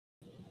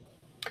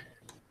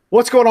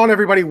What's going on,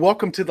 everybody?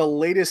 Welcome to the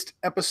latest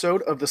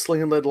episode of the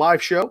Sling'n Lead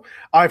Live Show.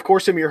 I, of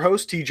course, am your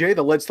host, TJ,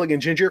 the Lead Sling'n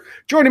Ginger.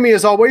 Joining me,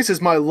 as always,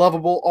 is my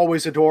lovable,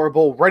 always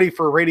adorable, ready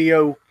for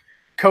radio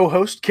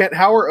co-host, Kent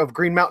Hauer of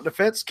Green Mountain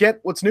Defense. Kent,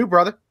 what's new,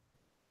 brother?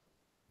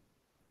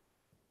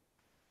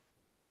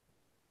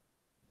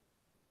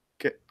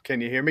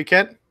 Can you hear me,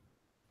 Kent?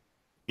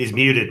 He's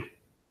muted.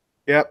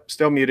 Yep,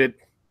 still muted.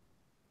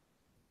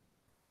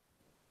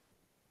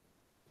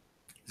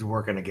 He's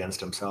working against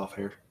himself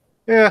here.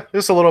 Yeah,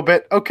 just a little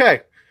bit.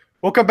 Okay.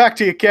 We'll come back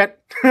to you, Kent.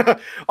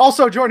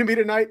 Also joining me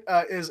tonight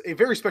is a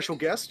very special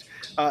guest,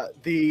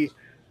 the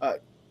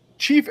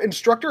chief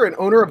instructor and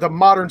owner of the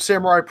Modern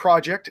Samurai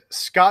Project,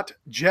 Scott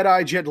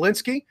Jedi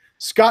Jedlinski.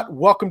 Scott,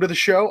 welcome to the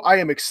show. I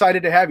am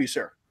excited to have you,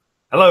 sir.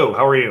 Hello,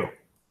 how are you?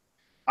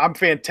 I'm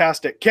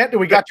fantastic. Kent, do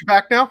we got you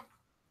back now?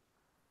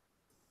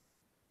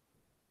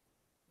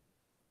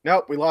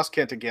 Nope, we lost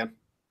Kent again.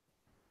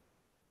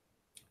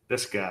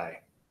 This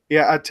guy.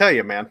 Yeah, I tell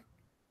you, man.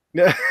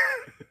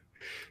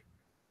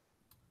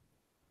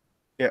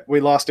 Yeah, we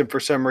lost him for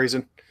some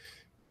reason.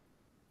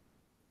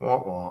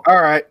 All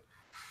right.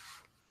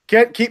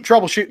 Kent, keep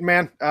troubleshooting,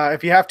 man.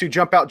 If you have to,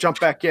 jump out, jump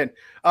back in.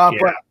 Yeah.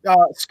 But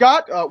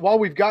Scott, while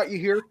we've got you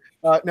here,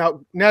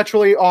 now,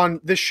 naturally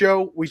on this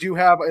show, we do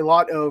have a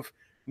lot of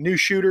new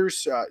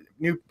shooters,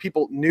 new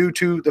people new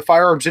to the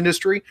firearms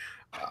industry.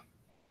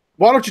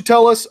 Why don't you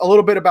tell us a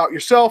little bit about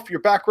yourself,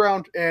 your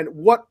background, and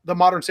what the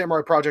Modern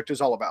Samurai Project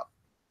is all about?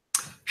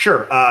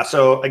 Sure.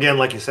 So again,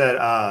 like you said,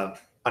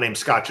 my name's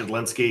Scott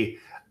Jedlinski.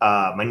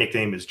 My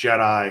nickname is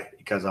Jedi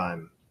because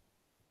I'm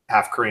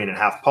half Korean and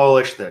half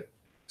Polish. That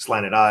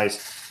slanted eyes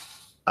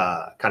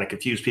kind of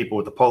confuse people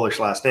with the Polish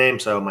last name.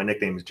 So my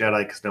nickname is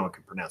Jedi because no one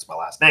can pronounce my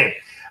last name.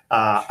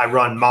 I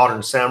run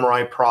Modern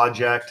Samurai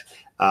Project,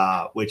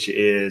 which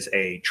is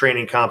a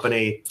training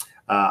company.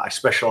 I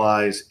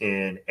specialize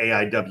in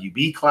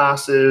AIWB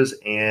classes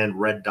and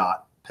red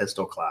dot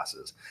pistol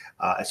classes.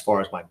 As far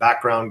as my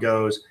background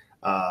goes,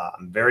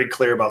 I'm very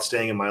clear about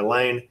staying in my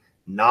lane,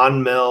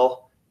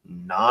 non-mill,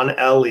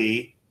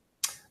 non-LE.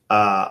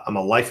 I'm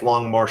a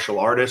lifelong martial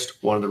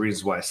artist. One of the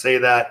reasons why I say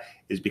that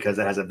is because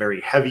it has a very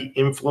heavy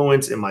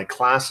influence in my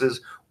classes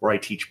where I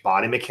teach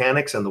body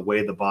mechanics and the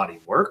way the body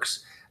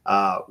works,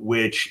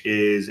 which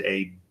is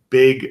a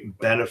big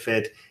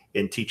benefit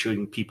in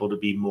teaching people to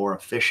be more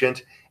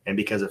efficient. And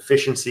because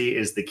efficiency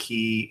is the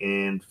key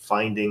in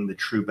finding the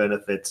true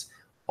benefits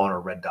on a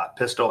red dot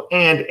pistol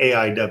and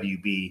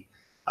AIWB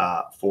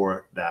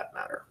for that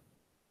matter.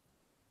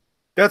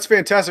 That's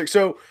fantastic.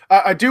 So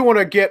I do want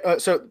to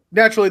get, so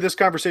naturally this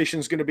conversation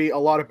is going to be a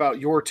lot about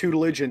your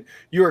tutelage and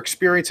your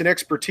experience and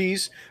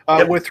expertise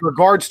with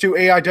regards to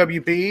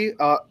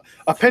AIWB,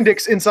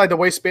 appendix inside the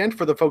waistband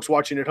for the folks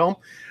watching at home.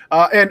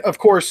 And of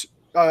course,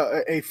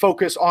 a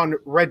focus on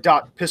red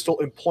dot pistol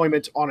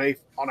employment on a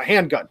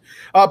handgun.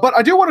 But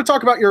I do want to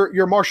talk about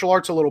your martial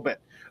arts a little bit.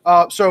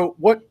 So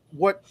what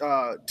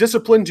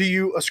discipline do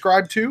you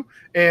ascribe to,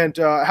 and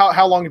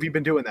how long have you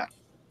been doing that?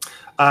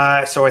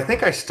 So I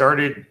think I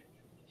started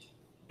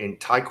in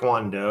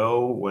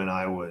Taekwondo when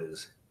I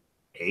was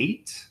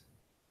 8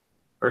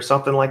 or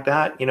something like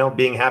that. You know,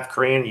 being half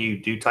Korean, you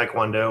do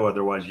Taekwondo,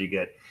 otherwise you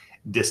get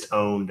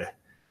disowned,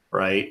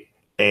 right?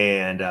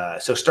 And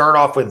so start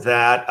off with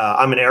that.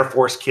 I'm an Air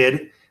Force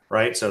kid,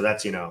 right? So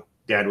that's, you know,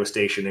 dad was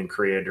stationed in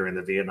Korea during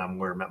the Vietnam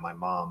War, met my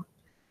mom.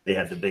 They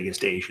had the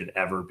biggest Asian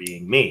ever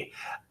being me.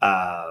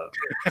 And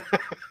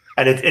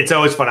it's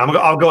always fun.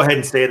 I'll go ahead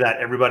and say that,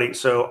 everybody.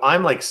 So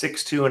I'm like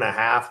 6'2" and a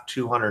half,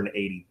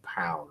 280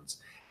 pounds.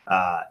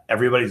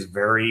 Everybody's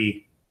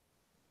very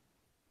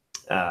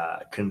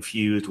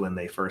confused when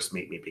they first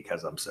meet me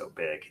because I'm so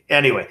big.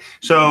 Anyway,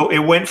 so it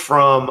went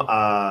from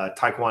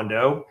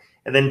Taekwondo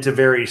and then to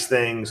various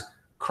things,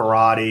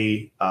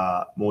 karate,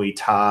 Muay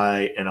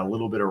Thai, and a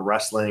little bit of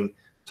wrestling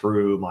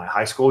through my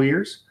high school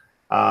years.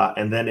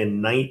 And then in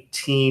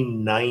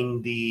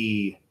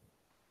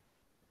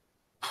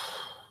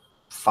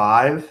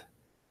 1995,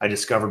 I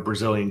discovered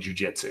Brazilian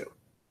Jiu-Jitsu.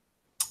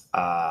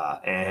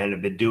 And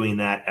have been doing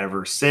that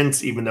ever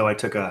since, even though I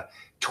took a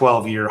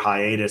 12-year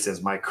hiatus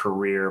as my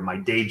career. My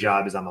day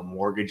job is I'm a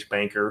mortgage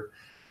banker,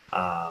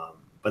 but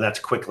that's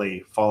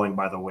quickly falling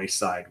by the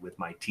wayside with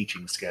my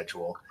teaching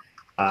schedule.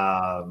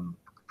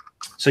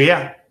 So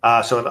the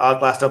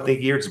last up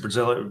to years, it's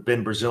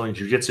been Brazilian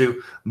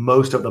Jiu-Jitsu.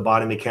 Most of the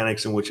body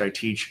mechanics in which I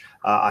teach,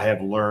 I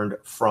have learned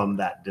from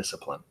that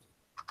discipline.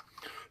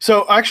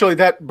 So actually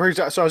that brings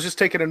up, so I was just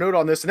taking a note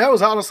on this, and that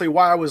was honestly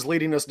why I was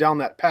leading us down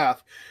that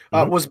path,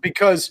 was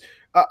because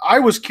I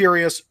was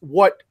curious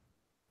what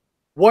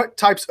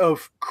types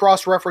of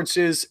cross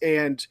references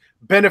and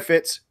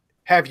benefits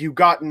have you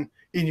gotten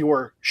in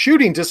your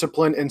shooting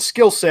discipline and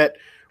skill set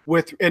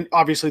with, and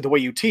obviously the way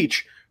you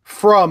teach,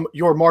 from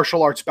your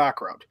martial arts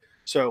background.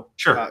 So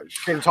sure.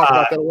 Can you talk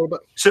about that a little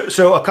bit?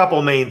 So a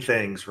couple main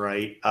things,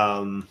 right?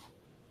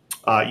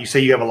 You say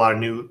you have a lot of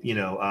new,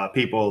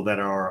 people that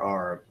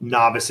are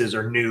novices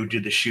or new to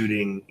the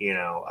shooting,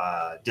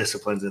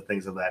 disciplines and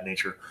things of that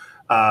nature.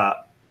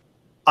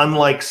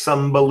 unlike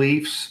some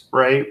beliefs,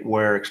 right,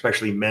 where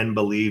especially men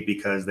believe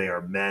because they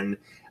are men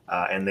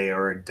and they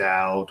are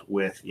endowed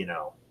with, you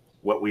know,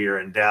 what we are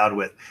endowed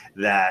with,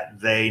 that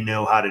they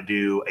know how to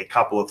do a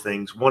couple of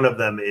things. One of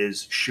them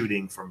is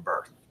shooting from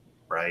birth,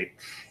 right?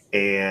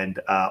 And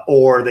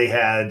or they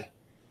had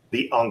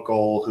the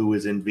uncle who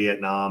was in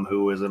Vietnam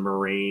who was a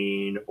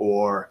Marine,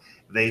 or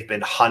they've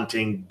been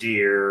hunting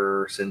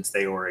deer since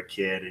they were a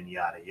kid, and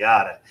yada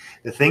yada.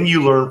 The thing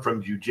you learn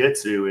from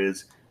jiu-jitsu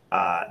is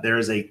there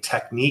is a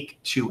technique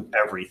to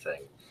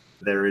everything.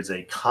 There is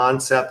a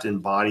concept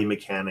and body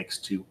mechanics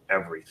to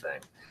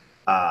everything.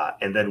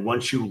 And then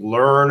once you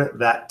learn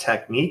that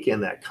technique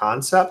and that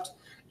concept,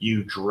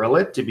 you drill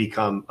it to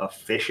become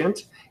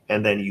efficient,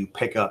 and then you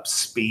pick up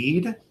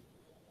speed,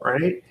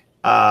 right?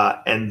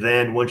 And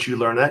then once you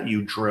learn that,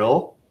 you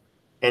drill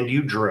and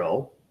you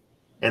drill,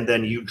 and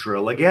then you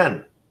drill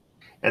again.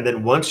 And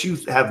then once you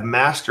have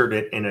mastered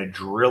it in a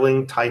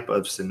drilling type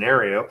of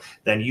scenario,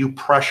 then you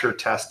pressure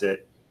test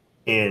it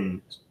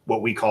in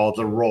what we call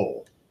the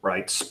roll,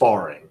 right?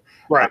 Sparring,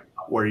 Right.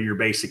 Where you're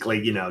basically,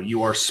 you know,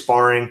 you are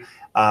sparring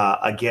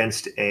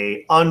against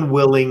a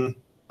unwilling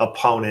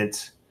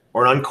opponent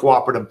or an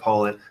uncooperative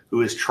opponent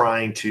who is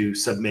trying to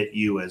submit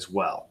you as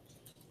well,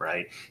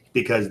 right?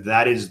 Because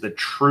that is the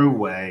true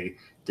way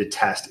to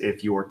test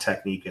if your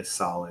technique is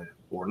solid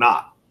or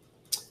not.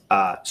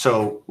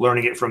 So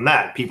learning it from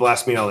that, people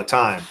ask me all the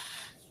time,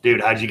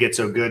 dude, how'd you get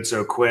so good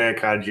so quick?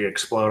 How did you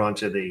explode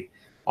onto the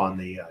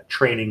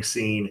training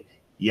scene?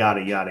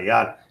 Yada yada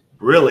yada.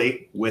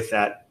 Really, with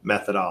that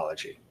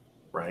methodology,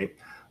 right?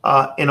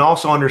 And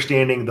also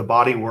understanding the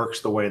body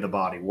works the way the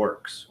body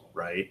works,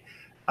 right?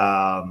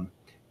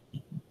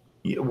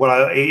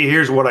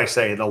 Here's what I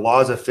say: the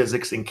laws of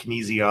physics and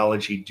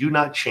kinesiology do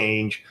not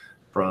change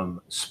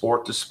from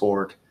sport to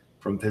sport,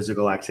 from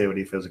physical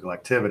activity to physical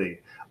activity,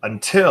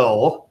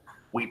 until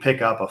we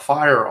pick up a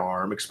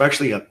firearm,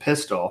 especially a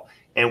pistol,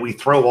 and we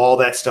throw all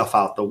that stuff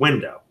out the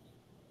window,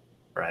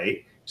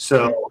 right?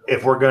 So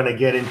if we're going to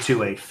get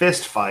into a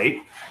fist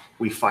fight,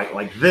 we fight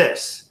like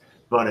this.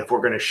 But if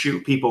we're going to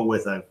shoot people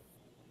with a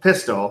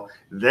pistol,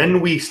 then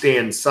we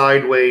stand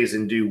sideways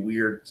and do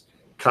weird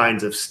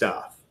kinds of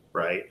stuff,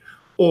 right?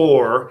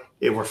 Or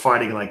if we're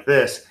fighting like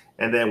this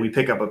and then we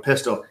pick up a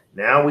pistol,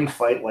 now we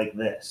fight like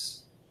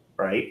this,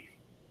 right?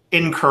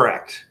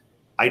 Incorrect.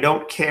 I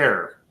don't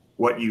care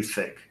what you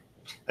think.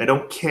 I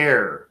don't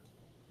care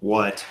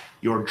what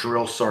your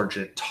drill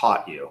sergeant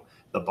taught you.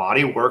 The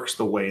body works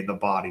the way the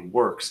body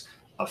works.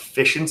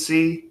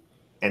 Efficiency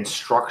and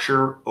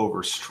structure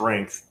over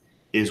strength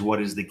is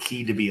what is the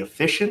key to be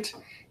efficient.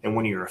 And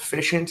when you're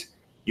efficient,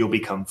 you'll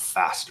become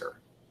faster.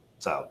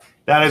 So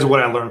that is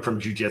what I learned from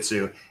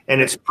jiu-jitsu,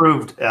 and it's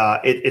proved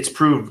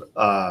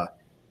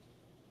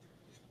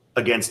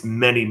against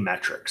many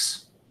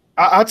metrics.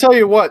 I'll tell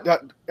you what,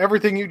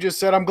 everything you just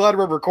said, I'm glad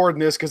we're recording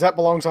this because that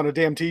belongs on a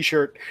damn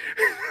t-shirt.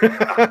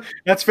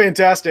 That's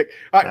fantastic.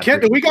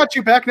 Kent, we got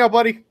you back now,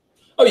 buddy?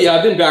 Oh, yeah,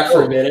 I've been back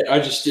for a minute. I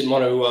just didn't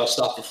want to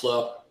stop the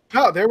flow.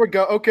 Oh, there we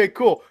go. Okay,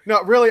 cool.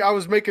 No, really, I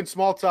was making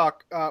small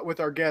talk with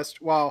our guest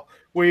while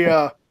we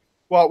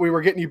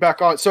were getting you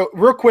back on. So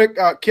real quick,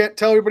 Kent,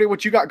 tell everybody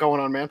what you got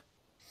going on, man.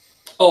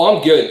 Oh,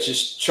 I'm good.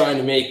 Just trying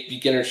to make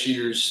beginner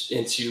shooters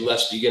into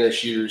less beginner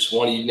shooters,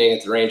 one evening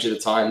at the range at a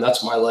time.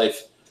 That's my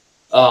life.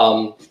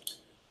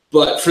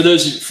 But for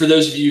those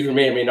of you who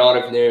may or may not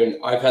have known,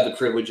 I've had the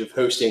privilege of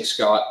hosting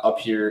Scott up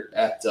here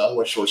at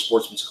West Shore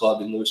Sportsman's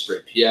Club in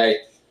Lewisburg, PA.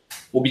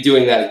 We'll be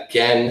doing that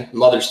again,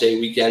 Mother's Day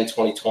weekend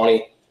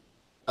 2020.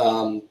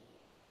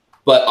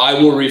 But I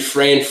will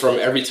refrain from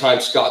every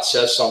time Scott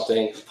says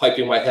something,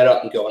 piping my head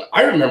up and going,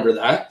 I remember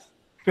that.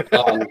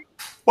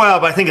 Well,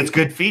 but I think it's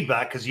good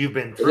feedback because you've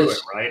been through it,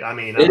 right? I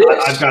mean,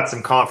 I've got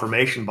some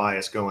confirmation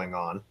bias going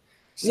on.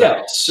 So.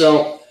 Yeah.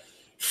 So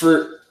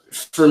for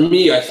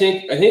me, I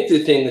think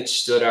the thing that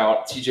stood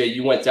out, TJ,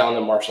 you went down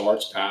the martial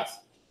arts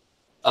path.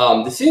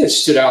 The thing that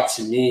stood out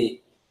to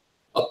me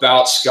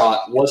about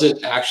Scott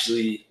wasn't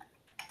actually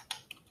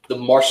the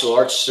martial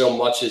arts so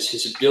much as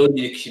his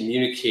ability to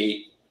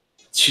communicate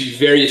to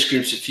various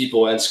groups of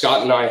people. And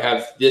Scott and I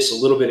have this a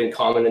little bit in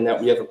common in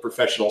that we have a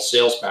professional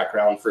sales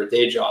background for a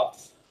day job.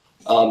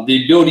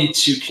 The ability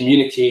to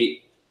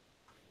communicate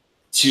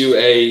to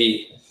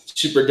a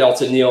Super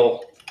Delta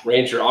Neil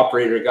Ranger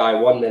operator guy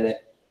 1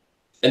 minute,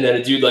 and then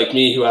a dude like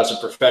me who has a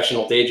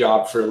professional day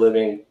job for a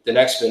living the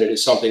next minute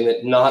is something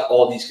that not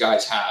all these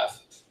guys have.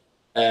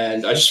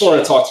 And I just wanted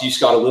to talk to you,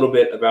 Scott, a little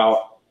bit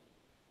about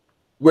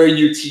where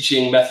your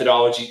teaching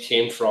methodology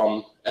came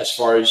from as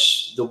far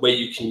as the way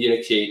you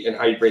communicate and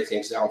how you break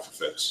things down for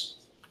folks.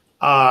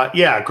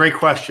 Yeah, great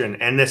question.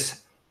 And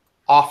this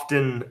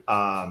often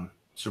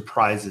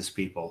surprises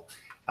people.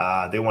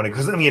 They want to,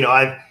 because you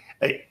know,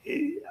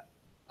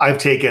 I've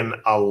taken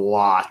a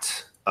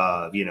lot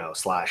of, you know,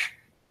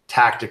 /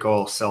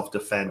 tactical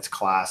self-defense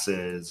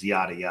classes,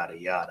 yada yada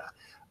yada.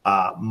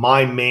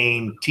 My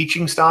main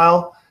teaching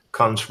style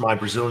comes from my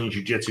Brazilian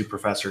Jiu-Jitsu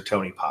professor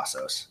Tony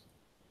Passos.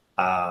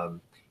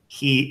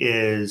 He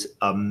is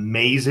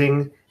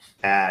amazing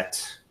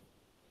at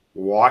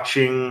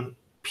watching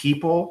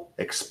people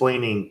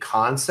explaining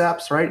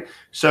concepts, right?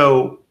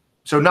 So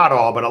not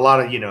all, but a lot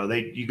of,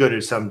 you go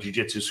to some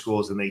jiu-jitsu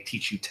schools and they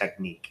teach you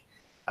technique.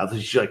 They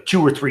teach you like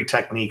 2 or 3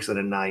 techniques in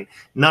a night.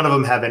 None of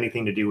them have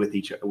anything to do with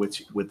each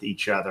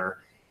other,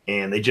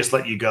 and they just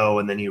let you go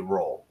and then you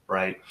roll,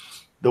 right?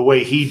 The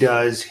way he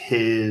does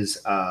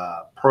his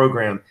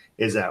program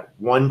is that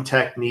one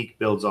technique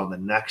builds on the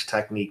next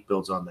technique,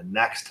 builds on the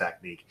next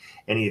technique,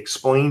 and he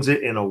explains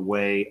it in a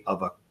way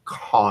of a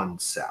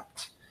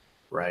concept,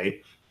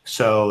 right?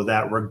 So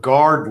that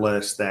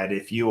regardless that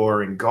if you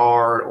are in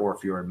guard or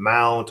if you're in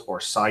mount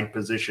or side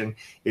position,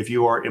 if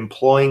you are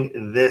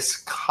employing this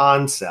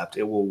concept,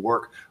 it will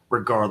work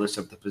regardless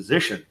of the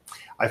position.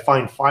 I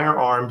find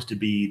firearms to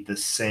be the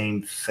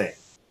same thing,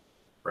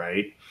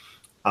 right?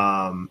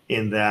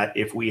 In that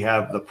if we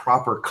have the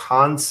proper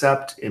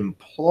concept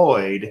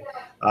employed,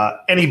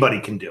 anybody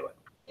can do it.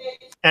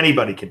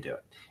 Anybody can do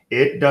it.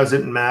 It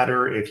doesn't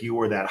matter if you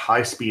were that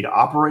high-speed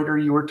operator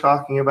you were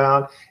talking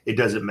about. It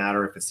doesn't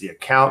matter if it's the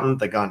accountant,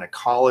 the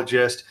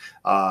gynecologist,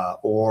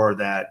 or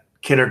that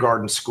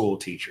kindergarten school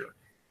teacher.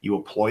 You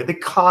employ the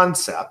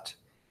concept,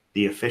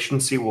 the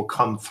efficiency will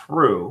come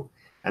through,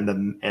 and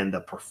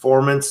the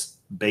performance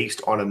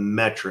based on a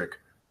metric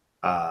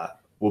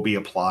will be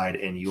applied,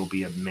 and you'll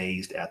be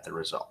amazed at the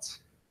results.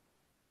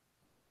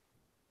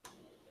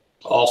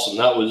 Awesome.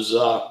 That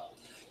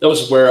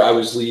was where I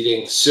was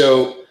leading.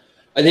 So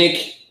I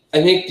think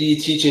the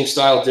teaching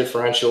style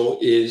differential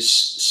is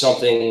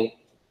something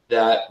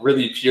that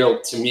really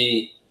appealed to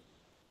me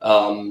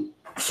from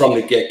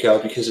the get-go,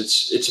 because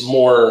it's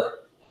more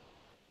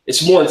in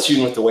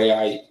tune with the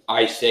way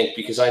I think,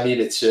 because I need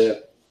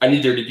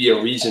there to be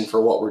a reason for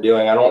what we're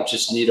doing. I don't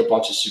just need a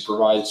bunch of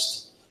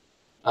supervised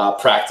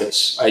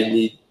practice. I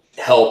need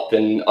help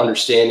and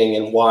understanding,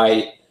 and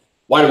why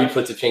do we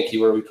put the pinky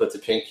where we put the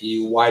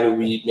pinky? Why do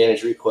we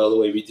manage recoil the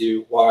way we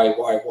do? Why?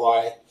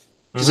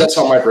 Because that's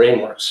how my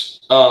brain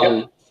works.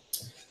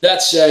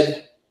 That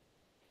said,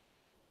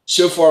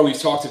 so far we've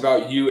talked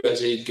about you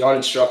as a gun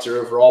instructor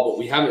overall, but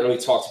we haven't really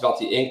talked about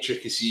the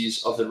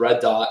intricacies of the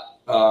red dot.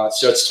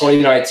 So it's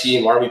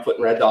 2019. Why are we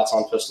putting red dots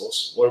on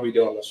pistols? What are we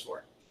doing this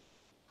for?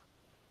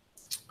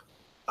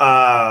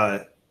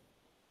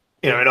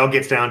 It all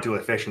gets down to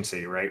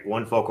efficiency, right?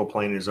 1 focal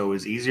plane is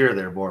always easier,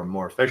 therefore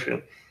more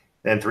efficient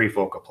than 3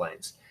 focal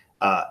planes.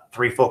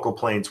 3 focal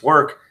planes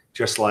work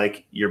just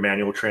like your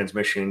manual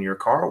transmission in your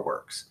car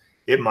works.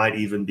 It might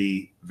even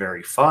be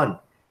very fun.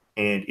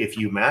 And if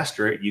you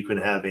master it, you can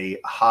have a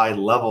high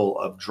level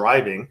of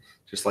driving,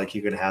 just like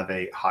you can have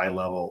a high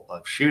level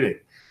of shooting.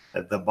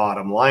 The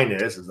bottom line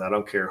is I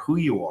don't care who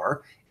you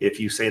are. If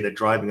you say that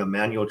driving a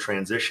manual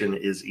transition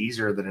is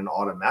easier than an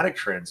automatic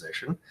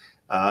transition,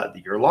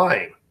 you're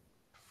lying.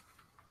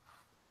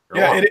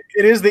 It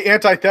is the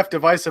anti-theft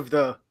device of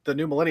the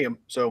new millennium.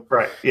 So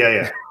right,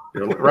 yeah,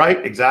 you're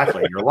right,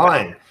 exactly. You're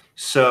lying.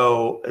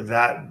 So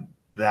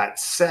that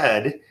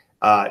said,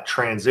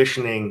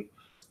 transitioning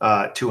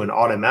to an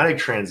automatic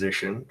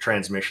transmission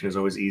is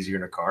always easier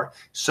in a car.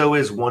 So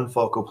is 1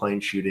 focal plane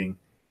shooting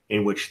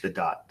in which the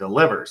dot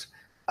delivers.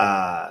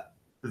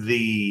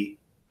 The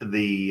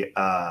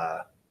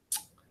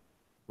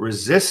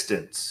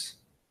resistance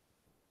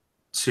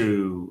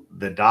to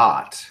the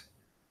dot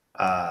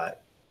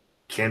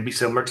can be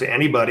similar to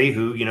anybody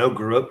who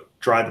grew up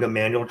driving a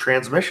manual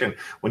transmission,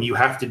 when you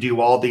have to do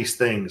all these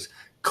things: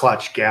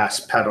 clutch, gas,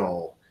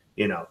 pedal,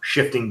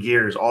 shifting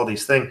gears, all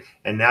these things,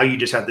 and now you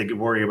just have to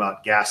worry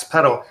about gas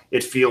pedal.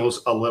 It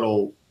feels a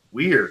little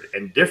weird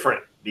and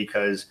different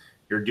because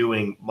you're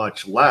doing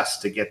much less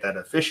to get that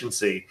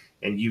efficiency,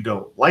 and you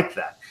don't like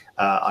that.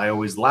 I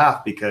always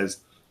laugh because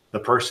the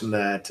person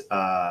that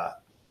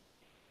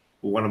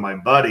one of my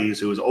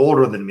buddies who was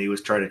older than me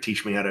was trying to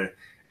teach me how to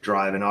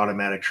drive an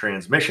automatic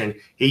transmission.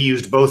 He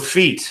used both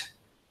feet,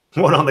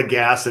 one on the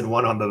gas and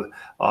one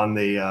on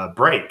the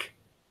brake,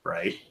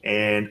 right?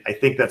 And I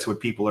think that's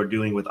what people are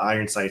doing with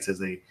iron sights as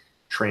they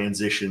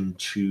transition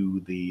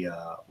to the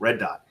red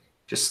dot.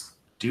 Just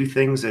do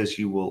things as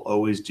you will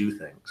always do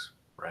things,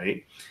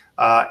 right?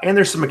 And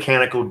there's some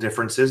mechanical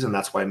differences, and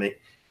that's why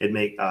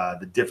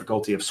the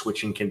difficulty of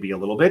switching can be a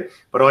little bit.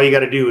 But all you got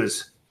to do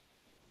is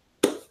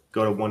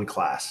go to one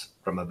class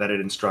from a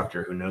vetted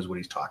instructor who knows what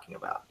he's talking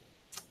about.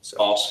 So.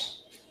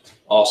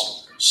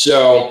 Awesome.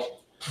 So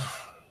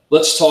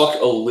let's talk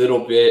a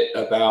little bit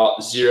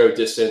about zero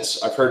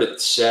distance. I've heard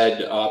it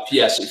said,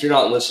 P.S. if you're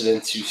not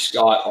listening to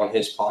Scott on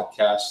his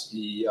podcast,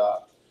 the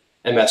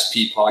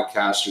MSP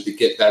podcast or the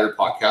Get Better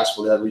podcast,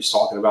 whatever he's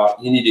talking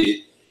about, you need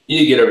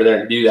to get over there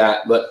and do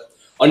that. But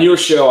on your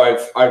show,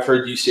 I've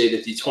heard you say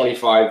that the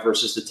 25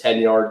 versus the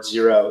 10-yard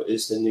zero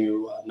is the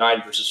new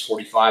 9 versus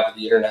 45 of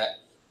the internet.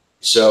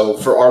 So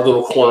for our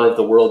little corner of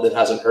the world that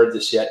hasn't heard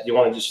this yet, you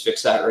want to just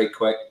fix that right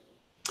quick?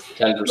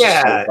 10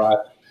 versus 25.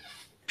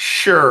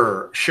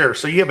 Sure.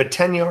 So you have a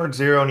 10-yard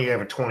zero and you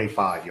have a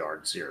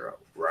 25-yard zero,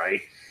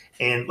 right?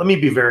 And let me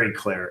be very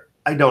clear.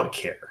 I don't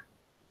care.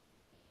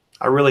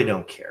 I really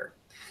don't care.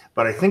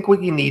 But I think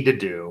what you need to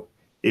do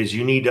is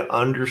you need to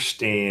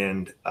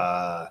understand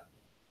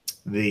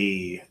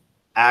the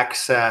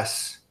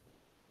access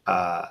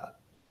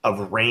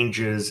of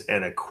ranges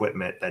and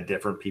equipment that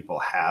different people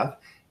have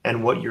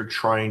and what you're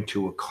trying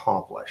to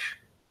accomplish,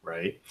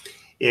 right?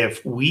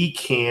 If we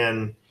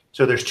can,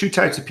 so there's two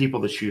types of people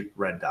that shoot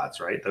red dots,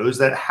 right? Those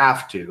that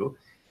have to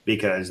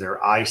because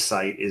their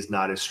eyesight is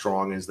not as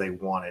strong as they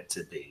want it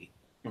to be,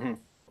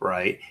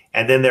 right?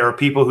 And then there are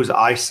people whose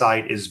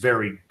eyesight is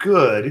very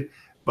good,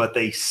 but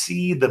they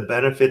see the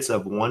benefits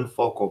of one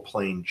focal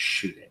plane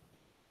shooting,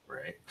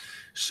 right?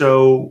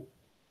 So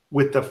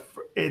with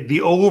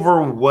the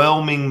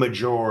overwhelming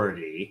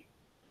majority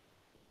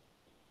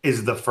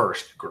is the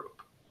first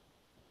group,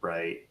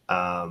 right?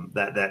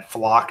 That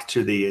flock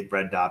to the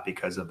red dot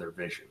because of their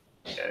vision.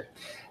 Okay,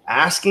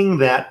 asking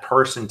that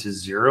person to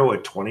zero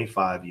at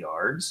 25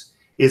 yards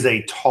is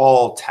a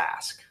tall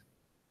task,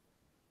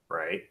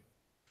 right?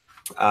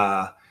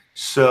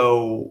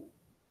 So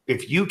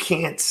if you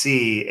can't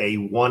see a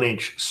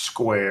 1-inch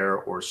square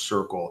or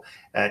circle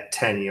at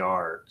 10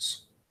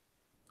 yards,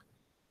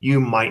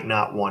 you might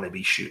not want to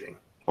be shooting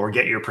or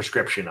get your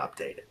prescription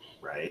updated,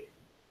 right?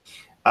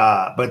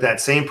 But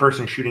that same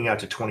person shooting out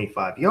to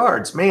 25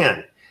 yards,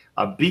 man,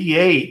 a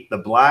B8, the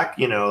black,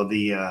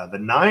 the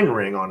 9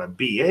 ring on a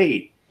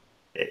B8,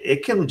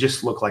 it can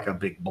just look like a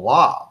big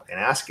blob. And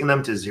asking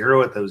them to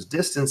zero at those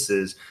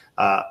distances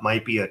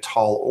might be a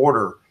tall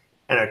order,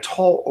 and a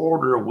tall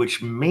order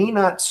which may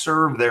not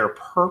serve their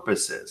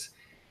purposes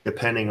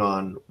depending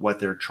on what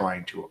they're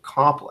trying to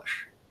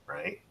accomplish,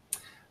 right?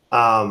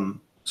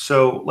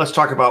 So let's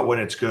talk about when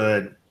it's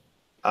good,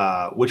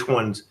 let's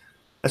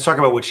talk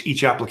about which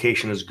each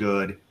application is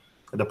good,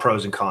 the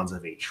pros and cons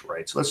of each,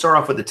 right? So let's start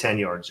off with the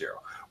 10-yard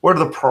zero. What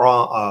are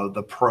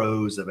the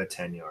pros of a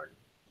 10-yard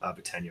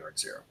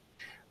zero?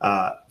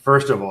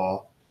 First of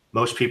all,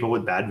 most people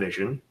with bad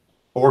vision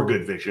or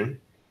good vision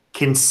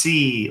can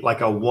see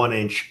like a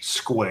 1-inch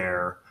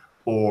square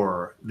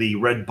or the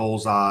red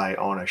bullseye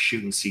on a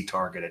shoot and see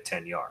target at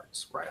 10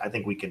 yards, right? I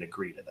think we can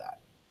agree to that,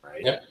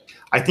 right? Yep.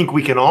 I think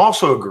we can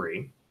also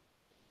agree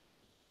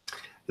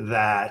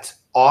that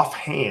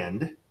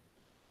offhand,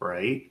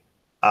 right,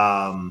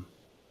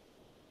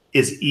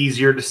 is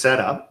easier to set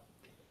up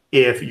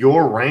if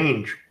your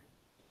range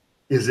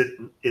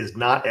is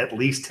not at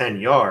least 10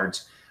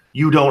 yards.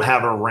 You don't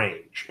have a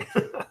range,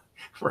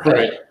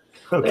 right?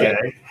 Okay,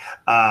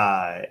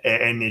 right.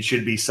 And it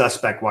should be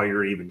suspect while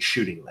you're even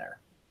shooting there.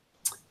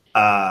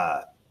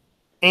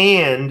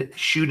 And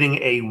shooting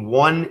a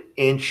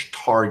 1-inch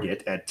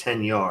target at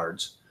 10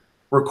 yards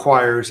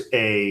requires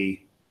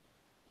a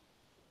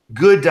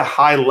good to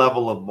high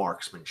level of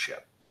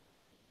marksmanship.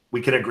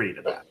 We can agree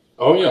to that.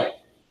 Oh yeah.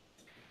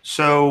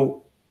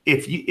 So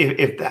if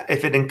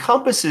it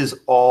encompasses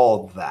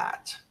all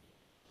that,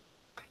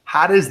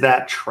 how does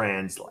that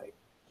translate,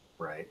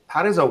 right?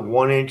 How does a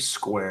 1-inch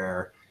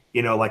square,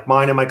 like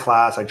mine in my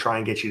class, I try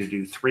and get you to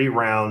do 3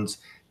 rounds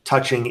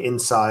touching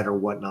inside or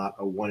whatnot,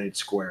 a 1-inch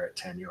square at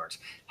 10 yards.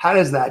 How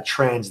does that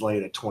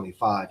translate at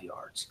 25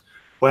 yards?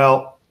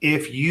 Well,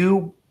 if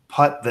you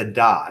put the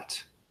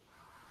dot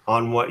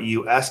on what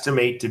you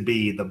estimate to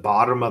be the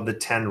bottom of the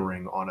 10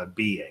 ring on a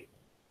B8,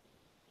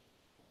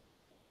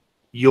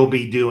 you'll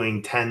be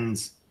doing 10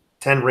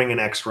 ring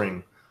and X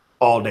ring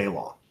all day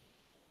long,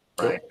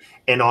 right?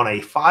 And on a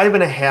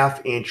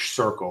 5.5-inch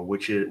circle,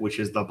 which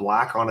is the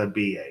black on a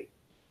B8,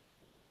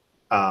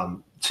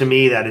 to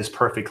me that is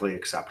perfectly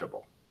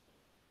acceptable,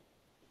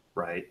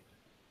 right?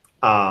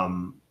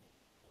 And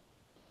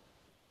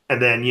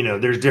then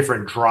there's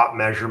different drop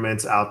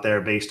measurements out there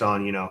based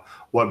on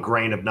what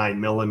grain of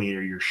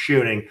 9mm you're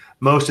shooting.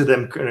 Most of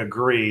them can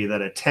agree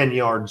that a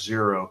 10-yard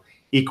zero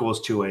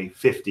equals to a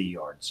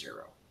 50-yard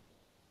zero.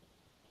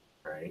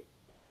 Right.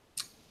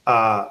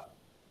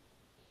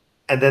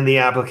 And then the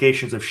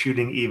applications of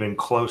shooting even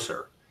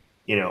closer,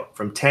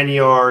 from 10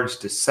 yards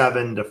to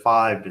 7 to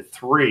 5 to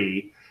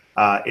 3.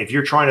 If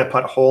you're trying to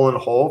put hole in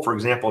hole, for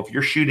example, if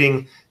you're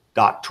shooting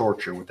dot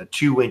torture with a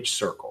 2-inch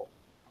circle,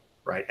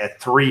 right,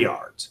 at 3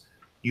 yards,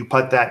 you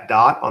put that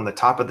dot on the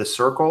top of the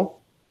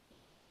circle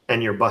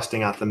and you're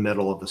busting out the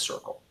middle of the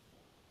circle,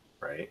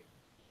 right?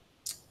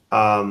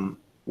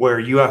 Where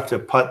you have to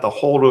put the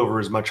holdover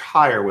is much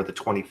higher with a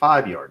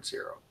 25-yard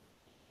zero.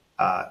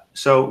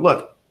 So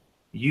look,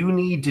 you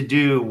need to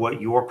do what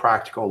your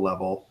practical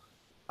level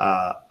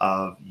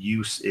of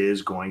use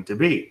is going to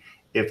be.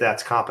 If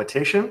that's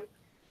competition,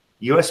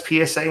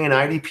 USPSA and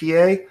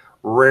IDPA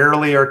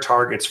rarely are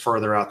targets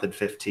further out than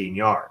 15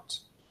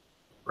 yards,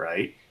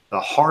 right? The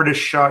hardest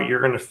shot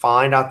you're going to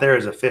find out there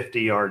is a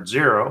 50-yard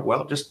zero.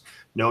 Well, just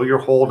know your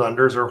hold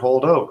unders or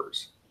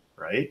holdovers,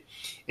 right?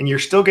 And you're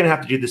still going to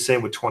have to do the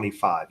same with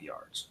 25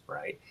 yards,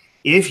 right?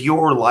 If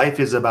your life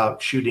is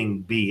about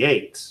shooting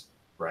B8s,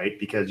 right,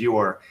 because you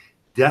are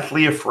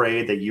deathly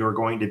afraid that you're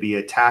going to be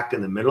attacked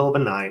in the middle of the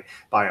night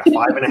by a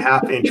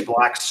 5.5-inch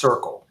black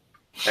circle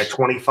at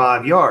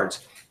 25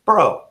 yards,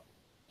 bro,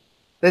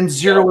 then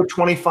zero at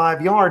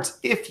 25 yards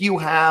if you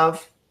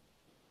have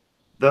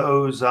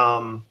those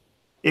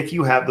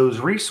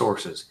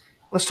resources.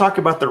 let's talk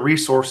about the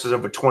resources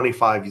of a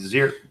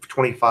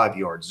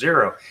 25-yard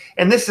zero.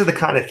 And this is the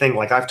kind of thing,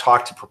 like I've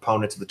talked to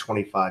proponents of the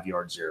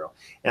 25-yard zero,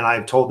 and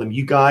I've told them,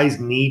 you guys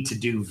need to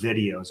do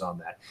videos on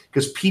that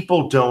because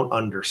people don't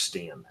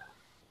understand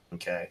that.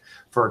 Okay.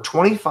 For a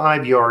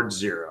 25-yard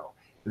zero,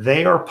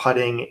 they are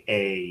putting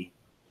a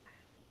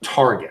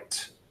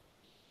target,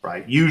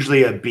 right?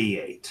 Usually a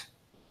B8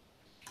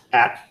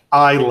 at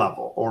eye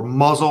level or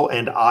muzzle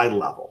and eye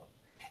level.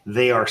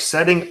 They are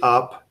setting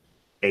up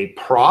a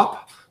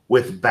prop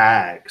with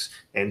bags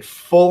and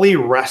fully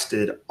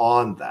rested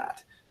on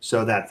that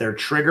so that their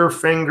trigger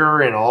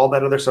finger and all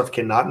that other stuff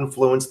cannot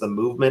influence the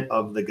movement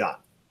of the gun.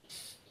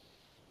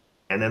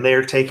 And then they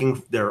are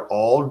taking their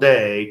all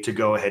day to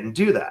go ahead and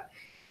do that.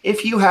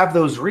 If you have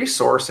those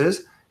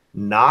resources,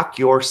 knock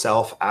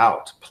yourself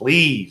out.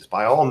 Please,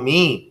 by all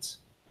means,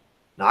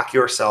 knock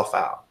yourself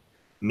out.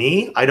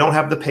 Me, I don't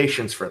have the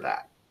patience for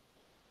that.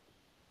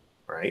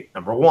 Right?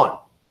 Number one.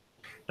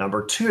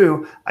 Number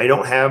two, I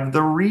don't have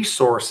the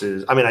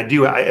resources. I mean, I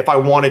do. If I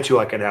wanted to,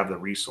 I could have the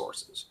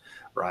resources,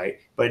 right?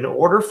 But in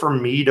order for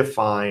me to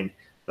find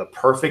the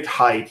perfect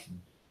height,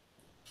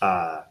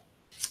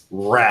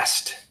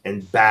 rest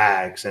and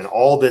bags and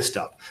all this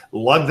stuff,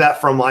 lug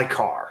that from my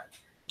car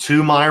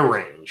to my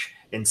range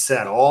and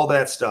set all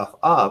that stuff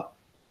up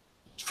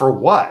for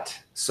what?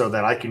 So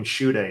that I can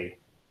shoot a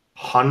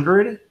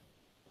 100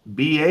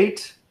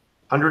 B8,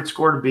 100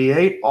 scored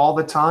B8 all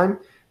the time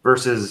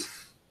versus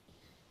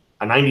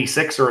a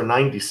 96 or a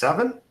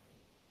 97.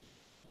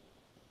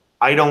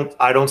 I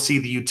don't see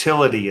the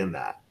utility in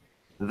that.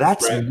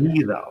 That's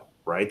me though,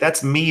 right?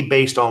 That's me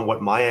based on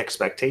what my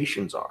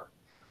expectations are.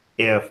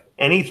 If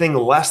anything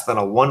less than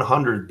a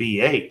 100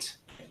 B8,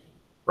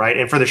 right?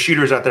 And for the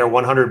shooters out there,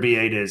 100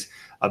 B8 is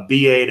a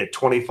B8 at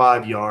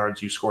 25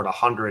 yards. You scored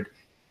 100,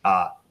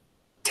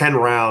 10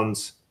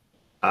 rounds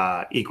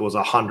equals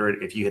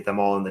 100 if you hit them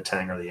all in the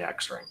 10 or the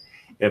X ring.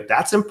 If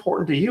that's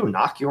important to you,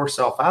 knock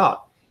yourself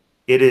out.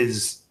 It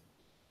is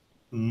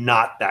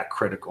not that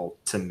critical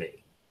to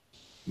me.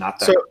 Not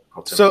that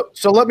critical to me.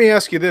 So let me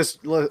ask you this.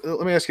 Let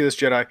me ask you this,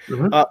 Jedi.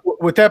 Mm-hmm.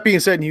 With that being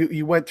said,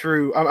 you went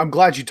through. I'm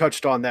glad you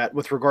touched on that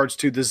with regards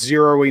to the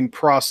zeroing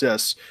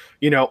process.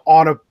 You know,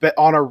 on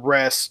a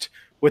rest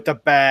with a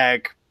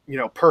bag. You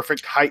know,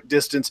 perfect height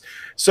distance.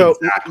 So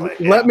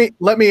exactly,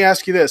 let me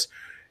ask you this.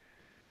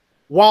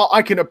 While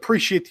I can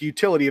appreciate the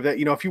utility of that,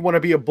 you know, if you want to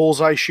be a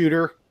bullseye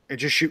shooter and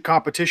just shoot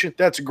competition,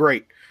 that's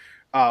great.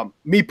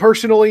 Me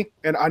personally,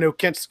 and I know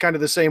Kent's kind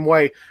of the same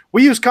way,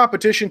 we use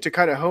competition to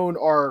kind of hone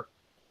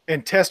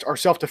and test our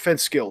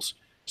self-defense skills.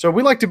 So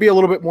we like to be a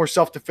little bit more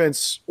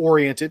self-defense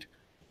oriented.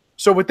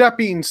 So with that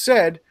being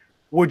said,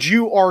 would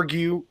you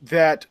argue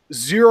that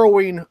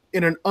zeroing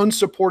in an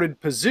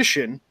unsupported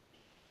position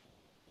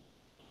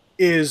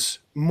is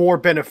more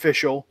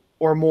beneficial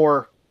or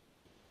more,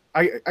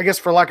 I guess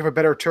for lack of a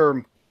better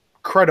term,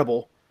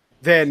 credible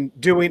than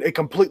doing a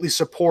completely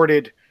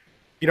supported,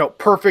 you know,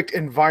 perfect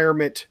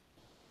environment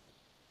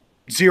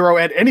zero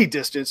at any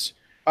distance,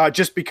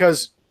 just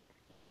because,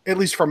 at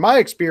least from my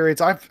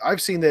experience,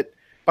 I've seen that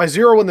by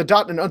zeroing the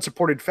dot in an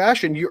unsupported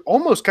fashion, you're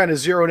almost kind of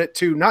zeroing it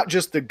to not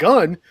just the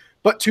gun,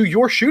 but to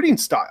your shooting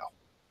style.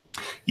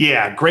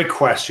 Yeah, great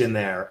question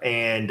there.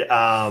 And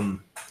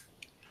I'm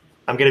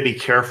going to be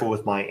careful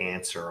with my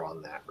answer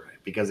on that, right?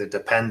 Because it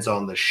depends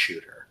on the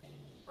shooter.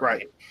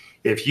 Right.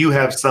 If you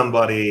have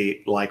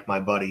somebody like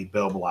my buddy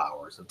Bill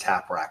Blowers of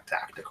Tap Rack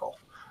Tactical,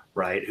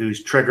 right,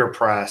 whose trigger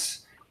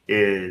press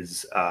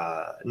is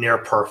near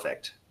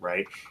perfect,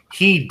 right?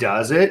 He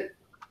does it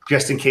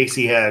just in case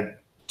he had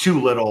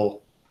too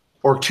little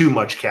or too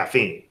much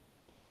caffeine.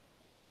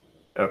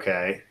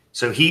 Okay.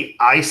 So he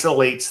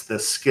isolates the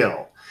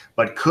skill,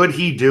 but could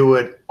he do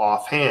it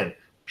offhand?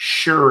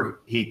 Sure,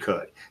 he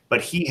could,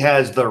 but he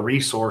has the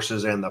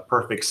resources and the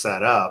perfect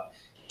setup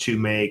to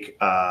make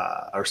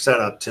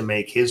to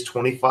make his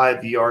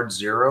 25-yard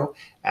zero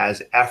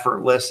as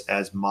effortless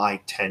as my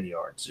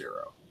 10-yard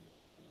zero.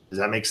 Does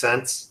that make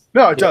sense?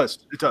 No, it does.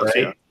 It does.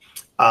 Right?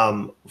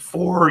 Yeah.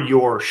 For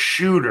your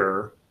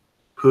shooter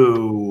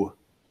who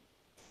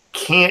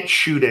can't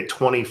shoot at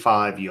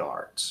 25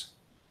 yards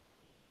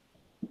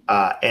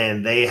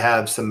and they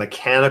have some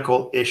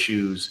mechanical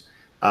issues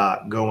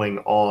going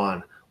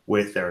on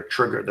with their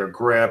trigger, their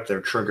grip,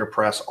 their trigger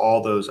press,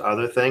 all those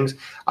other things,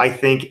 I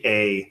think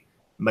a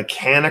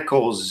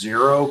mechanical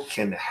zero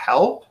can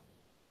help,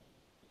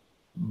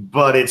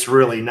 but it's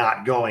really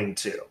not going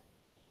to,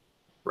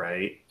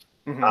 right?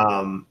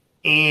 Mm-hmm.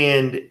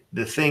 And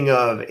the thing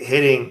of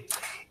hitting,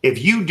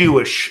 if you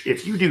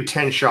do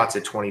 10 shots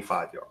at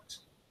 25 yards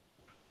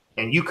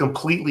and you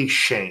completely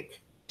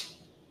shank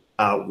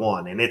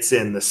one and it's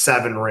in the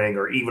 7 ring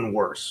or even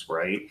worse,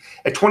 right?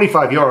 At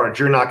 25 yards,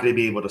 you're not going to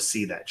be able to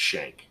see that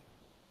shank.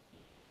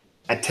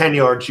 At 10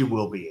 yards, you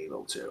will be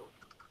able to.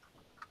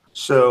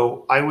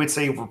 So I would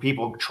say for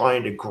people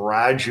trying to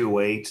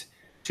graduate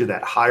to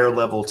that higher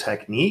level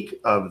technique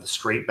of the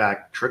straight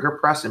back trigger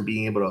press and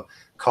being able to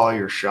call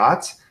your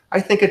shots, I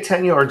think a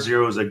 10-yard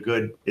zero is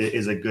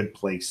a good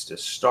place to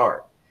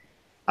start.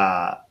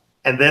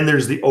 And then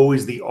there's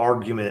always the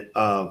argument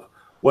of,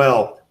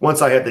 Well,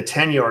 once I had the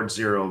 10-yard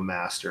zero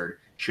mastered,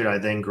 should I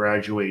then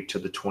graduate to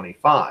the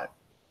 25?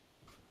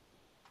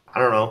 I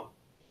don't know.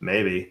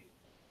 Maybe.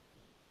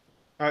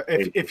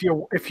 If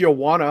you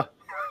wanna.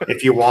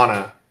 If you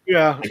wanna.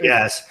 Yeah. I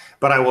guess.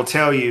 But I will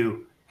tell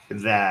you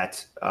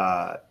that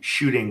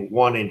shooting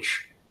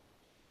 1-inch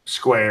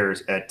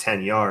squares at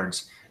 10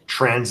 yards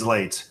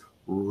translates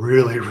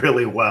really,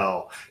 really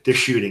well to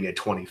shooting at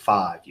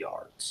 25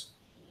 yards.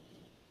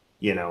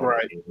 You know,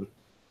 right? What I mean?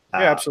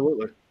 Yeah,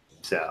 absolutely.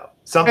 So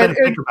something to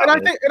think about.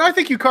 And I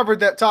think you covered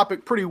that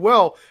topic pretty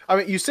well. I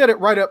mean, you said it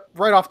right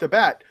off the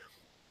bat.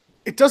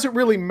 It doesn't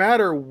really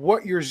matter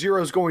what your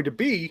zero is going to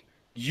be.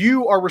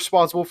 You are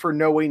responsible for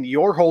knowing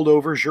your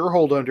holdovers, your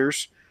hold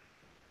unders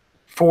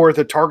for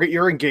the target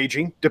you're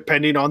engaging,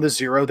 depending on the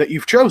zero that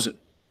you've chosen.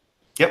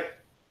 Yep.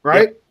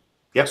 Right.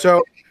 Yep.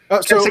 So,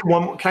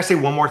 can I say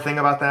one more thing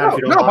about that? No, if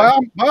you don't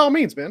mind? by all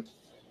means, man.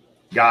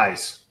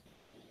 Guys,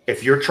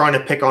 if you're trying to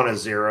pick on a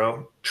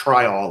zero,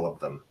 try all of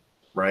them.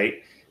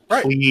 Right.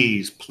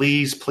 Please,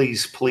 please,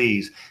 please,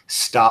 please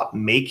stop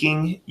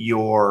making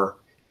your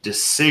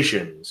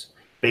decisions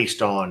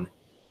based on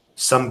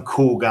some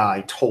cool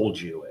guy told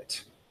you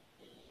it.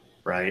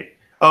 Right.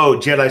 Oh,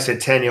 Jedi said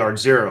 10-yard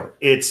zero.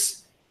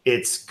 It's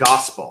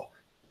gospel.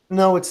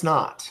 No, it's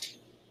not.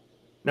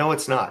 No,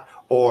 it's not.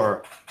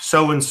 Or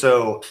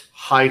so-and-so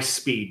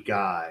high-speed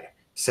guy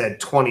said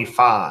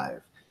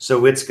 25,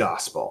 so it's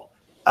gospel.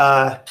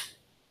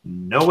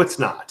 No, it's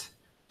not.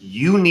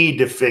 You need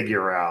to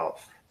figure out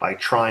by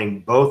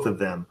trying both of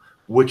them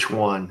which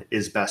one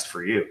is best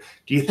for you.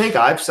 Do you think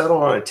I've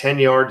settled on a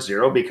 10-yard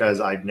zero because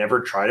I've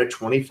never tried a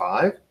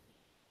 25?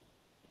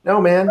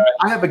 No, man.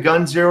 I have a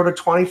gun 0 to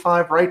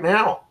 25 right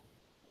now.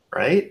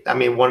 Right? I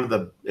mean, one of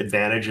the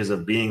advantages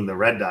of being the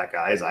red dot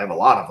guy is I have a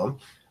lot of them.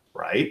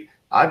 Right?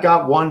 I've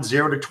got one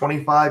 0 to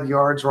 25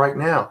 yards right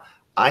now.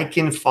 I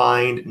can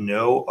find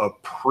no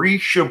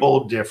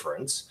appreciable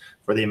difference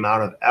for the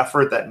amount of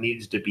effort that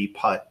needs to be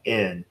put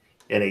in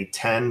a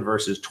 10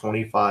 versus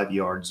 25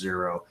 yard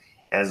zero,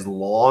 as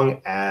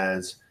long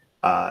as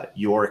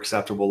your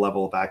acceptable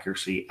level of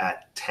accuracy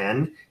at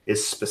 10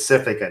 is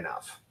specific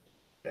enough.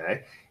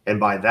 Okay. And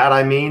by that,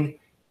 I mean,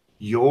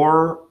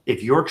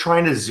 if you're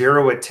trying to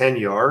zero at 10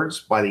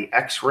 yards by the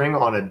X ring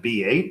on a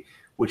B8,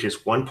 which is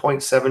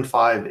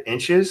 1.75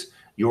 inches,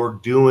 you're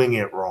doing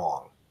it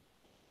wrong.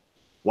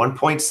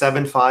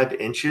 1.75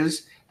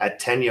 inches at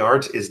 10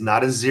 yards is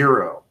not a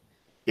zero.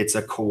 It's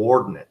a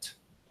coordinate.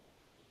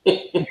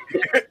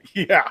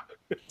 Yeah.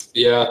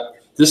 Yeah.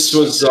 This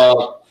was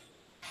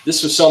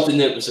something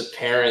that was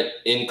apparent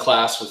in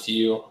class with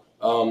you.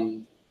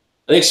 I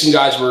think some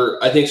guys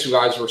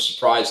were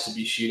surprised to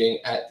be shooting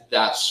at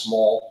that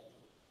small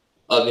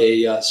of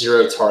a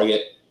zero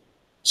target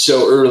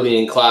so early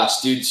in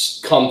class.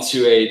 Dudes come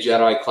to a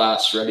Jedi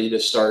class ready to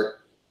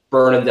start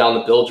burning down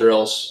the bill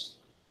drills,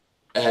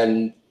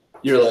 and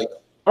you're like,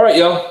 all right,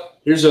 yo,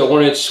 here's a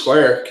 1-inch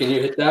square. Can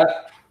you hit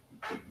that?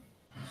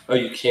 Oh,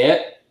 you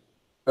can't?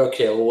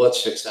 Okay, well,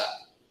 let's fix that.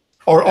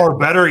 Or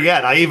better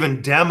yet, I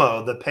even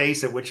demo the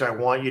pace at which I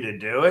want you to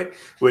do it,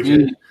 which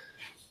is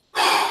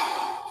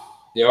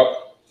yep.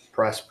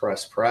 Press,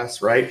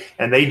 right?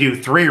 And they do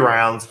 3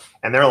 rounds,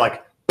 and they're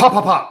like, pop,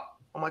 pop, pop.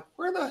 I'm like,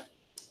 where the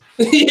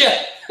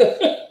yeah.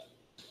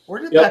 Where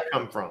did that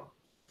come from?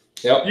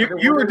 Yep.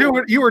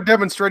 You were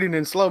demonstrating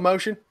in slow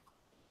motion.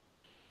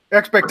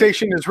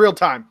 Expectation is real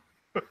time.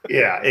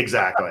 Yeah,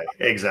 exactly.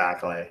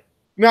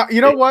 Now,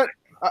 you know what?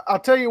 I'll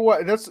tell you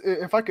what, that's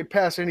if I could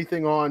pass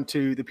anything on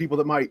to the people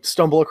that might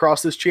stumble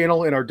across this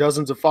channel and our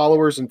dozens of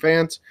followers and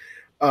fans.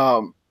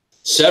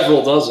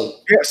 Several dozen.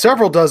 Yeah,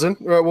 several dozen.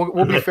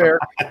 We'll be fair.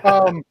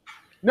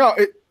 No,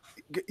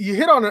 you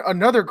hit on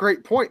another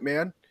great point,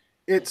 man.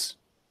 It's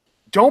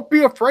don't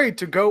be afraid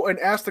to go and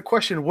ask the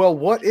question, well,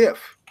 what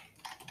if?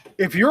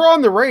 If you're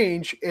on the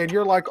range and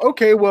you're like,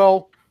 okay,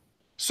 well,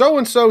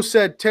 so-and-so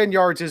said 10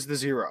 yards is the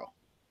zero.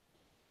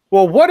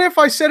 Well, what if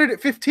I said it at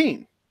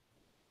 15?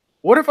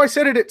 What if I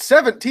said it at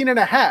 17 and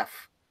a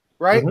half,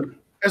 right? Mm-hmm.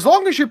 As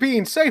long as you're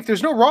being safe,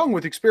 there's no wrong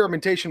with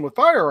experimentation with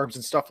firearms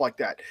and stuff like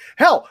that.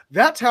 Hell,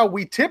 that's how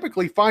we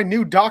typically find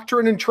new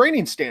doctrine and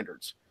training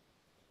standards.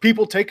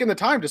 People taking the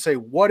time to say,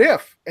 what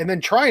if? And then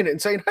trying it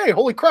and saying, hey,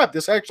 holy crap,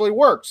 this actually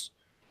works.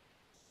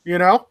 You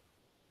know?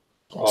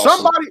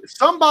 Awesome.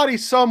 Somebody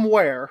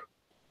somewhere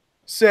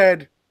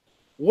said,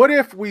 what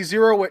if we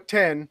zero at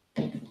 10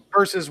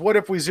 versus what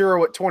if we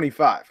zero at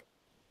 25?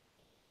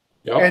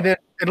 Yep.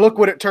 And look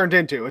what it turned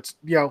into. It's,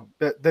 you know,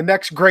 the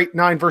next great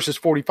 9 versus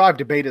 45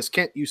 debate, as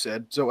Kent, you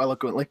said so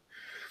eloquently.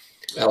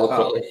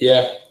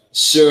 Yeah.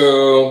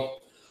 So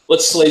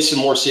let's slay some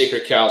more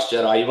sacred cows,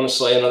 Jedi. You want to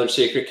slay another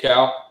sacred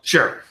cow?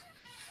 Sure.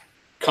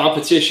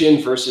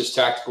 Competition versus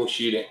tactical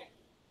shooting.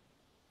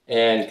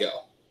 And go.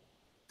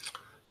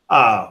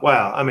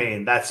 Well, I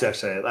mean, that's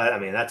not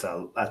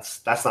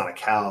a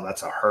cow,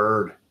 that's a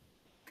herd.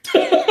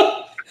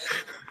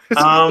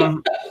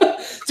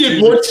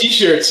 Dude, more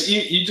t-shirts.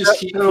 You just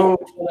keep so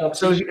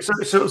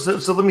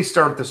let me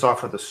start this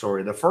off with a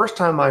story. The first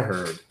time I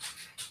heard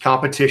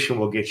competition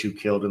will get you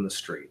killed in the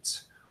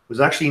streets was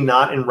actually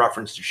not in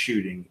reference to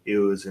shooting. It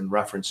was in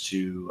reference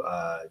to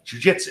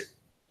jiu-jitsu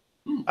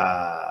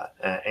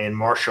and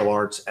martial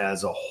arts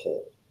as a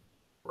whole,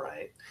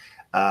 right?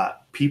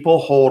 People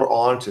hold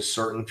on to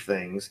certain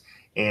things,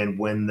 and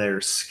when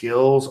their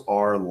skills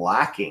are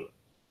lacking,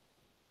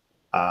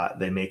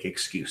 they make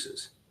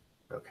excuses,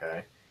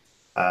 okay?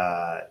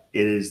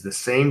 It is the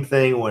same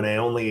thing when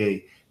only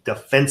a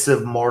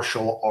defensive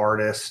martial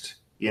artist,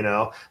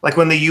 like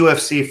when the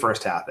UFC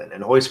first happened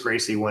and Hoist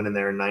Gracie went in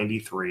there in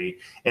 93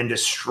 and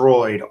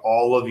destroyed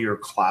all of your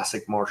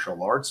classic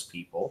martial arts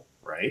people,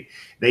 right?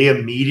 They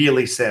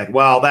immediately said,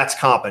 well, that's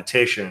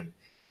competition.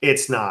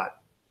 It's not,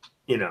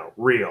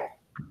 real.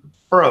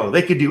 Bro,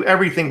 they could do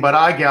everything but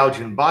eye gouge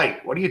and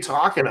bite. What are you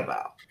talking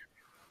about?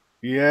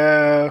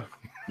 Yeah.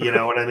 You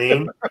know what I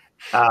mean?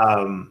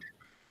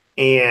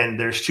 And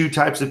there's two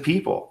types of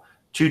people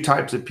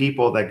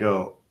that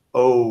go,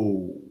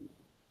 oh,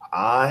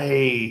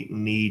 I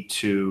need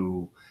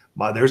to,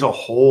 there's a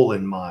hole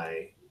in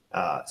my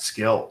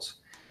skills.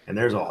 And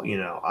there's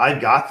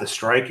I've got the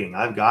striking,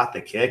 I've got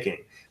the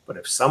kicking. But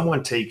if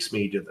someone takes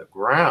me to the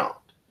ground,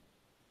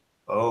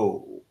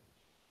 oh,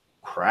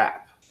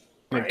 crap.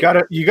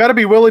 Right? You gotta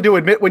be willing to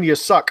admit when you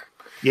suck.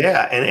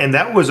 Yeah, and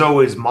that was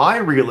always my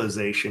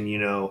realization,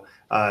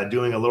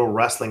 doing a little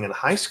wrestling in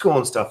high school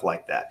and stuff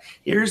like that.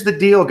 Here's the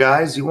deal,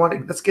 guys.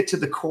 Let's get to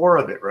the core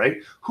of it, right?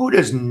 Who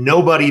does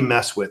nobody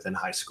mess with in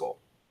high school?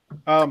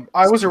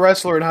 I was a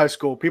wrestler in high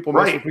school. People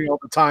mess with me all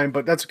the time,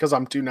 but that's because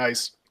I'm too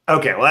nice.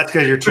 Okay, well, that's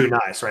because you're too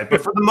nice, right?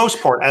 But for the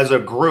most part, as a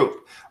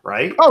group,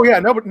 right? Oh, yeah,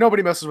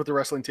 nobody messes with the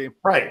wrestling team.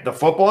 Right. The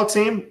football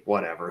team,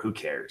 whatever, who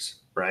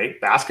cares, right?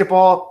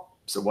 Basketball,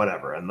 so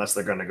whatever, unless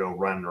they're going to go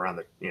run around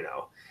the,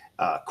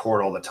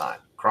 court all the time.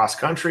 Cross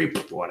country,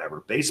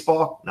 whatever.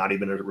 Baseball, not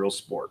even a real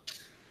sport.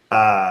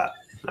 I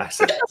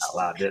said that out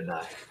loud, didn't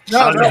I?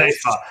 I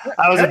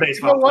was a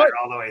baseball player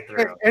all the way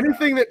through.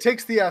 Anything that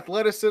takes the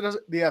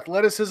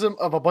athleticism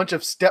of a bunch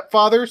of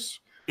stepfathers.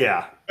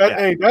 Yeah.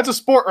 Hey, that's a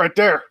sport right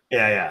there.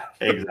 Yeah,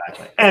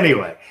 exactly.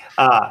 Anyway,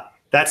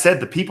 that said,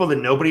 the people that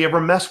nobody ever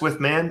messed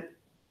with, man,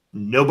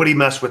 nobody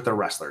messed with the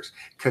wrestlers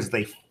because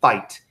they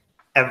fight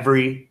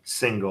every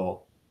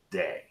single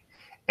day.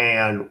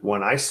 And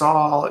when I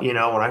saw, when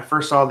I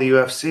first saw the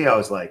UFC, I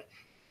was like,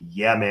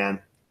 yeah,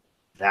 man,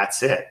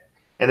 that's it.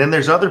 And then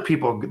there's other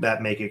people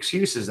that make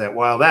excuses that,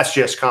 well, that's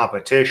just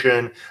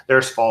competition.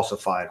 There's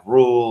falsified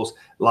rules.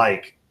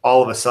 Like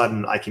all of a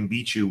sudden I can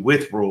beat you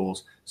with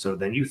rules. So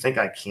then you think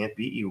I can't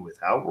beat you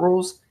without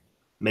rules?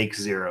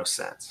 Makes zero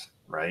sense,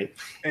 right?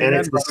 And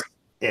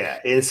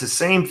it's the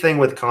same thing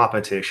with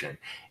competition.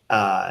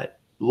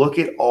 Look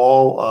at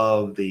all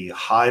of the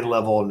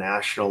high-level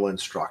national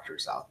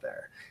instructors out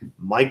there.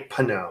 Mike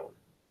Pannone,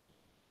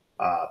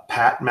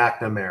 Pat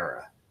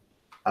McNamara,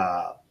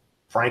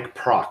 Frank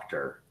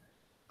Proctor,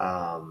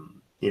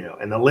 and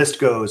the list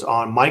goes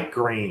on. Mike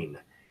Green,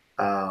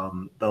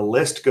 the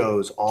list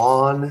goes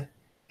on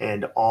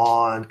and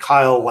on.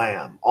 Kyle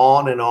Lamb,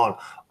 on and on.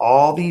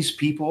 All these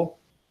people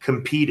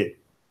competed,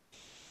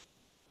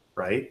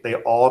 right? They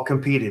all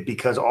competed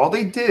because all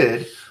they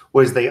did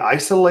was they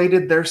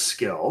isolated their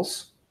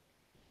skills,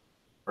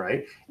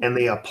 right? And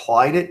they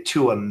applied it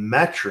to a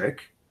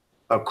metric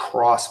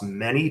across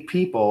many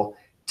people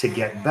to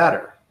get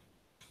better.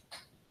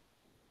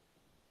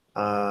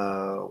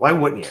 Why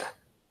wouldn't you?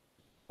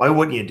 Why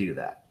wouldn't you do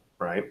that,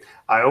 right?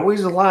 I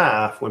always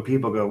laugh when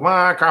people go,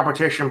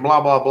 competition,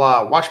 blah, blah,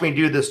 blah. Watch me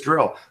do this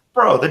drill.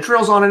 Bro, the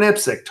drill's on an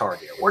IPSC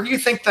target. Where do you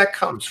think that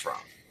comes from?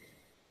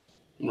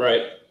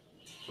 Right.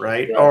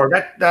 Or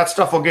that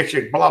stuff will get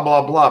you blah,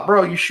 blah, blah.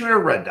 Bro, you shoot a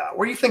red dot.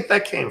 Where do you think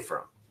that came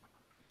from?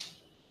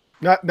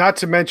 Not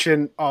to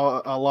mention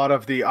a lot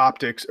of the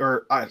optics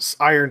or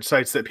iron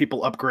sights that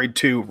people upgrade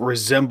to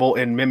resemble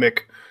and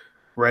mimic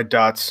red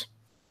dots.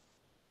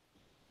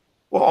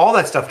 Well, all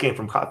that stuff came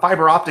from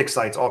fiber optic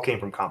sites. All came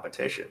from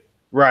competition.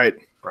 Right.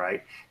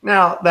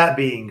 Now, that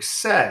being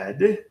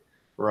said,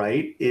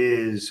 right,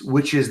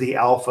 which is the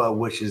alpha,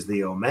 which is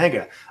the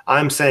omega?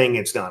 I'm saying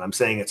it's not. I'm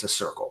saying it's a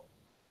circle,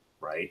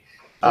 right?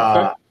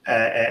 Okay.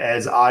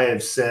 As I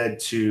have said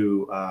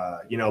to,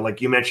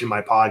 like you mentioned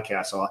my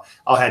podcast, so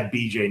I had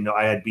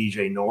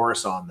BJ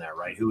Norris on there,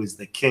 right, who is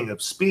the king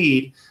of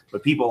speed,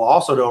 but people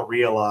also don't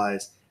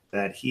realize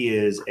that he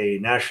is a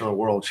national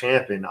world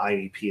champion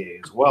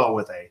IAPA as well,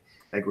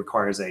 that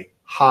requires a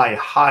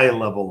high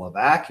level of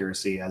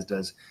accuracy, as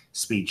does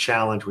Speed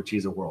Challenge, which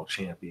he's a world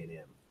champion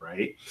in,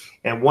 right?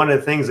 And one of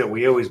the things that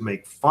we always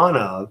make fun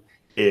of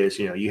is,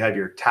 you have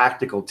your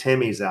tactical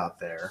Timmies out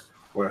there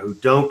who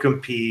don't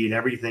compete,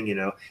 everything,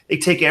 they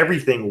take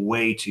everything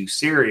way too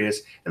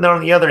serious. And then on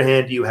the other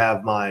hand, you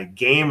have my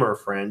gamer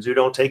friends who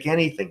don't take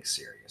anything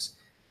serious.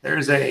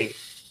 There's a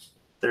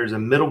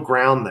middle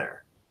ground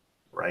there,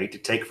 right? To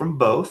take from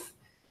both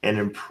and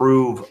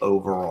improve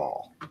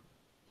overall.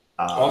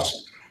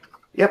 Awesome.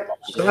 Yep.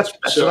 So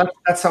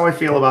that's how I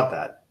feel about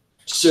that.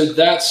 So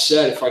that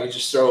said, if I could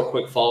just throw a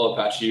quick follow-up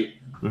at you,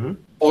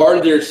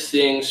 are there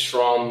things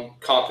from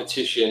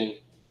competition,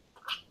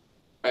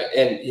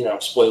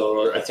 and spoiler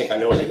alert, I think I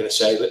know what you're going to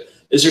say, but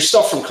is there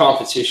stuff from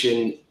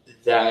competition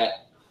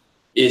that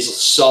is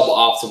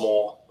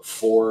suboptimal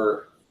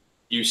for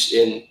use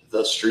in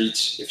the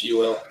streets, if you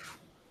will?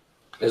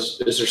 Is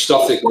there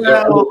stuff that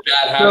bad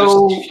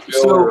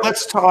habits? So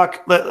let's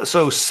talk.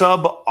 So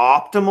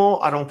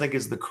suboptimal, I don't think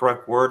is the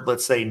correct word.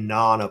 Let's say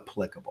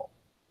non-applicable.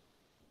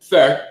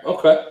 Fair.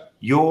 Okay.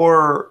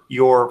 Your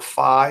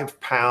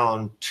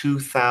 5-pound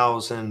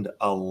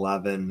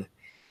 2011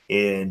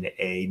 in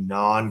a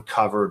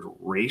non-covered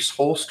race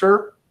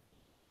holster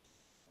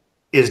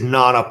is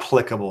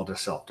non-applicable to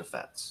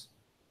self-defense.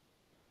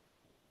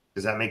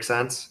 Does that make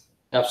sense?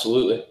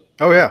 Absolutely.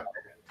 Oh yeah.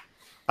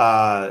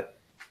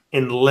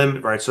 In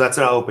limit, right? So that's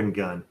an open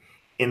gun.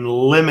 In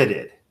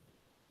limited,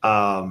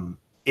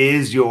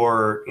 is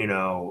your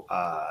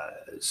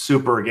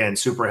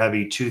super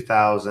heavy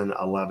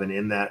 2011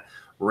 in that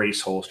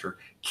race holster?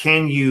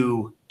 Can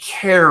you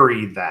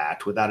carry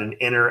that without an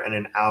inner and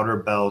an outer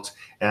belt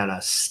and a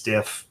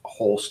stiff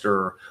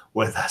holster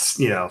with a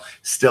still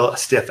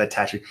stiff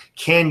attachment?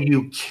 Can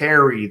you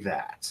carry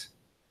that?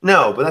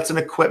 No, but that's an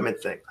equipment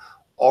thing.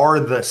 Are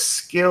the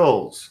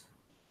skills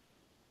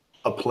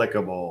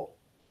applicable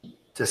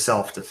to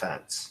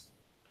self-defense?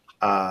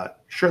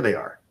 Sure they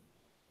are.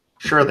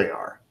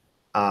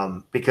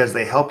 Because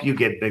they help you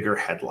get bigger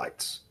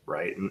headlights,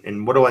 right?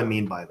 And what do I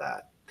mean by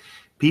that?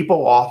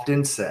 People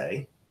often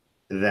say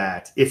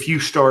that if you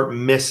start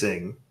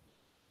missing,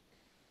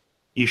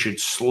 you should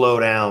slow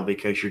down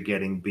because you're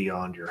getting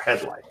beyond your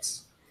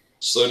headlights.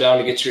 Slow down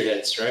to get your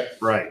hits, right?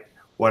 Right.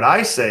 What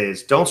I say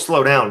is don't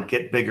slow down,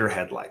 get bigger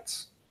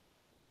headlights,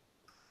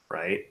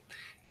 right?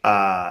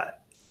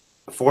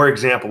 For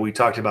example, we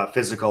talked about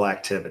physical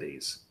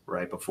activities,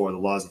 right, before, the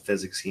laws of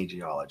physics and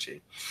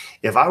geology.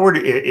 If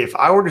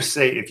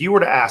you were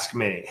to ask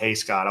me, hey,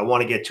 Scott, I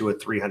want to get to a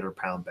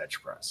 300-pound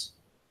bench press.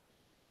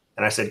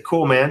 And I said,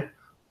 cool, man.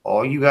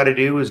 All you got to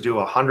do is do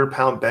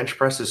 100-pound bench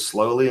presses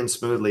slowly and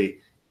smoothly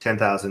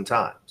 10,000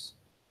 times.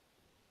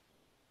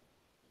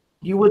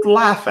 You would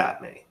laugh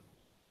at me.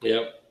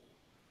 Yep.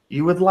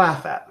 You would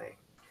laugh at me,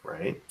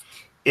 right?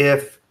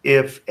 If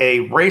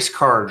a race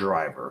car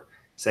driver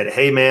said,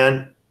 hey,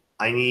 man,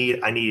 I need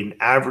an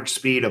average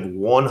speed of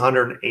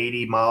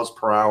 180 miles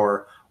per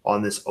hour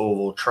on this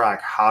oval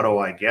track. How do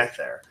I get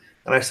there?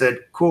 And I said,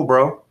 cool,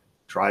 bro.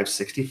 Drive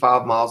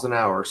 65 miles an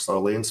hour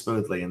slowly and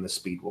smoothly, and the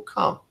speed will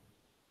come.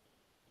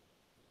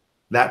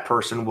 That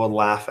person will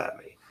laugh at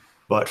me.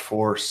 But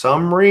for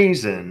some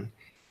reason,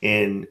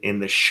 in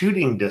the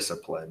shooting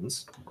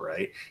disciplines,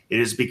 right, it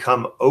has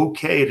become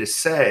okay to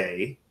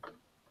say,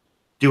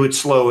 do it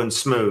slow and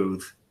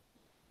smooth,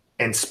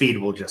 and speed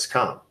will just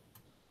come.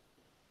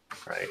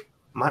 Right.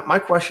 My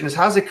question is,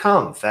 how's it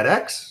come?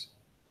 FedEx?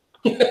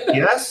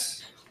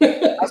 Yes.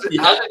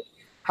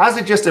 How's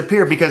it just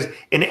appear? Because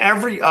in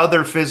every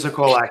other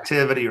physical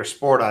activity or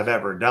sport I've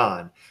ever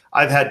done,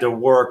 I've had to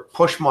work,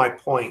 push my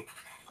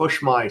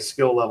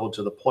skill level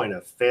to the point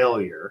of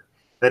failure.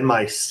 Then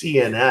my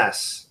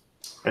CNS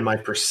and my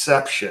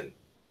perception,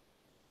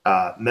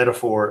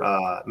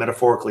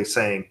 metaphorically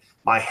saying,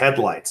 my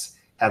headlights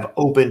have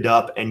opened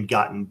up and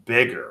gotten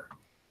bigger.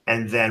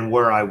 And then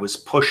where I was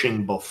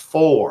pushing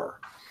before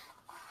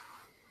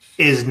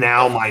is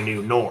now my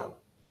new norm.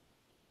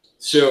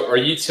 So are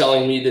you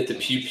telling me that the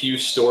Pew Pew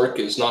stork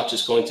is not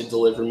just going to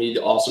deliver me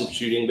the awesome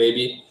shooting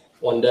baby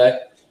one day?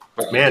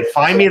 Man,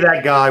 find me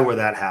that guy where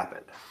that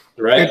happened.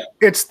 Right?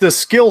 It's the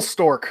skill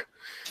stork.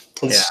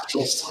 Yeah.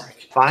 Just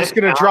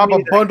going to drop a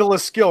bundle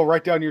of skill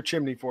right down your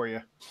chimney for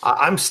you.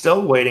 I'm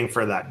still waiting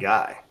for that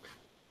guy.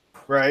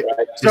 Right.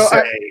 To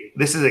say,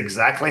 this is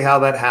exactly how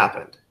that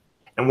happened.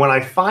 And when I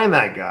find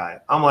that guy,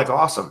 I'm like,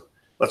 awesome.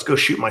 Let's go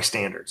shoot my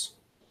standards.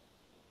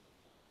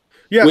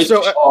 Yeah, Which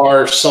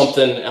are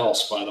something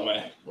else, by the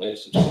way,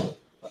 ladies and gentlemen.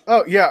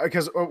 Oh yeah,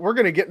 because we're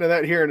going to get into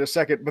that here in a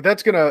second. But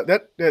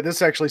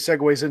this actually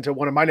segues into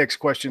one of my next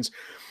questions.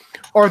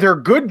 Are there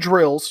good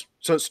drills?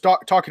 So it's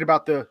talking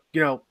about the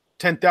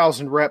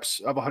 10,000 reps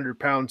of 100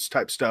 pounds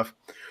type stuff.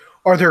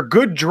 Are there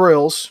good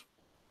drills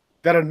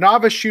that a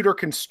novice shooter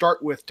can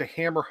start with to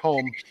hammer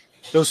home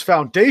those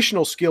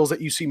foundational skills that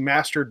you see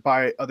mastered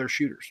by other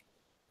shooters?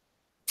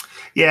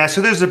 Yeah,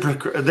 so there's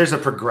a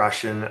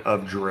progression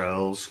of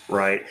drills,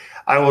 right?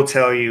 I will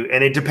tell you,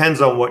 and it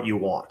depends on what you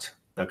want,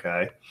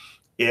 okay?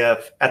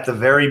 If at the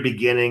very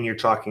beginning you're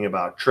talking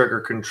about trigger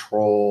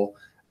control,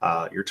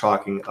 you're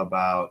talking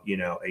about,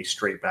 a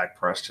straight back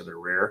press to the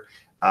rear,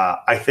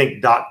 I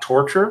think dot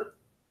torture,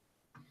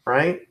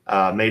 right?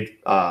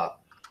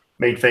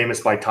 Made famous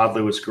by Todd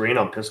Lewis Green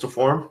on Pistol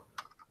Forum.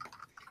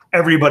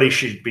 Everybody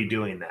should be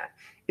doing that.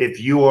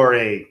 If you are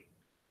a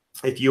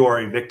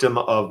victim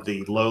of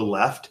the low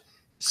left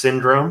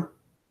syndrome,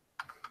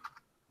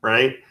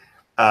 right?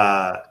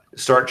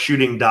 Start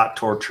shooting dot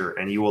torture,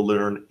 and you will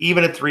learn,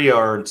 even at 3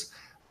 yards,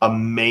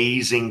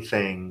 amazing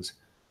things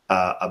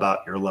about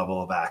your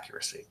level of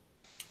accuracy,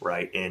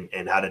 right?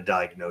 And how to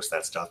diagnose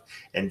that stuff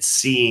and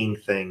seeing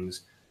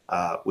things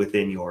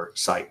within your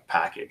sight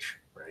package,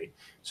 right?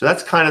 So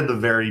that's kind of the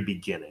very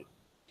beginning,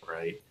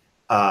 right?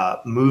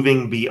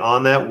 Moving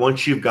beyond that,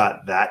 once you've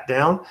got that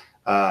down,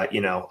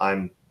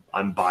 I'm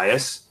I'm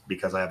biased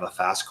because I have a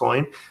fast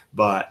coin,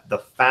 but the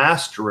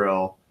fast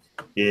drill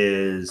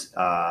is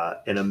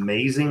an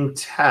amazing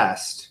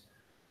test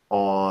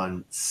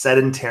on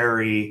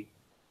sedentary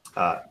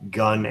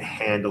gun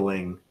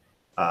handling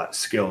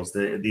skills,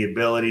 the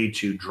ability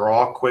to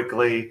draw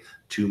quickly,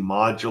 to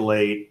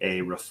modulate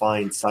a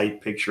refined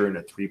sight picture in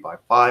a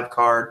 3x5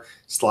 card,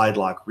 slide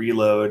lock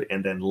reload,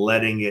 and then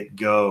letting it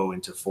go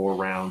into 4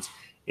 rounds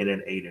in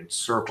an 8-inch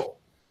circle.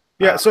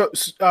 Yeah. So,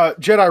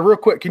 Jedi, real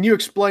quick, can you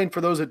explain for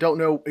those that don't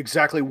know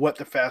exactly what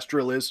the fast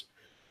drill is?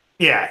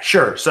 Yeah,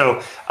 sure.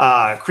 So,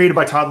 created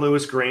by Todd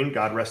Lewis Green,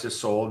 God rest his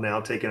soul,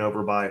 now taken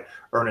over by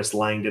Ernest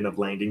Langdon of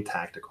Langdon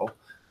Tactical.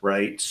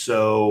 Right.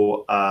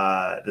 So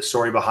the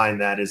story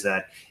behind that is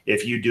that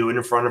if you do it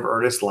in front of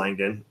Ernest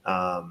Langdon,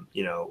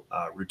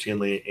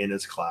 routinely in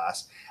his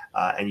class,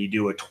 and you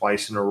do it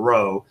twice in a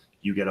row,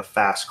 you get a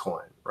fast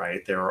coin.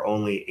 Right. There are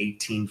only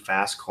 18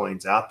 fast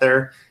coins out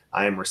there.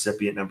 I am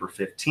recipient number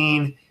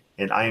 15,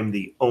 and I am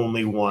the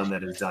only one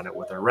that has done it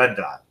with a red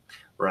dot.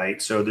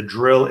 Right. So the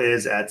drill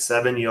is at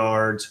 7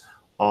 yards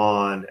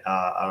on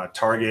a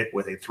target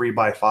with a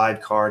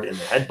 3x5 card in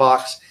the head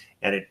box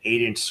and an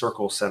 8-inch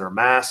circle center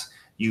mass.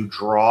 You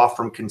draw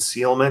from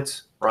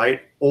concealment,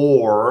 right?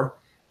 Or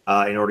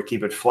in order to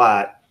keep it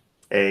flat,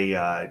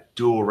 a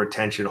dual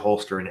retention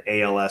holster, an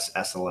ALS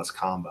SLS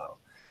combo.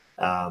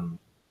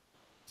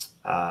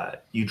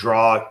 You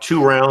draw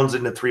 2 rounds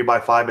into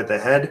 3x5 at the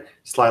head,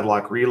 slide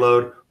lock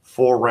reload,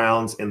 4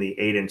 rounds in the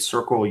 8-inch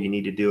circle. You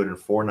need to do it in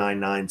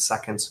 4.99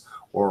 seconds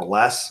or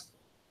less,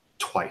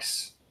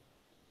 twice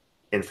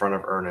in front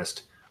of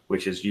Ernest,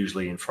 which is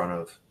usually in front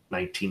of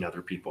 19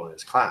 other people in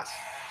his class.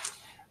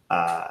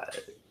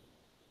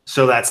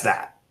 So that's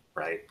that,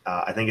 right?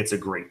 I think it's a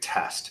great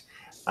test.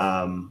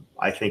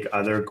 I think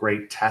other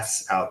great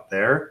tests out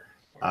there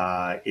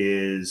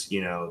is,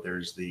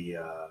 there's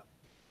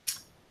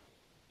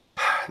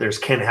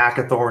Ken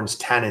Hackathorn's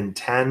 10 and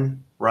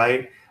 10,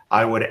 right?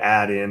 I would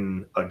add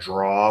in a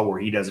draw where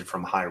he does it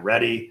from high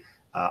ready.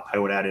 I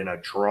would add in a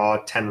draw,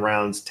 10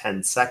 rounds,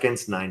 10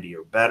 seconds, 90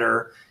 or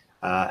better.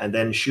 And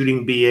then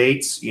shooting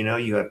B8s,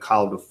 you have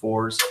Kyle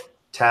DeFore's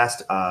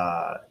test,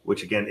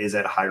 which again is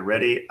at high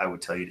ready. I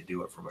would tell you to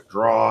do it from a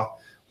draw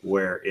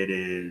where it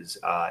is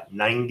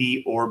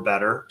 90 or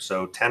better.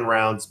 So 10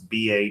 rounds,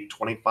 B8,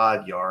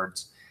 25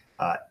 yards,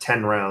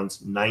 10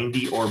 rounds,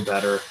 90 or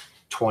better,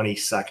 20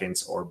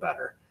 seconds or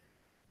better.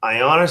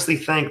 I honestly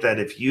think that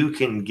if you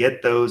can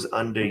get those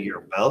under your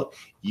belt,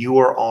 you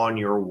are on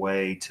your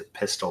way to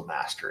pistol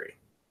mastery,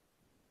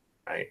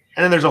 right?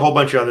 And then there's a whole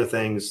bunch of other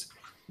things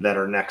that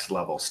are next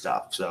level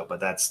stuff. So, but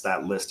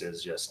that list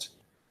is just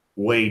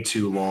way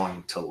too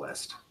long to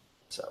list.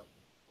 So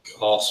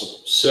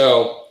awesome.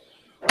 So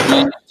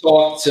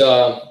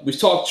we've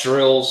talked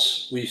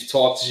drills, we've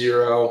talked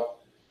zero,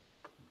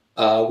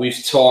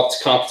 we've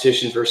talked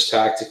competition versus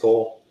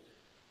tactical.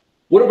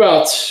 What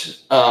about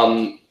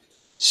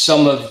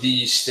some of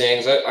these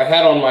things? I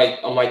had on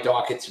my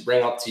docket to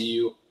bring up to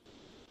you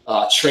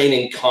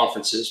training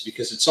conferences,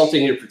 because it's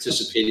something you're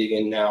participating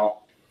in now.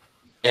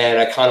 And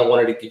I kind of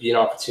wanted to give you an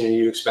opportunity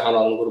to expound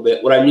on a little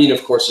bit. What I mean,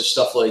 of course, is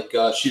stuff like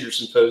Shooter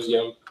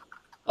Symposium,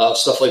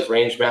 stuff like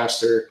Range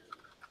Master.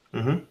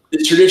 Mm-hmm.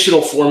 The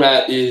traditional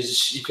format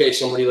is you pay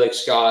somebody like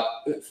Scott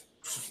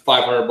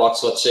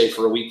 $500, let's say,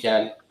 for a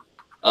weekend.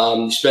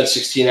 You spend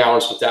 16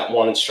 hours with that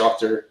one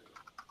instructor.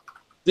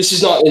 This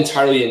is not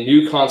entirely a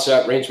new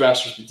concept. Range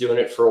Master's been doing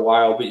it for a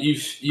while, but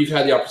you've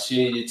had the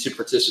opportunity to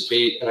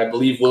participate, and I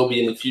believe will be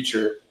in the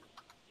future,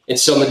 in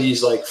some of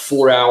these like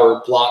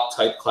 4-hour block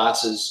type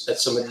classes at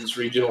some of these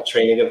regional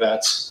training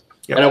events.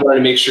 Yep. And I wanted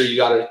to make sure you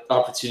got an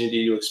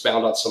opportunity to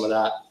expound on some of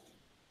that.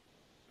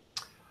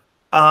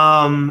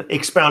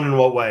 Expound in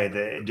what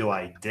way? Do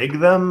I dig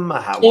them?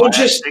 How I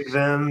dig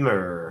them,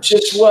 or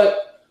just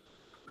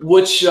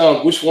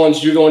which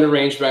ones you're going to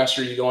Range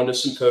Master, you're going to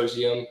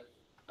Symposium?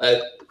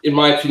 In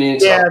my opinion,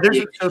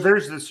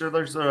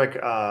 there's like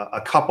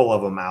a couple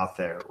of them out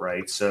there,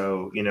 right?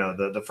 So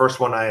the first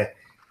one I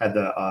had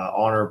the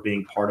honor of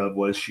being part of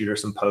was Shooter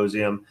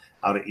Symposium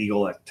out at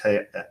Eagle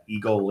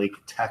Lake,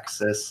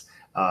 Texas,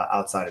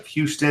 outside of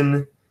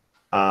Houston,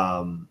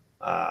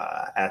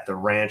 at the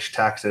Ranch,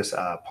 Texas,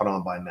 put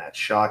on by Matt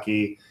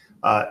Shockey.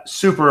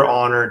 Super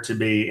honored to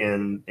be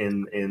in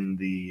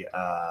the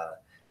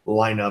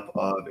lineup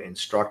of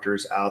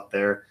instructors out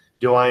there.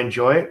 Do I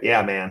enjoy it?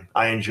 Yeah, man,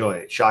 I enjoy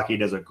it. Shockey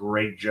does a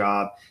great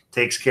job,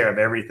 takes care of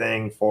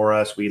everything for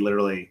us. We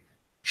literally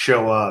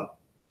show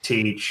up,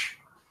 teach,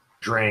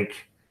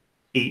 drink,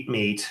 eat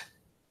meat,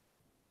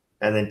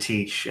 and then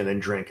teach, and then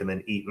drink, and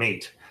then eat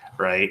meat,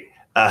 right?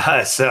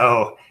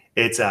 So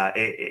it's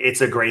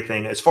a great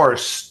thing. As far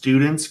as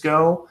students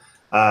go,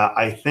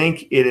 I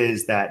think it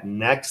is that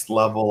next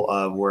level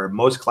of where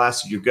most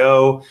classes you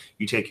go,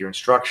 you take your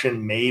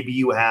instruction, maybe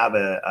you have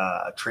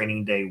a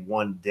training day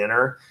 1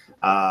 dinner,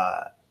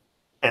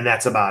 and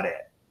that's about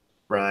it,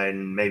 right?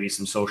 And maybe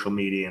some social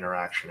media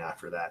interaction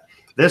after that.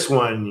 This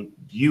one,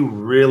 you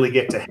really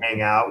get to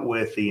hang out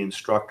with the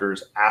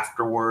instructors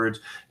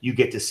afterwards. You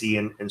get to see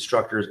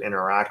instructors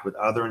interact with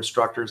other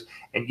instructors,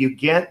 and you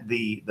get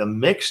the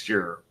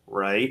mixture,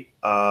 right,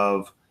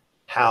 of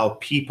how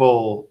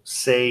people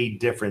say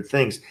different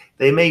things.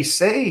 They may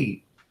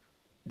say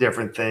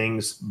different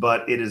things,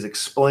 but it is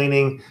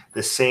explaining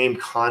the same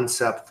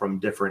concept from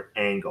different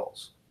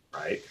angles,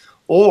 right?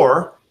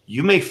 Or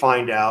you may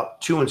find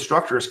out two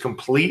instructors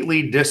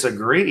completely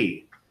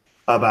disagree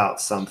about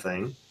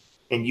something,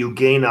 and you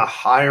gain a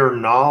higher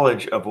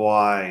knowledge of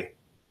why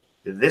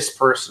this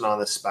person on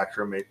the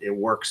spectrum, it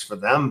works for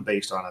them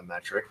based on a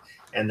metric,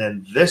 and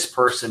then this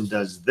person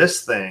does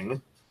this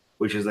thing,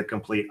 which is the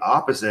complete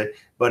opposite,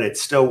 but it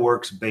still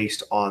works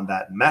based on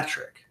that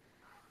metric,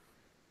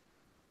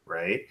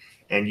 right?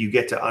 And you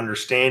get to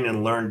understand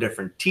and learn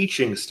different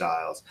teaching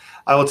styles.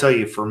 I will tell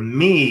you, for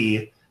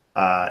me,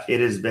 it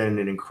has been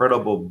an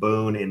incredible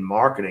boon in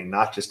marketing,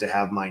 not just to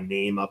have my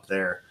name up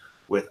there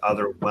with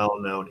other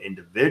well-known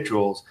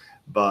individuals,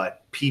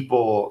 but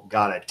people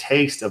got a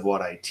taste of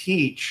what I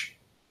teach,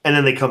 and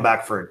then they come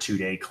back for a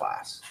 2-day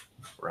class,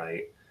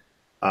 right?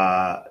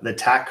 The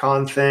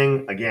TacCon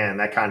thing, again,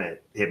 that kind of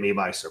hit me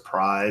by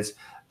surprise.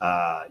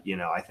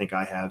 I think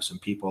I have some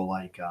people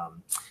like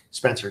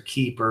Spencer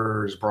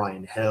Keepers,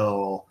 Brian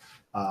Hill,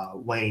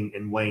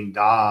 Wayne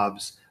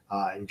Dobbs,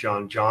 and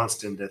John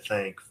Johnston to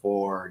thank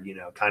for,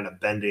 kind of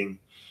bending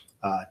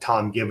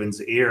Tom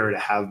Gibbons' ear to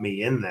have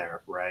me in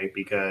there, right?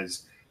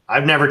 Because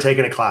I've never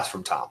taken a class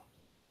from Tom.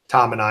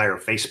 Tom and I are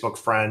Facebook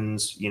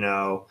friends,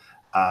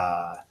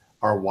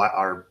 our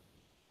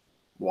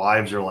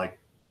wives are like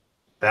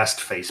best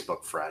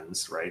Facebook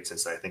friends, right?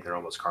 Since I think they're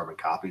almost carbon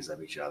copies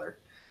of each other.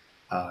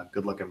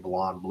 Good-looking,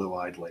 blonde,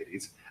 blue-eyed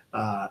ladies.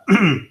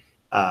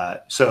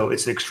 So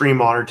it's an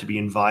extreme honor to be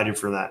invited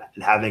for that,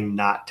 and having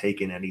not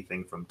taken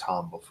anything from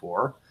Tom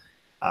before.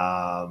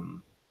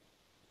 And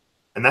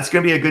that's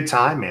going to be a good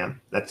time, man.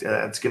 That's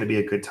going to be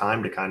a good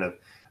time to kind of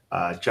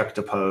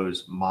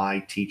juxtapose my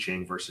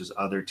teaching versus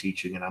other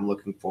teaching. And I'm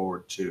looking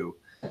forward to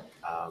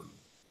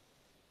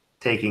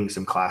taking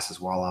some classes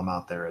while I'm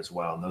out there as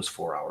well in those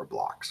 4-hour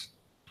blocks.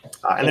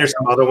 And there's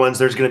some other ones.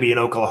 There's going to be an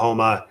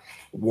Oklahoma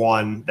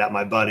one that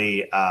my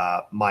buddy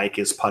Mike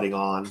is putting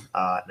on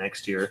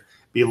next year.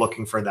 Be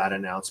looking for that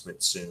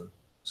announcement soon.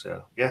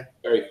 So, yeah.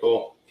 Very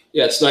cool.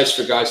 Yeah, it's nice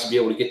for guys to be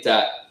able to get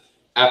that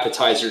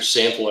appetizer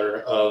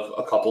sampler of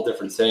a couple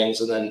different things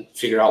and then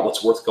figure out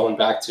what's worth going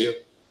back to.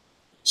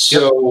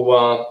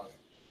 So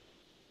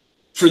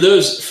for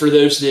those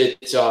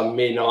that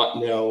may not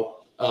know,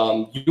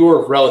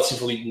 you're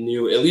relatively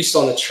new, at least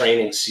on the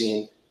training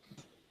scene.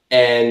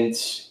 And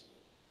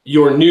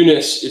your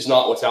newness is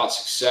not without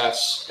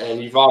success,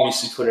 and you've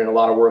obviously put in a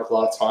lot of work, a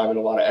lot of time, and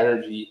a lot of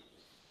energy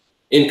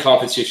in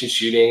competition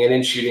shooting and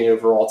in shooting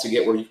overall to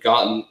get where you've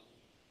gotten.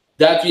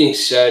 That being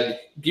said,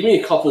 give me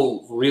a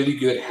couple really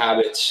good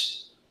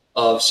habits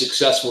of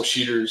successful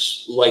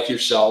shooters like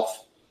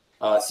yourself,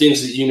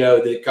 things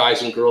that that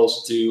guys and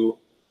girls do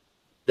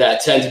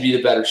that tend to be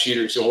the better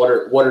shooters, and what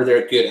are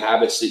their good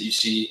habits that you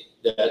see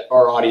that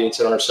our audience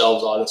and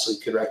ourselves honestly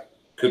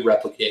could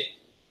replicate?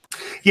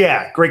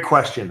 Yeah, great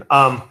question.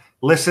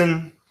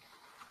 Listen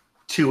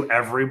to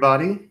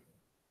everybody.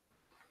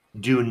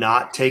 Do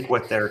not take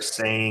what they're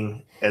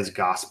saying as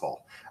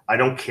gospel. I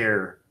don't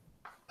care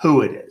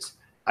who it is.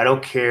 I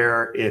don't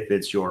care if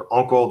it's your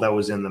uncle that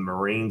was in the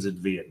Marines in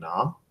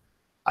Vietnam.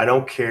 I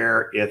don't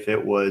care if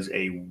it was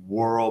a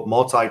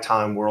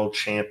multi-time world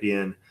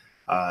champion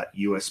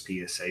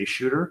USPSA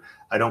shooter.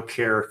 I don't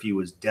care if he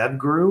was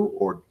DevGru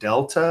or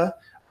Delta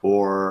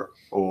or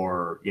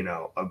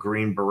a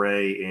Green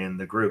Beret in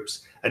the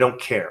groups. I don't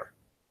care.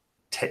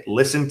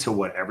 Listen to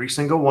what every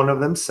single one of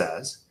them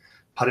says.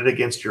 Put it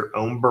against your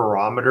own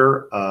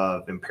barometer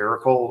of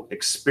empirical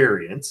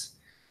experience,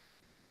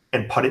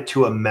 and put it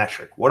to a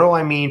metric. What do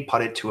I mean,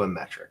 put it to a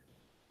metric?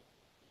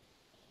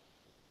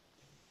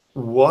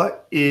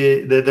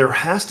 There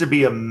has to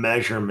be a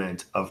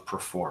measurement of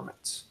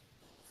performance,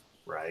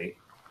 right?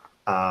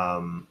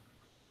 And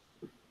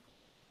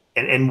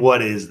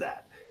what is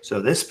that? So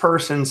this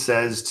person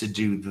says to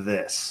do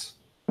this,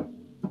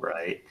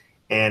 right?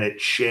 And it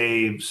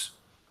shaves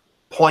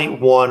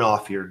 0.1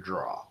 off your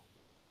draw.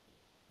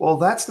 Well,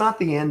 that's not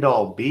the end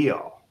all be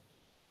all.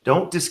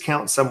 Don't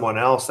discount someone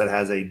else that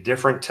has a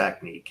different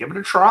technique. Give it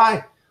a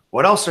try.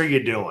 What else are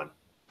you doing?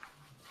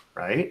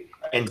 Right?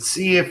 And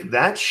see if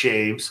that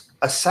shaves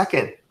a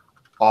second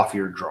off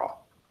your draw.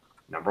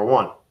 Number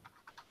one.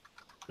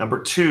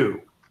 Number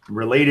two,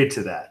 related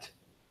to that,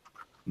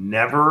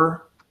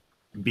 never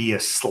be a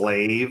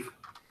slave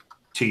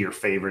to your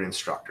favorite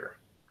instructor.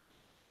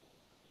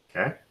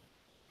 Okay?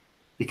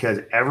 Because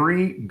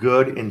every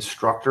good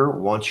instructor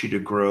wants you to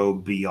grow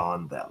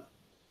beyond them.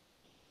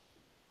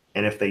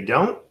 And if they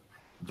don't,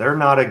 they're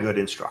not a good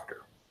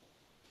instructor.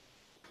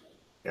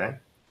 Okay?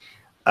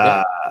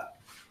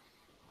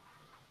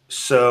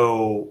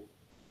 So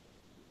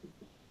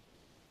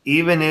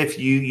even if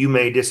you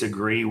may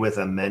disagree with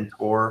a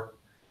mentor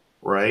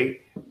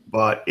right?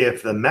 But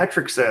if the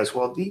metric says,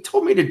 well, he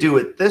told me to do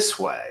it this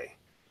way,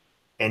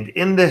 and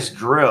in this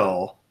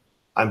drill,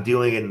 I'm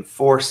doing it in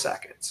 4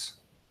 seconds,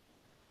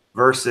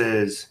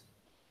 versus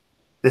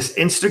this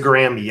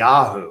Instagram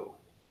Yahoo.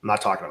 I'm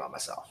not talking about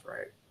myself,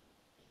 right?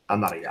 I'm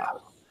not a Yahoo.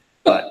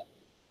 But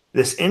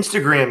this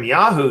Instagram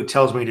Yahoo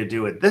tells me to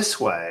do it this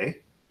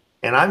way,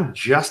 and I'm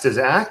just as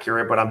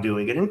accurate, but I'm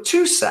doing it in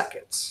 2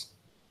 seconds.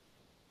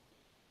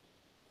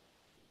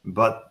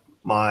 But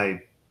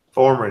my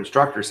former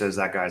instructor says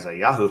that guy's a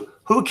Yahoo.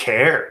 Who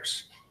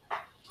cares?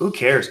 Who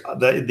cares?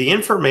 The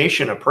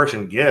information a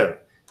person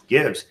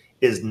gives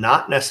is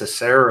not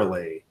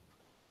necessarily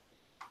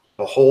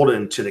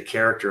beholden to the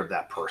character of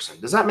that person.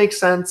 Does that make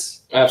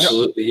sense?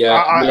 Absolutely,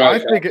 yeah.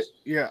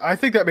 I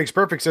think that makes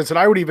perfect sense. And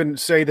I would even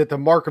say that the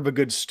mark of a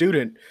good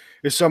student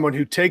is someone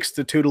who takes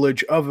the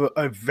tutelage of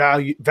a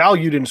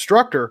valued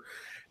instructor,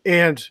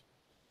 and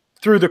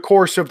through the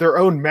course of their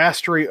own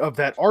mastery of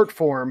that art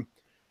form,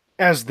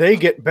 as they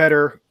get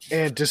better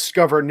and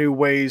discover new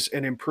ways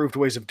and improved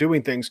ways of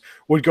doing things,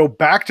 would go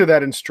back to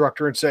that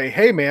instructor and say,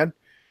 hey man,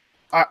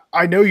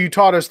 I know you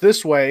taught us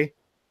this way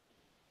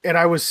and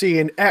I was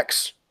seeing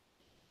X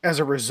as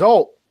a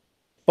result,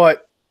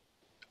 but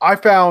I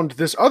found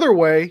this other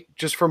way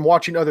just from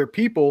watching other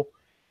people,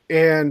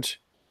 and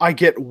I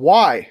get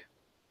Y,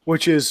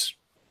 which is,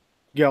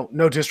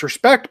 no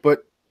disrespect,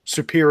 but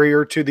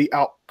superior to the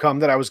outcome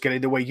that I was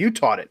getting the way you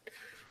taught it.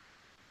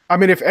 I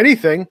mean, if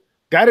anything,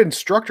 that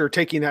instructor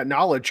taking that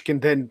knowledge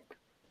can then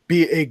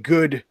be a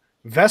good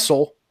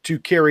vessel to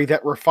carry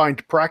that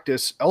refined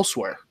practice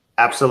elsewhere.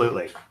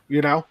 Absolutely.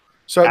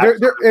 So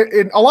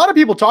and a lot of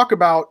people talk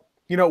about,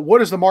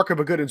 what is the mark of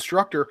a good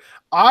instructor?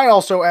 I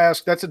also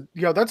ask, I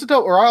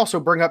also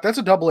bring up, that's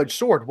a double-edged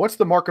sword. What's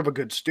the mark of a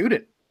good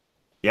student?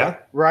 Yeah.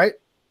 Right.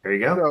 There you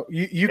go. So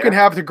you can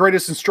have the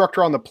greatest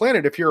instructor on the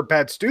planet. If you're a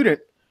bad student,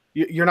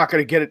 you're not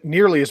going to get it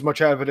nearly as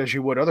much out of it as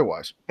you would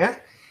otherwise. Yeah.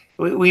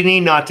 We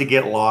need not to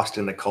get lost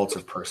in the cults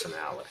of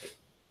personality.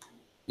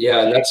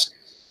 Yeah, and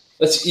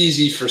that's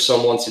easy for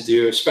someone to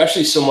do,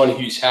 especially someone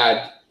who's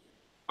had.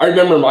 I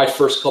remember my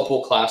first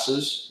couple of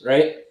classes,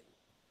 right?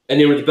 And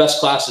they were the best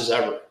classes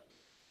ever.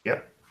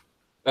 Yep.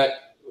 But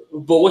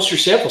what's your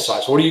sample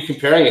size? What are you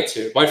comparing it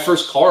to? My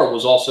first car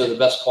was also the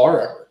best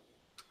car ever.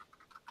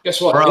 Guess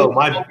what? Bro,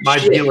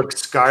 my Buick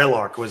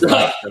Skylark was the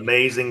most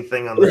amazing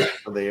thing on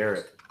the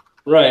earth.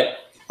 Right.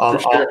 All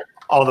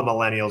the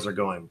millennials are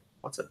going,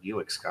 what's a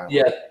Buick Skylark?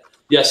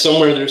 Yeah.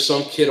 Somewhere there's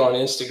some kid on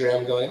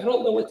Instagram going, I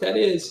don't know what that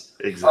is.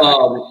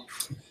 Exactly.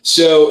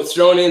 So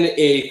throwing in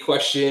a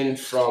question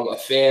from a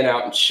fan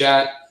out in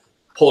chat,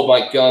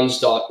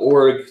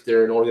 holdmyguns.org.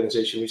 They're an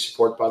organization we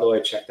support, by the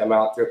way. Check them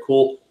out. They're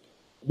cool.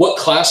 What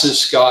classes,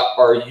 Scott,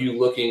 are you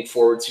looking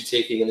forward to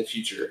taking in the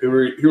future? Who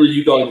are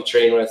you going to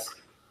train with?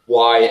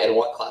 Why, and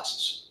what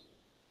classes?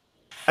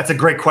 That's a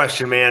great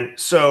question, man.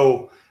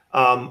 So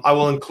I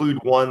will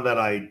include one that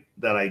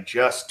I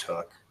just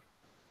took,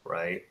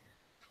 right?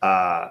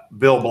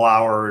 Bill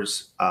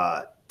Blower's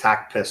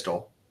tac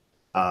pistol.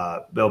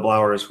 Bill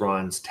Blowers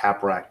runs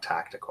Tap Rack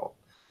Tactical.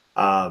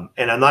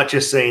 And I'm not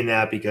just saying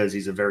that because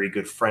he's a very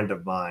good friend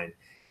of mine.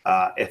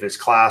 If his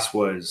class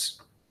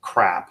was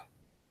crap,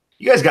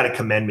 you guys got to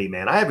commend me,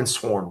 man. I haven't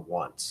sworn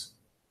once,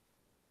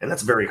 and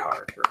that's very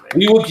hard for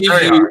me.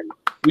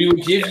 We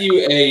will give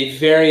you a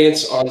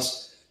variance on.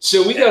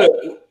 So we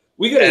gotta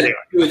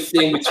do a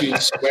thing between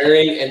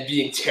swearing and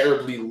being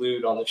terribly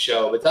lewd on the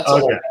show, but that's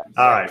okay.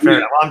 All right, fair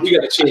enough. We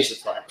got to change the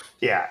timer.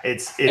 Yeah,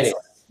 anyway.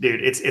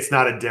 Dude, it's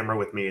not a dimmer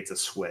with me; it's a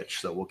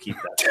switch. So we'll keep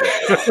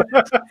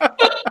that.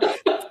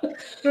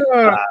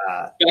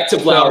 Back to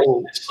Blower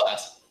in this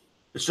class.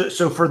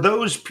 So for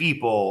those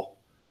people,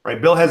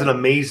 right? Bill has an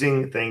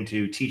amazing thing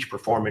to teach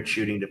performance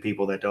shooting to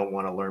people that don't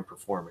want to learn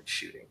performance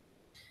shooting.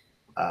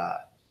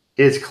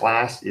 His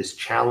class is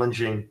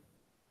challenging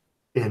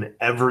in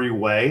every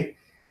way,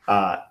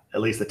 at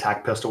least the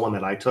tac pistol one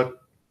that I took.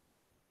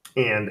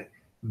 And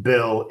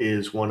Bill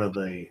is one of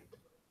the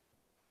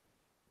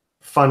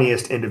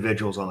funniest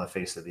individuals on the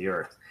face of the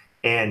earth.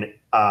 And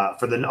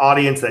for the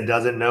audience that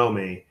doesn't know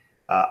me,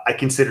 I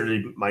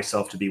consider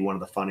myself to be one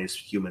of the funniest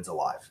humans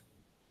alive.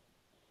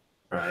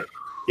 Right?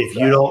 If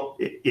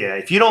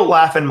you don't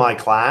laugh in my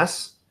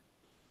class,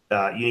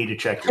 you need to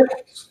check your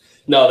pulse.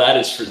 No,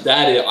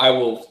 I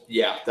will.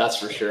 Yeah, that's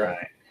for sure.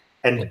 Right.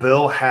 And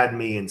Bill had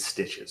me in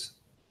stitches.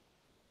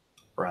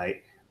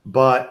 Right.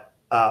 But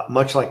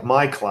much like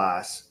my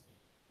class,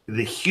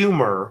 the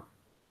humor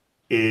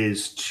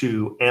is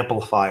to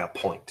amplify a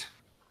point.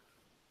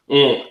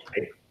 Right?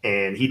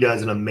 And he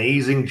does an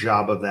amazing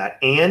job of that.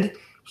 And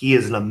he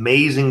is an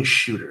amazing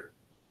shooter.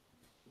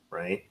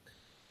 Right.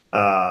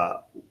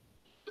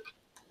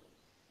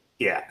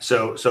 Yeah.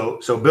 So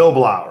Bill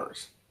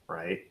Blowers,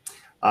 right.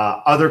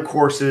 Other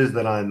courses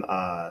that I'm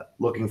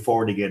looking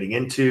forward to getting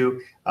into,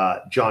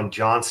 John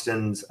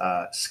Johnston's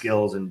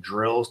skills and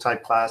drills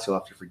type class. You'll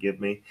have to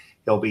forgive me.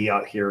 He'll be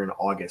out here in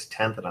August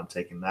 10th, and I'm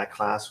taking that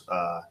class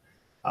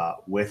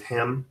with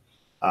him.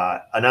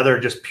 Another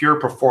just pure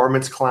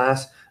performance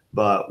class,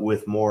 but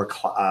with more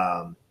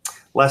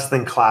less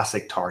than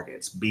classic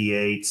targets,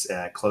 B8s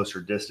at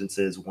closer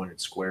distances, one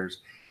at squares,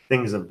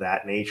 things of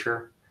that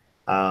nature.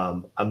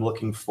 I'm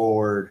looking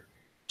forward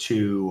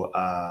to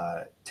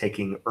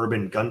taking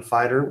Urban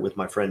Gunfighter with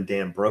my friend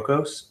Dan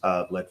Brokos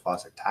of Lead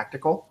Faucet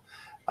Tactical,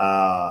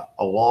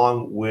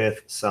 along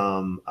with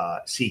some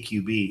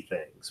CQB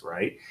things,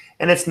 right?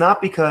 And it's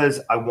not because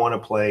I want to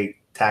play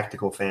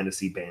Tactical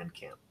Fantasy Band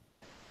Camp,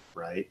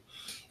 right?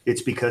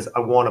 It's because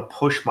I want to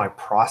push my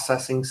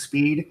processing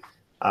speed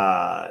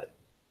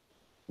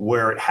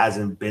where it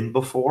hasn't been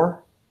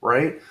before,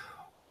 right?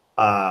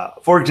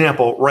 For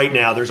example, right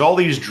now, there's all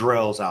these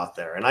drills out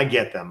there, and I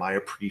get them. I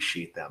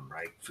appreciate them,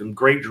 right? Some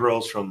great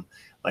drills from,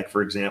 like,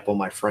 for example,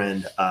 my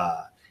friend,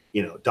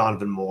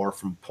 Donovan Moore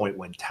from Point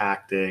One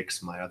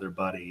Tactics, my other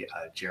buddy,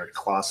 Jared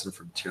Clausen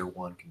from Tier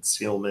 1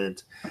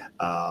 Concealment,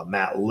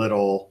 Matt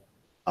Little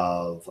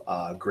of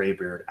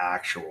Graybeard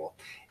Actual.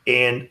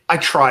 And I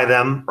try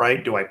them,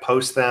 right? Do I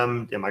post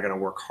them? Am I going to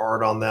work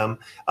hard on them?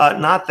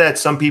 Not that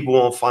some people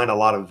won't find a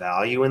lot of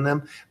value in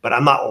them, but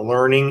I'm not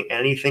learning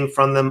anything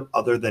from them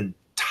other than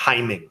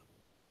timing,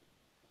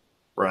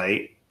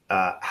 right?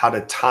 How to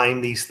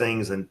time these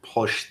things and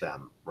push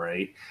them,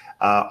 right?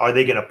 Are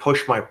they going to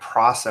push my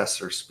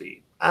processor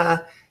speed?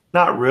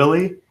 Not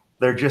really.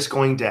 They're just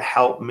going to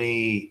help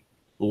me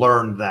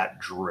learn that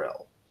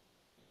drill,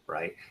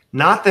 right?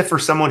 Not that for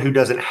someone who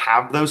doesn't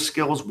have those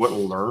skills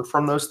wouldn't learn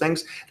from those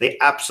things. They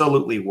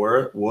absolutely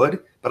would,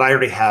 but I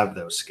already have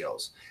those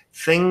skills.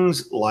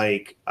 Things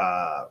like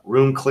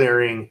room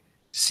clearing,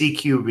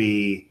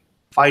 CQB,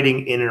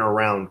 fighting in and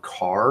around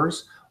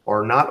cars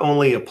are not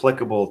only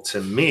applicable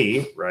to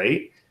me,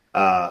 right?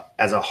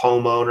 As a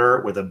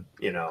homeowner with a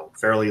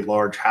fairly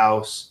large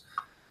house,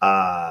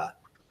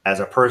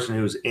 as a person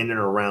who's in and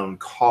around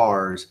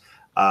cars,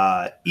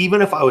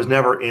 even if I was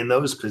never in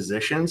those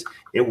positions,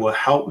 it will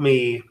help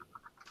me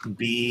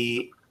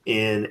be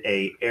in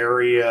a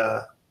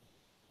area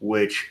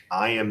which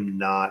I am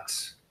not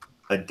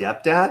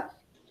adept at,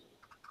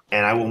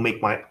 and I will make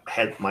my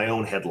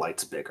own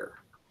headlights bigger.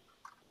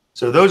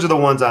 So those are the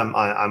ones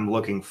I'm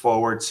looking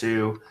forward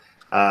to.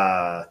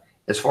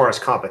 As far as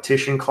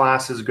competition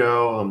classes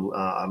go,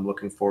 I'm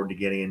looking forward to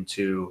getting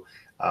into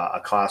a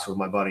class with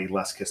my buddy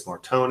Les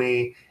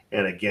Kismartoni,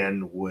 and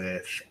again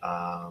with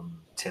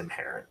Tim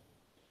Herron.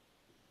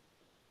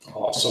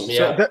 Awesome.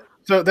 Yeah.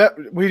 So that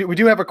we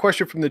do have a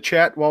question from the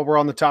chat while we're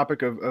on the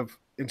topic of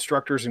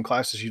instructors and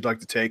classes you'd like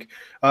to take.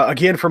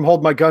 Again, from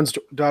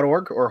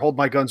holdmyguns.org or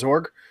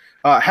holdmyguns.org.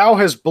 How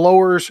has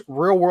Blower's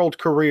real world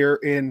career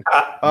in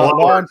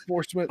law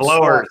enforcement?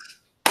 Blowers.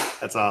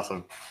 That's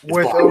awesome.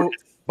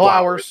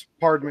 Blowers.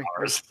 Pardon me.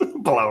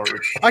 Blowers.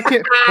 I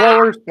can't.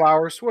 Blowers,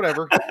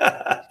 whatever.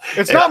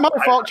 It's not my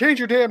fault. Change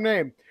your damn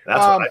name. That's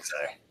what I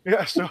say.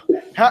 Yeah. So,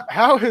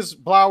 how has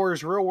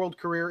Blower's real world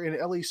career in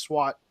LE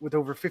SWAT with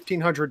over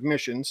 1,500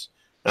 missions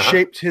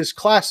shaped his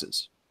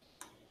classes?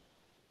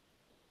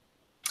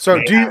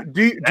 So, do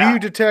you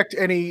detect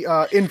any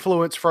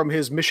influence from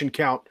his mission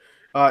count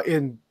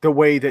in the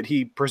way that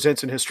he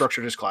presents and has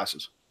structured his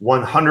classes?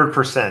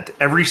 100%.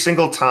 Every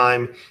single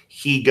time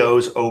he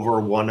goes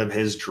over one of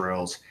his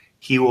drills,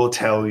 he will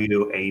tell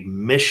you a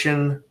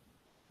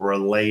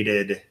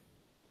mission-related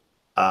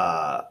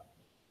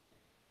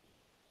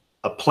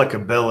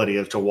applicability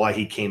as to why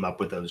he came up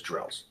with those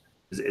drills.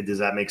 Does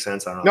that make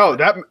sense? I don't know.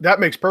 No, that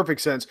makes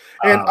perfect sense.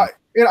 And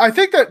I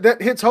think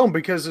that hits home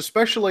because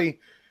especially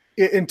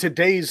in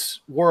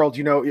today's world,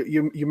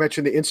 you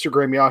mentioned the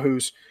Instagram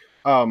yahoos.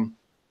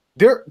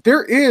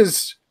 There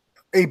is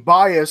a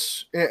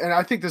bias, and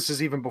I think this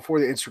is even before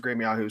the Instagram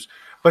yahoos,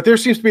 but there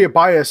seems to be a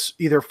bias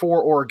either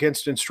for or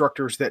against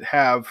instructors that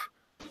have,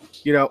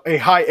 a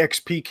high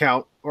XP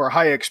count or a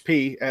high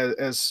XP,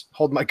 as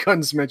Hold My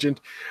Guns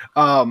mentioned.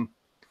 That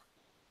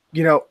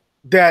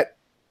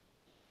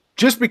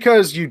just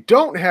because you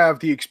don't have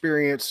the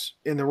experience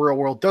in the real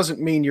world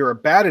doesn't mean you're a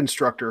bad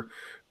instructor.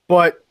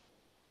 But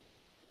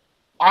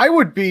I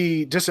would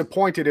be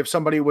disappointed if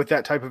somebody with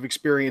that type of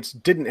experience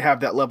didn't have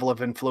that level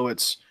of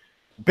influence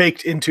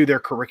baked into their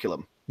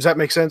curriculum. Does that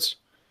make sense?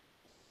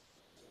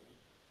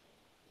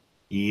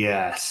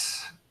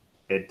 Yes,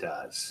 it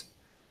does.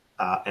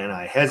 And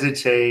I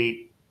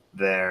hesitate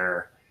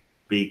there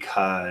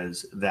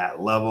because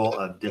that level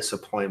of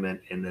disappointment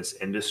in this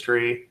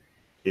industry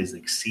is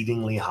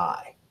exceedingly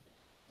high.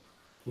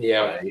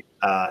 Yeah.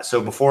 Right?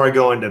 So before I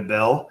go into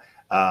Bill,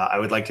 I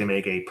would like to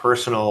make a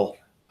personal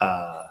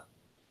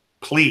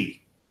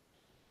plea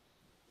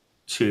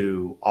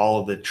to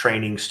all of the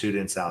training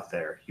students out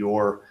there.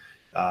 Your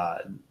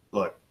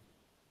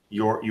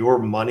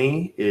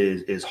money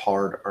is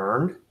hard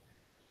earned,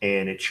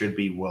 and it should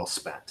be well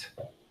spent.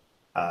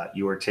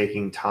 You are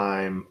taking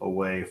time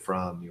away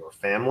from your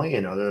family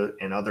and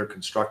other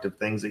constructive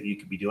things that you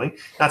could be doing.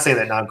 Not saying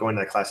that not going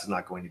to that class is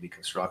not going to be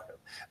constructive,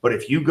 but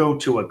if you go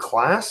to a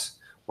class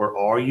where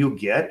all you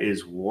get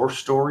is war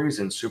stories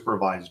and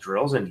supervised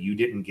drills and you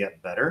didn't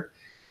get better,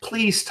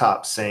 please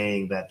stop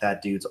saying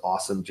that dude's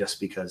awesome just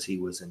because he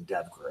was in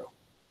DevGru.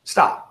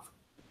 Stop.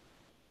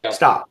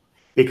 Stop.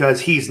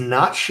 Because he's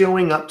not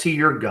showing up to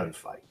your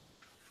gunfight.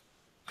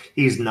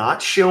 He's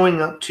not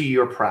showing up to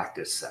your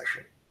practice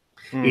session.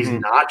 He's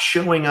not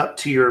showing up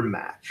to your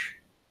match.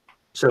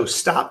 So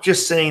stop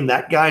just saying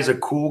that guy's a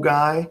cool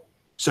guy,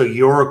 so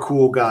you're a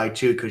cool guy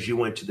too because you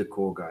went to the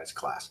cool guys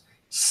class.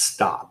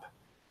 Stop.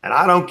 And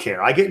I don't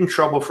care. I get in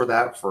trouble for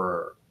that,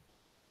 for,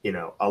 you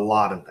know, a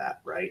lot of that,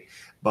 right?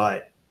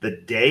 But the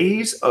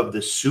days of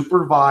the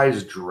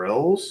supervised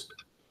drills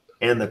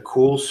and the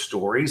cool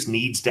stories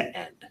needs to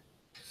end.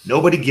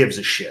 Nobody gives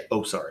a shit.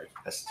 Oh, sorry.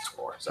 That's the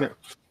score. Sorry. Yeah.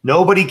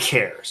 Nobody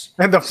cares.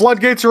 And the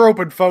floodgates are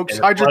open, folks.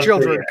 Hide your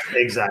children. Yeah,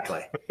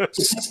 exactly.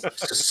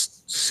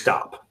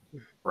 Stop,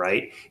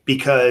 right?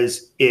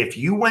 Because if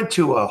you went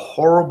to a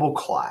horrible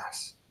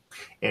class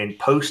and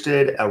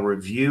posted a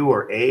review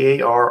or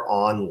AAR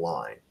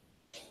online,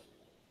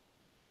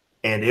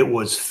 and it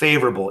was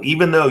favorable,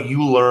 even though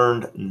you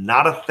learned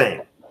not a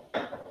thing,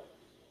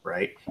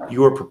 right?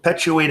 You are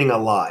perpetuating a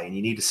lie, and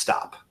you need to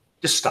stop.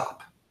 Just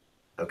stop,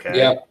 okay?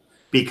 Yeah.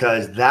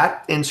 Because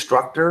that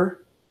instructor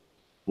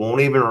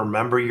won't even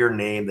remember your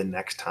name the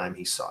next time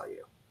he saw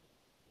you.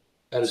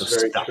 That is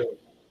very true.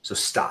 So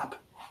stop.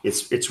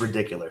 It's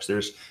ridiculous.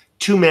 There's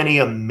too many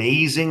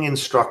amazing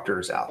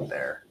instructors out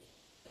there,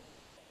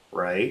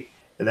 right,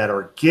 that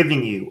are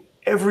giving you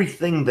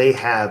everything they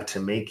have to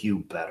make you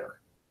better,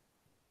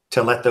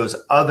 to let those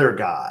other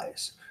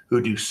guys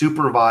who do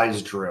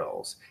supervised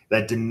drills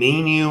that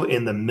demean you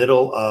in the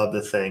middle of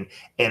the thing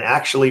and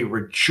actually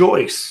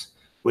rejoice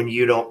when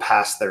you don't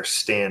pass their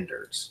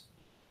standards.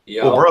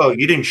 Yep. Well, bro,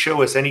 you didn't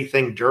show us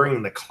anything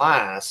during the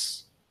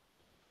class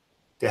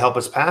to help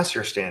us pass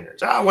your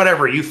standards. Ah,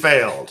 whatever, you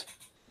failed.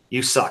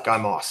 You suck.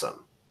 I'm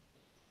awesome.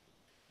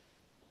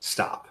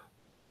 Stop.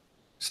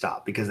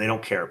 Stop, because they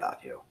don't care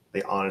about you.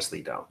 They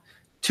honestly don't.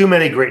 Too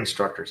many great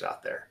instructors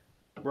out there.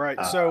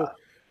 Right. So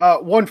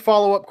one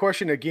follow-up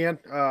question again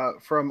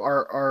from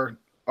our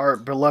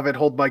beloved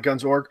Hold My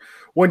Guns org.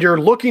 When you're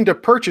looking to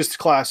purchase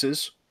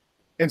classes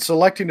and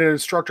selecting an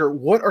instructor,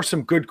 what are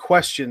some good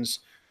questions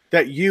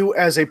that you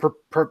as a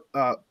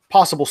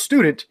possible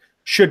student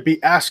should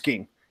be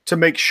asking to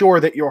make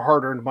sure that your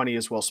hard-earned money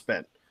is well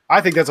spent?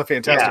 I think that's a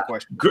fantastic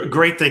question.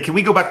 Great thing. Can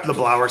we go back to the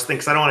Blowers thing?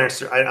 Because I don't want to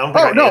answer. I don't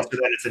think I answered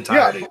that in its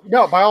entirety. Yeah,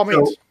 no, by all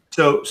means.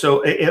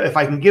 So if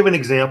I can give an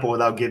example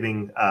without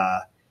giving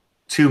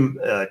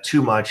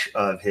too much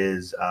of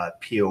his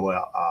POI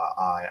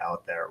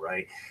out there,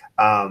 right?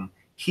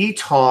 He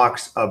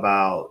talks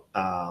about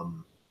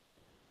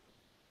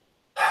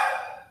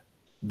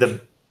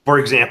for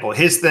example,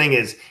 his thing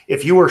is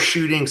if you are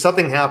shooting,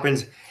 something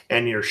happens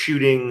and you're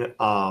shooting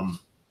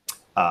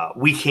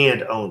weak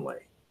hand only,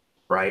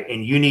 right?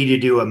 And you need to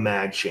do a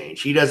mag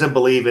change. He doesn't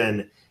believe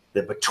in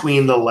the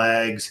between the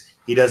legs.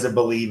 He doesn't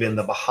believe in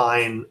the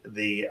behind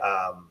the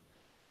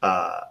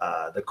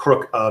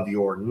crook of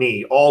your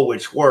knee, all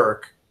which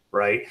work,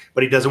 right?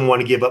 But he doesn't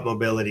want to give up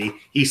mobility.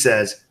 He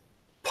says,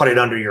 put it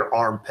under your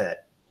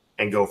armpit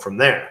and go from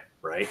there,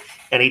 right?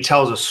 And he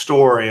tells a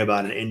story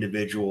about an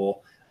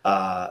individual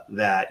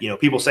that, you know,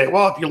 people say,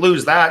 well, if you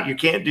lose that, you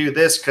can't do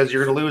this because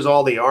you're going to lose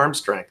all the arm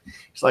strength.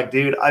 It's like,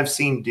 dude, I've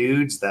seen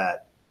dudes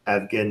that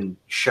have gotten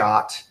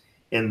shot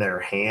in their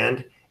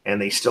hand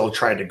and they still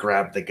tried to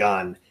grab the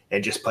gun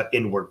and just put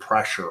inward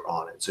pressure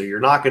on it. So you're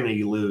not going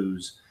to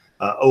lose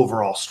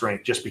overall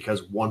strength just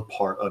because one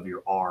part of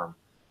your arm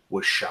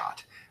was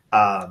shot.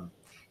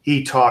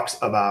 He talks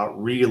about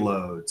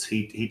reloads.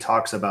 He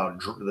talks about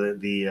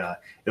the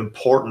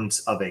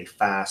importance of a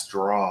fast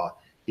draw.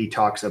 He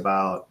talks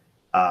about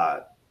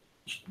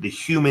the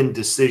human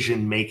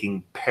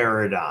decision-making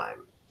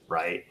paradigm,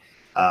 right?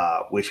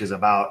 Which is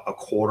about a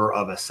quarter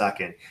of a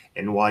second,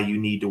 and why you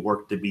need to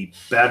work to be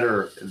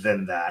better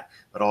than that,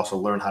 but also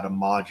learn how to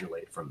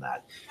modulate from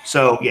that.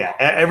 So yeah,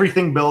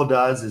 everything Bill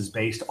does is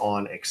based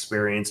on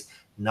experience.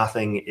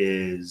 Nothing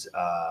is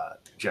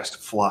just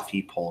fluff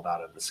he pulled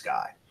out of the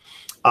sky.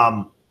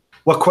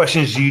 What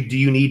questions do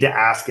you need to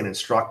ask an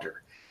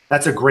instructor?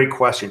 That's a great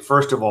question.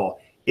 First of all,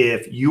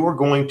 if you are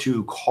going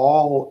to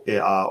call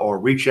or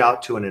reach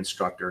out to an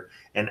instructor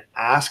and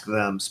ask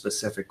them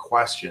specific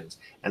questions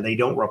and they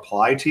don't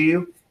reply to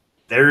you,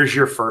 there's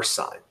your first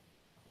sign.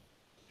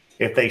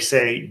 If they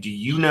say, do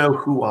you know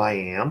who I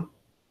am?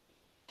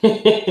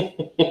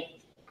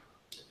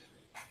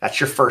 That's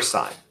your first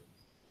sign.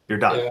 You're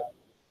done. Yeah.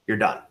 You're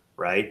done,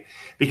 right?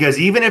 Because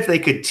even if they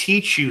could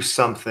teach you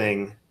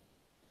something,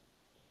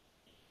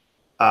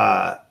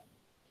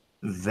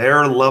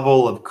 their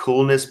level of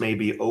coolness may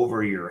be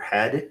over your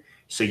head,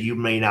 so you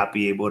may not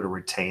be able to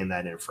retain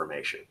that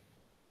information,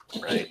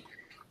 right?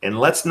 And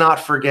let's not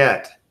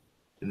forget,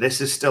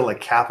 this is still a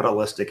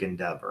capitalistic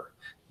endeavor.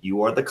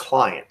 You are the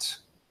client,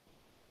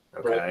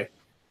 okay? Right.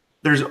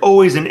 There's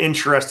always an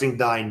interesting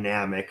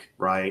dynamic,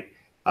 right?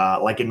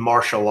 Like in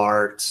martial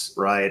arts,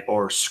 right?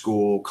 Or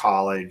school,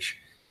 college,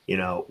 you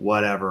know,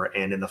 whatever.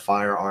 And in the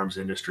firearms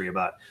industry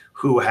about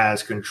who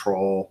has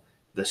control,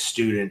 the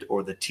student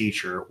or the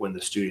teacher, when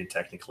the student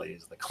technically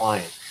is the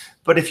client.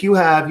 But if you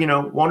have, you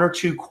know, one or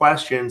two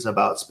questions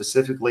about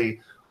specifically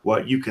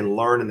what you can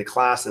learn in the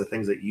class and the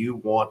things that you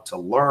want to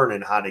learn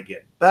and how to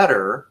get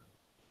better,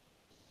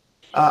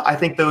 I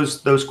think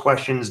those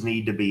questions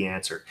need to be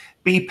answered.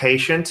 Be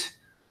patient,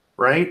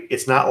 right?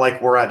 It's not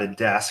like we're at a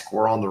desk,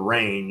 we're on the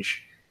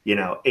range,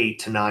 8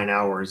 to 9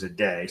 hours a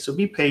day. So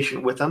be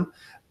patient with them.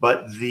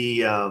 But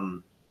the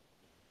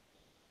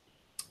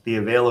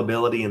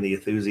availability and the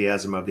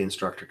enthusiasm of the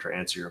instructor to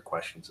answer your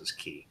questions is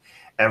key.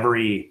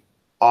 Every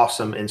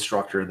awesome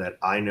instructor that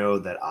I know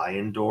that I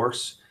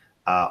endorse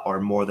are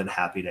more than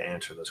happy to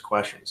answer those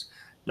questions.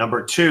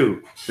 Number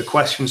two, the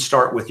questions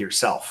start with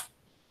yourself,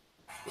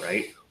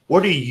 right?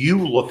 What are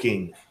you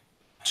looking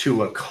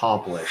to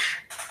accomplish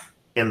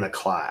in the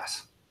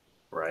class,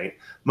 right?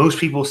 Most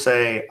people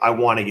say, I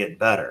want to get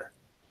better.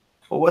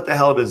 Well, what the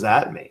hell does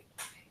that mean?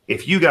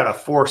 If you got a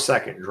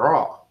 4-second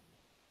draw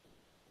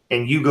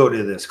and you go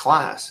to this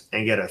class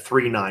and get a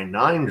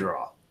 3.99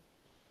 draw,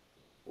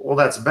 well,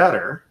 that's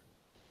better,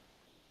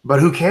 but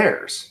who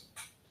cares,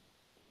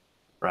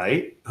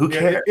 right? Who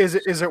cares?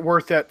 Is it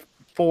worth that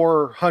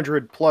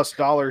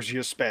 $400+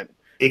 you spent?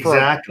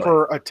 Exactly.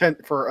 For a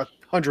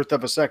 100th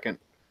of a second.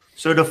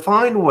 So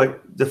define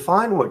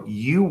what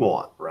you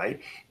want,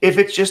 right? If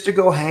it's just to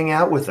go hang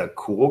out with a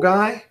cool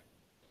guy,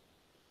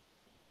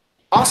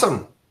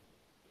 awesome.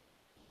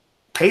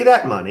 Pay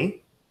that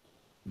money,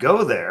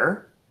 go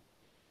there,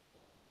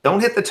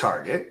 don't hit the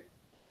target,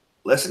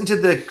 listen to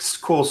the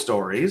cool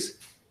stories,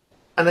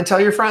 and then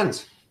tell your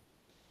friends.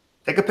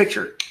 Take a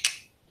picture,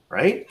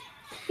 right?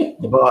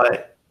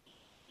 But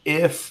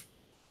if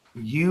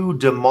you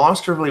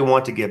demonstrably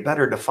want to get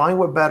better, define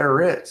what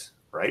better is,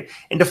 right?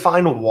 And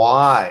define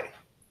why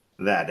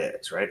that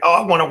is, right? Oh,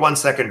 I want a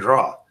 1-second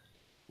draw.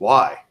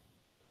 Why?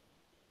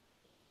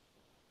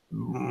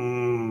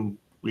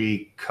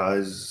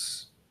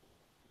 Because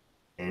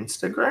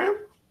Instagram?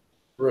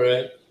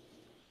 Right.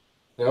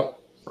 Yep.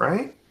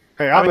 Right?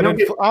 Hey, I'm an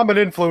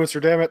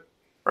influencer, damn it.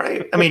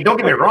 Right? I mean, don't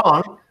get me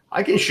wrong.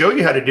 I can show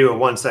you how to do a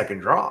 1-second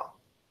draw.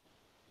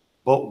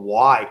 But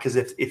why? Because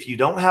if you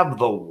don't have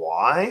the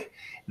why,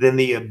 then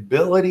the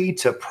ability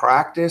to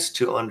practice,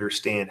 to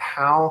understand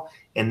how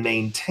and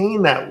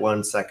maintain that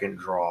 1-second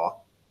draw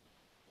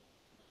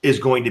is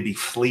going to be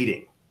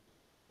fleeting.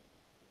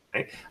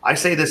 Right? I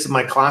say this in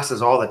my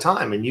classes all the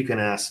time, and you can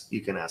ask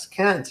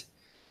Kent,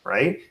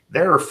 right?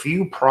 There are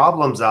few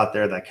problems out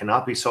there that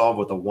cannot be solved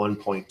with a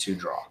 1.2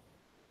 draw.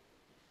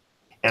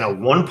 And a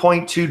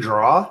 1.2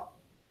 draw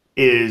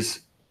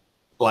is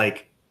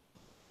like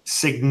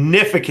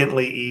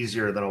significantly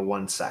easier than a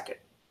 1 second,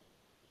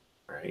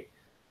 right?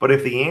 But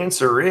if the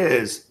answer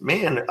is,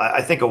 man,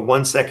 I think a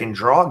 1-second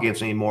draw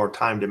gives me more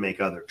time to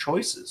make other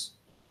choices,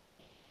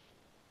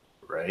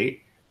 right?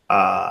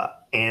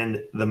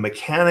 And the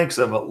mechanics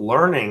of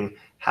learning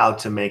how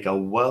to make a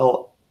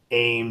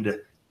well-aimed,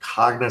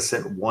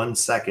 cognizant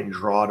 1-second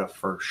draw to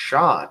first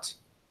shot,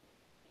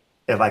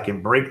 if I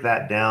can break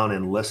that down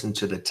and listen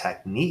to the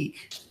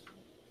technique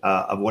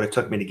of what it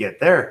took me to get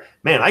there,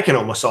 man, I can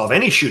almost solve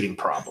any shooting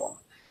problem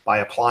by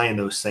applying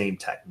those same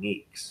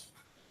techniques.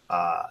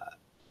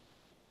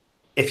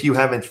 If you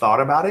haven't thought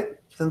about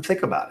it, then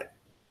think about it,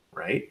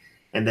 right?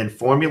 And then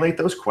formulate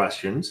those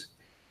questions.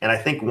 And I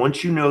think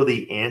once you know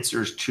the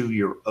answers to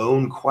your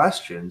own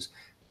questions,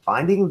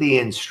 finding the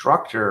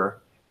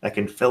instructor that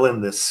can fill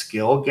in the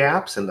skill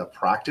gaps and the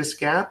practice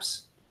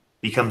gaps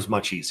becomes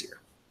much easier.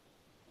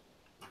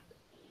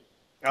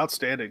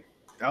 Outstanding.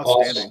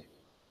 Awesome.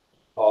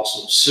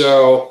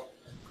 So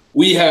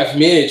we have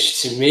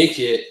managed to make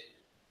it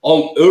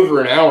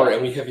over an hour,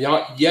 and we have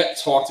not yet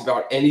talked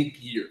about any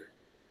gear.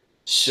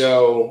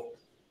 So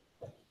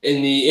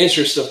in the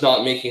interest of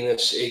not making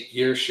this a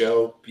gear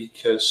show,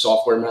 because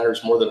software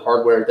matters more than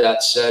hardware,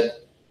 that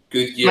said,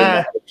 good gear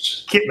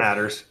matters. Kit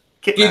matters.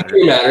 Good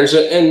gear matters,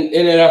 and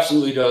it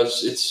absolutely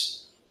does.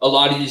 It's a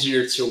lot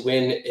easier to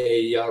win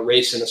a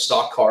race in a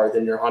stock car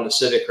than your Honda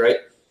Civic, right?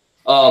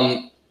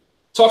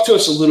 Talk to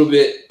us a little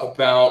bit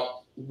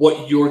about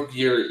what your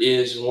gear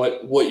is and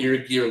what your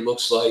gear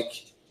looks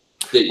like.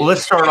 Well,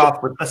 let's start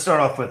off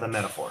with a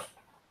metaphor,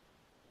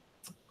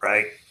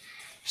 right?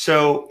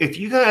 So if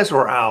you guys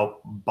were out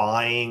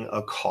buying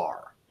a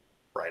car,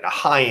 right, a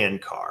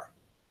high-end car,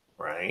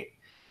 right,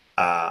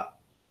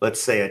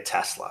 let's say a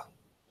Tesla,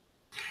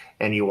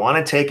 and you want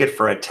to take it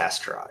for a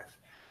test drive,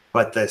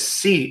 but the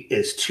seat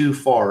is too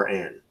far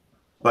in,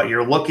 but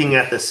you're looking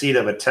at the seat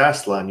of a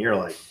Tesla and you're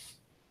like,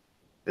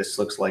 this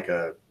looks like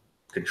a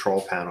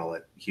control panel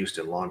at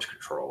Houston Launch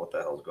Control. What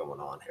the hell's going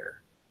on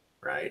here,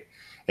 right?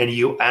 And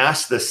you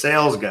ask the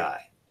sales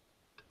guy,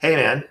 hey,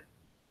 man,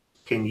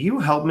 can you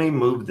help me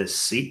move this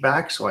seat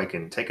back so I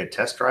can take a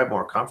test drive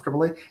more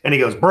comfortably? And he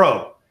goes,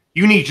 bro,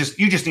 you just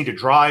need to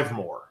drive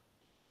more.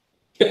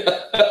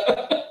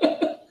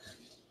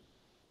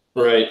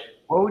 Right.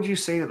 What would you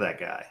say to that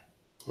guy?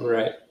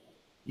 Right.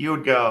 You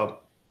would go,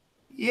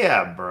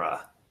 yeah,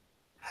 bruh,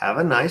 have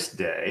a nice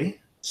day.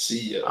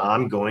 See ya.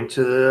 I'm going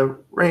to the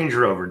Range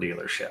Rover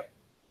dealership,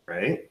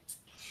 right?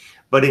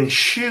 But in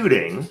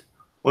shooting,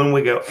 when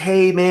we go,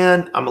 hey,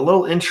 man, I'm a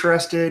little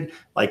interested.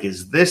 Like,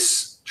 is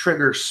this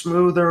trigger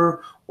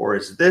smoother, or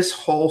is this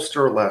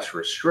holster less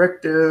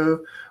restrictive,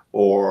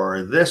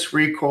 or this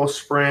recoil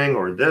spring,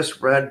 or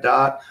this red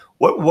dot?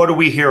 What do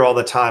we hear all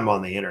the time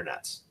on the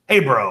internets? Hey,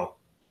 bro,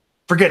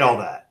 forget all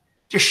that.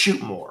 Just shoot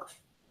more.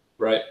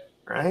 Right.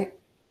 Right?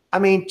 I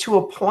mean, to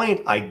a point,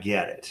 I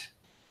get it.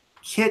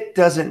 Kit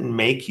doesn't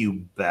make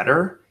you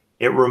better.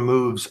 It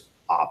removes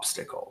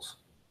obstacles.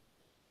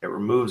 It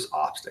removes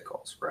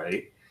obstacles,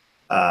 right?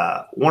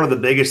 One of the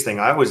biggest thing,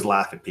 I always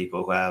laugh at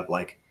people who have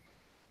like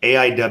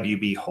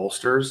AIWB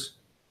holsters,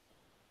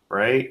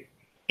 right?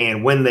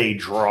 And when they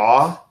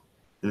draw,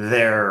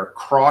 their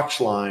crotch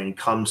line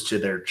comes to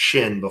their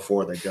chin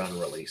before the gun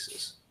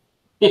releases.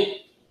 And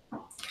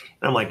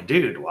I'm like,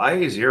 dude, why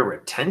is your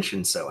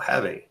retention so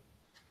heavy?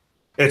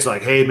 It's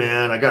like, hey,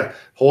 man, I got to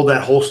hold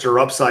that holster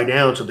upside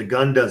down so the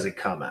gun doesn't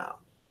come out.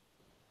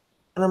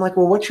 And I'm like,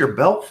 well, what's your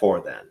belt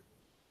for then?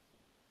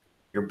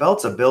 Your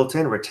belt's a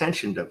built-in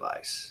retention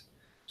device.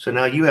 So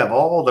now you have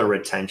all the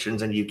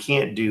retentions and you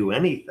can't do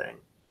anything.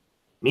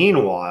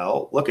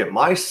 Meanwhile, look at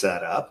my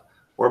setup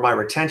where my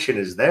retention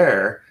is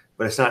there,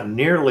 but it's not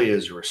nearly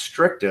as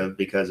restrictive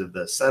because of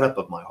the setup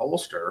of my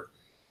holster.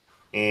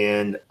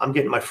 And I'm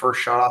getting my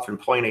first shot off in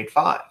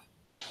 0.85.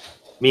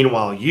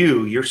 Meanwhile,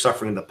 you're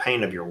suffering the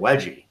pain of your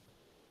wedgie,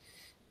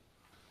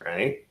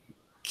 right?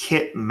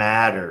 Kit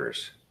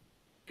matters,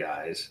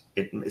 guys.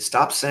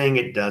 Stop saying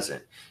it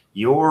doesn't.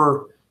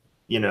 Your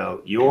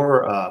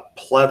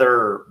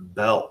pleather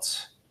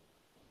belts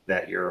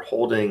that you're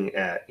holding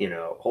at,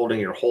 holding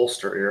your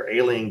holster, your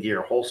alien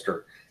gear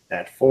holster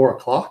at 4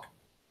 o'clock.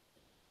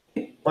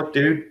 Look,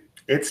 dude,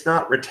 it's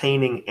not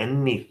retaining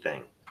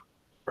anything,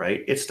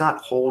 right? It's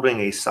not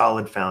holding a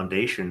solid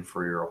foundation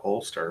for your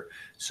holster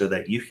so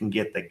that you can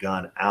get the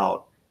gun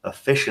out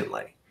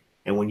efficiently.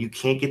 And when you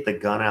can't get the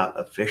gun out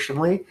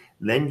efficiently,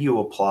 then you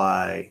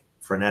apply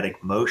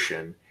frenetic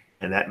motion,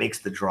 and that makes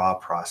the draw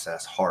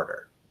process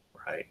harder,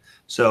 right?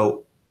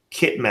 So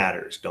kit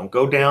matters. Don't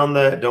go down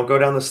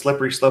the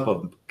slippery slope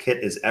of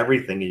kit is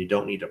everything and you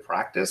don't need to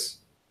practice,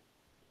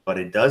 but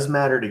it does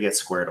matter to get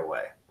squared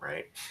away,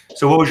 right?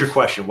 So what was your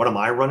question? What am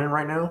I running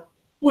right now?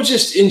 Well,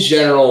 just in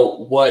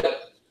general,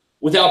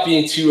 without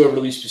being too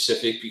overly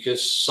specific,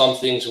 because some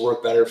things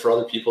work better for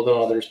other people than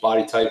others,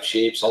 body type,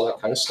 shapes, all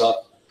that kind of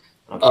stuff.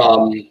 Okay.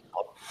 I'll be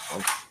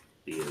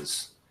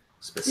as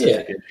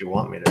specific as you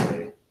want me to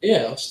be.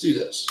 Yeah, let's do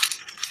this.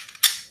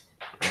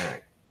 All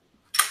right.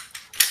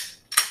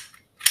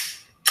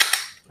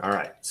 All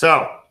right.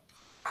 So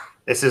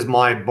this is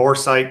my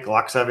Boresight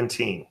Glock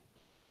 17,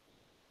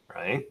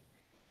 right?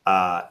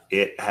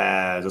 It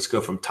has, let's go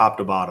from top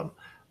to bottom.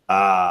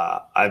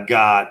 I've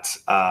got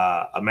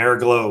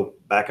Ameriglow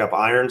backup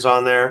irons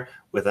on there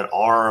with an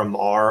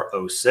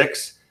RMR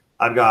 06.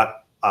 I've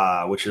got,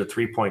 which is a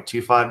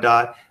 3.25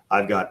 dot.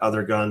 I've got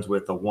other guns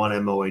with a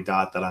 1 MOA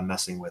dot that I'm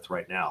messing with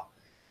right now.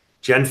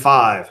 Gen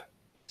 5,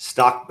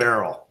 stock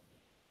barrel.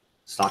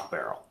 Stock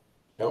barrel.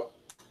 Yep.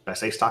 Did I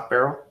say stock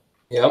barrel?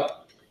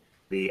 Yep.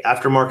 The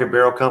aftermarket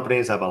barrel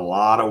companies have a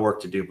lot of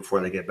work to do before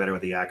they get better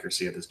with the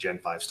accuracy of this Gen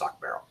 5 stock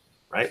barrel,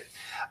 right?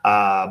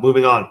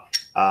 Moving on.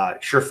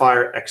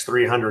 Surefire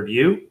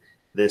X300U.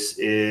 This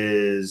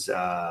is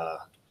a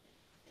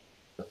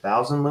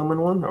 1,000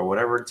 lumen one or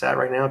whatever it's at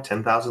right now.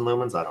 10,000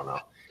 lumens. I don't know.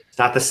 It's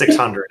not the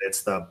 600.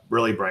 It's the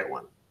really bright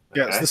one.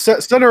 Okay? Yeah, it's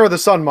the center of the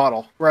sun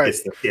model, right?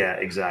 Yeah,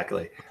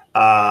 exactly.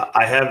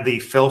 I have the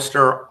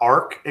Filster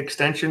Arc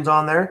extensions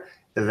on there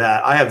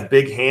that I have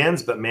big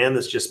hands, but man,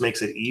 this just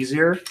makes it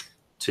easier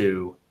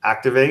to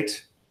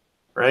activate,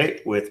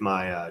 right, with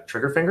my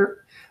trigger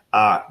finger.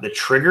 The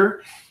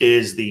trigger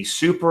is the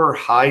super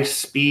high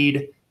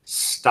speed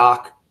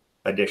stock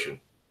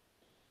edition.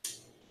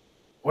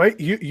 Wait,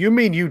 you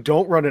mean you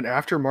don't run an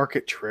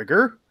aftermarket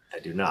trigger? I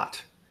do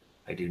not.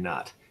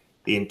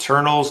 The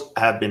internals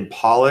have been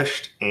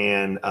polished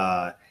and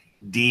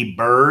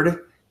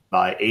deburred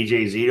by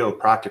AJ Zito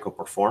Practical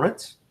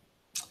Performance.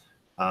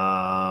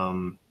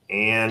 And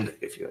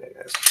if you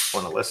guys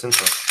want to listen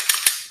to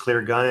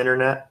Clear Gun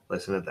Internet,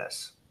 listen to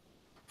this.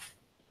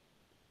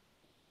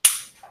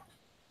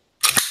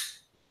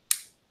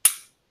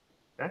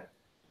 Okay.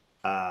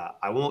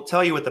 I won't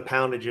tell you what the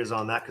poundage is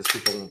on that because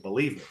people won't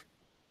believe me.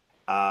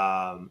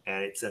 And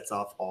it sets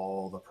off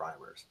all the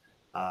primers.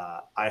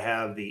 I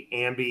have the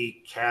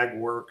Ambi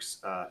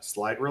CAGWorks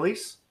slide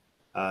release,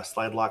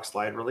 slide lock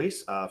slide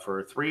release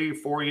for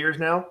 3-4 years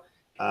now.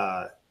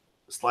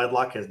 Slide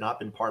lock has not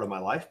been part of my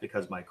life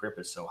because my grip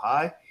is so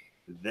high.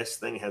 This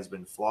thing has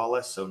been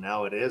flawless, so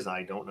now it is.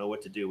 I don't know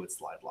what to do with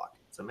slide lock.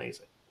 It's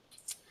amazing.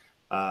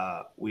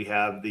 We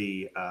have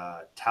the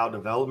Tau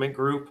Development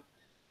Group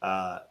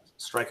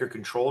striker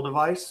control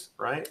device,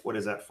 right? What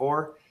is that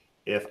for?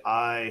 If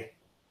I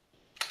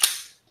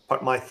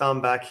put my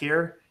thumb back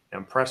here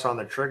and press on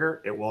the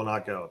trigger, it will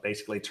not go. It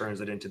basically turns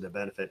it into the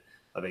benefit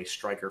of a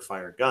striker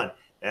fired gun.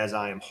 As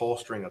I am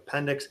holstering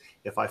appendix,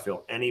 if I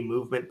feel any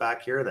movement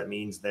back here, that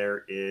means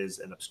there is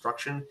an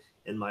obstruction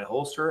in my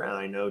holster, and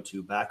I know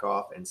to back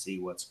off and see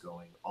what's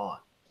going on.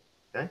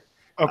 Okay.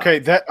 Okay,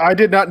 that I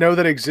did not know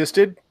that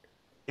existed.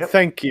 Yep.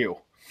 Thank you.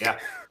 Yeah,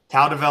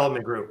 Tau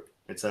Development Group.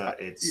 It's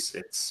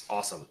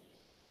awesome.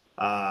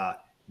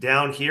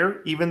 down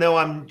here, even though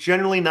I'm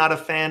generally not a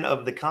fan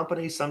of the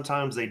company,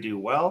 sometimes they do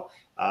well.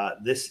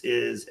 This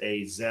is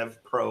a Zev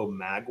Pro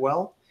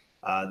Magwell.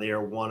 They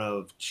are one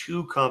of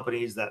 2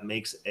 companies that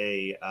makes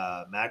a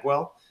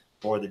magwell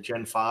for the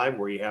Gen 5,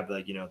 where you have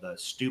the, you know, the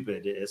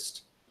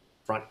stupidest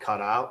front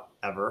cutout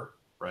ever,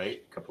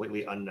 right?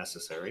 Completely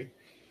unnecessary.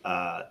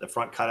 The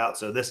front cutout.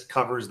 So this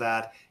covers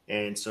that.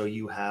 And so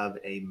you have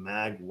a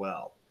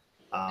magwell.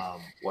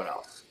 What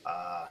else?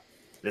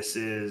 This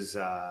is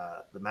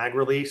the mag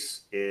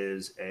release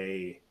is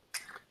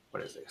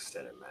what is the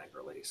extended mag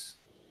release?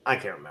 I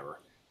can't remember.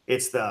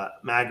 It's the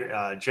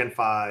Gen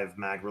 5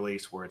 mag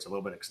release where it's a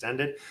little bit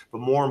extended. But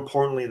more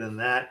importantly than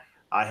that,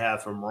 I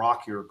have from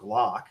Rock Your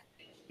Glock.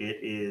 It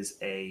is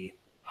a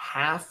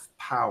half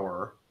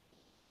power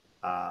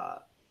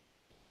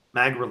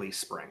mag release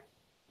spring,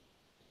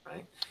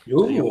 right?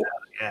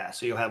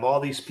 So you'll have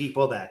all these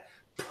people that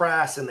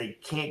press and they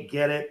can't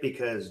get it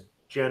because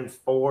Gen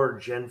 4,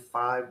 Gen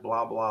 5,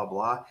 blah, blah,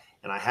 blah.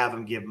 And I have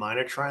them give mine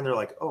a try and they're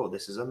like, oh,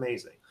 this is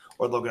amazing.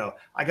 Or they'll go,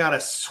 I got to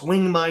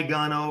swing my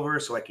gun over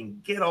so I can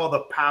get all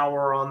the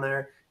power on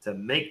there to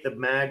make the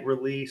mag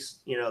release,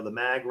 you know, the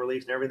mag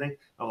release and everything.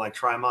 I'm like,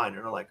 try mine. And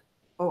they're like,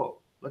 oh,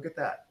 look at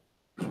that.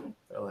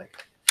 They're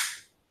like,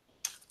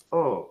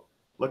 oh,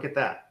 look at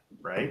that,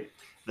 right?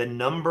 The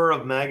number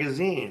of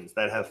magazines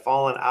that have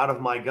fallen out of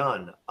my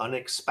gun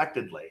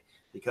unexpectedly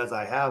because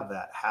I have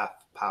that half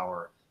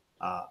power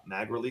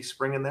mag release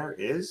spring in there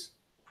is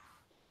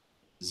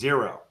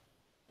 0.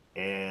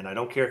 And I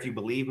don't care if you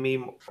believe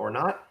me or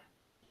not,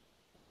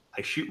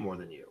 I shoot more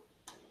than you.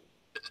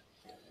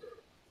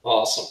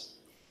 Awesome.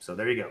 So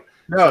there you go.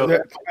 No,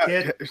 so,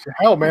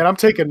 hell, man, I'm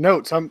taking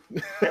notes. I'm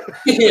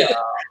yeah.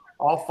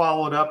 All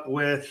followed up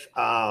with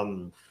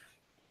the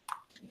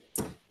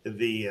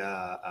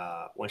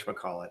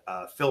whatchamacallit,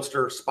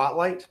 Filster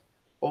Spotlight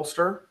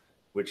holster,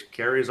 which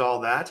carries all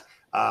that.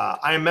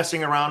 I am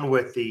messing around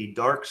with the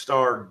Dark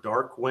Star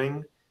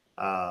Darkwing,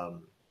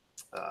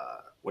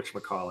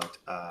 whatchamacallit,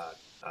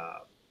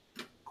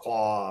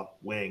 claw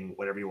wing,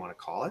 whatever you want to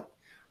call it,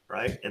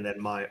 right? And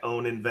then my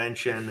own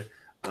invention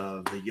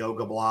of the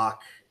Yoga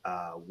Block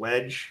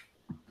wedge,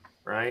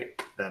 right?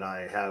 That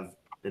I have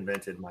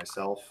invented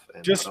myself.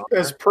 And just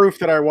as proof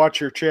that I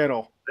watch your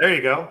channel. There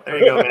you go. There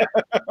you go, man.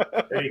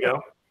 There you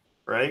go.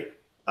 Right.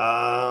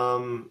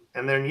 And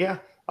then, yeah,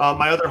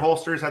 my other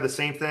holsters have the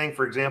same thing.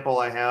 For example,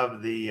 I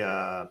have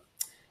the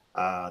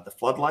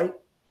floodlight,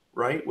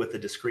 right, with the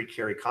discrete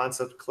carry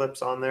concept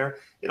clips on there.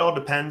 It all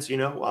depends, you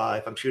know,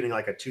 if I'm shooting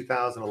like a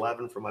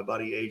 2011 for my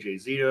buddy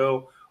AJ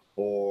Zito,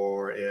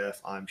 or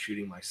if I'm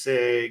shooting my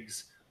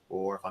SIGs,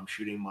 or if I'm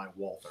shooting my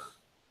Walther,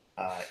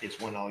 is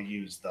when I'll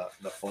use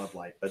the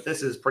floodlight. But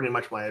this is pretty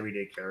much my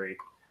everyday carry.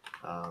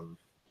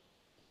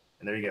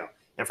 And there you go.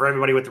 And for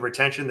everybody with the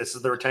retention, this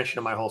is the retention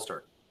of my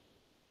holster.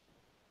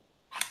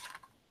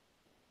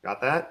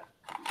 Got that?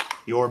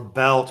 Your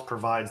belt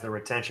provides the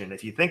retention.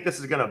 If you think this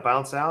is going to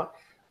bounce out,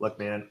 look,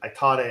 man, I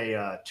taught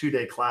a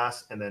 2-day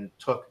class and then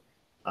took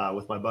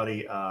with my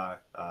buddy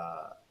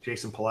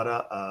Jason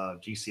Paletta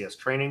of GCS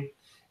training,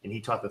 and he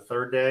taught the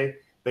 3rd day.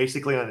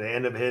 Basically, on the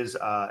end of his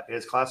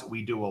class,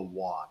 we do a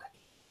WOD,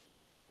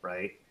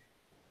 right?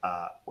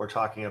 We're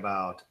talking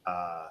about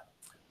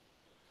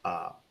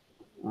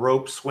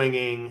rope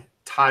swinging,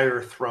 tire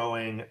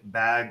throwing,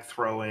 bag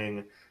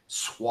throwing,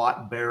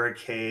 SWAT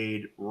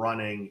barricade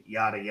running,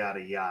 yada,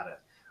 yada, yada,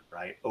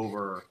 right?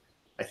 Over,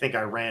 I think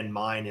I ran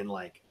mine in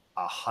like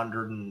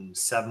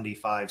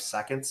 175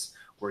 seconds,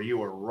 where you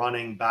were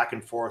running back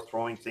and forth,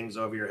 throwing things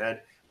over your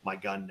head. My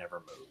gun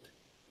never moved.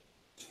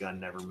 Gun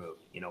never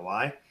moved. You know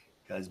why?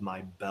 Because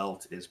my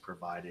belt is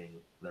providing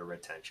the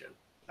retention.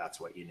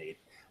 That's what you need.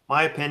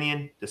 My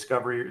opinion,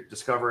 discover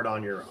it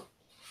on your own.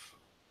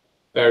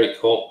 Very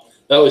cool.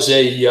 That was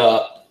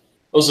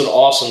an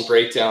awesome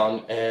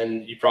breakdown,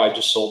 and you probably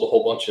just sold a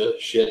whole bunch of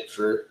shit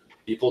for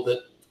people that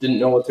didn't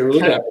know what they were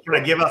looking at. Can I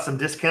give out some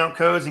discount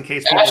codes in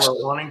case people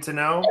are wanting to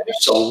know?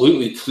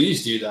 Absolutely.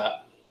 Please do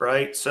that.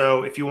 Right.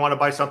 So if you want to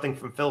buy something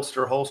from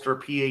Filster Holster,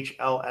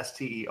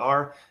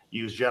 PHLSTER,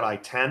 use Jedi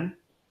 10.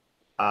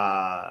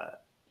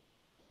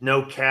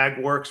 No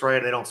CAG Works,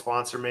 right? They don't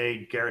sponsor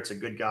me. Garrett's a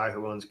good guy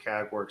who owns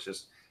CAG Works.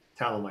 Just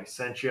tell him I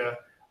sent you.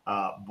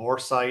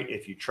 Boresight,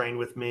 if you train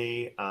with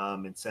me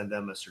and send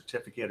them a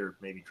certificate or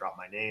maybe drop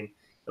my name,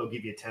 they'll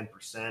give you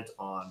 10%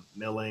 on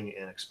milling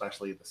and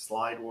especially the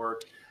slide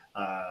work.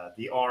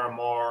 The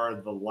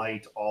RMR, the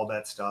light, all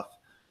that stuff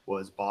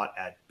was bought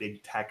at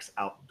Big Tex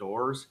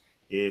Outdoors.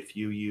 If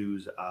you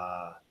use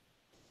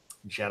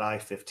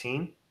Jedi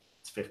 15,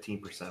 it's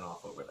 15%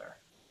 off over there.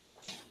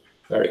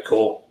 Very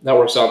cool. That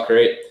works out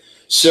great.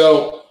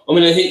 So I'm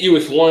going to hit you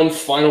with one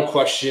final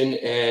question,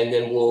 and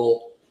then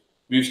we'll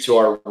move to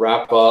our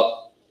wrap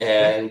up.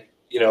 And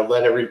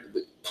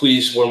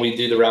please, when we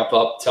do the wrap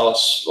up, tell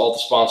us all the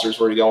sponsors,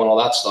 where to go, and all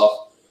that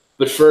stuff.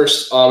 But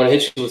first, I'm going to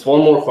hit you with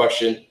one more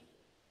question.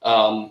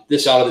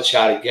 This out of the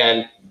chat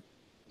again.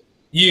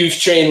 You've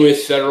trained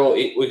federal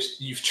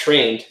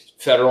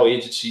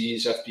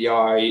agencies,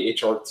 FBI,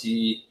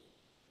 HRT,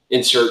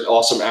 insert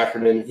awesome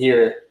acronym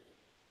here.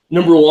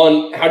 number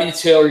one, how do you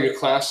tailor your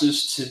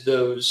classes to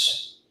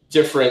those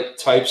different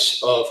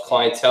types of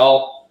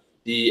clientele,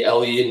 the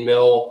LE and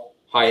mill,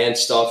 high-end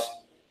stuff?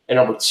 And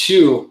number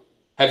two,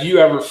 have you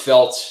ever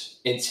felt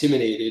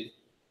intimidated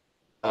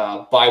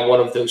by one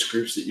of those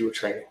groups that you were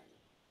training?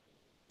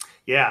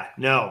 Yeah,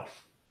 no,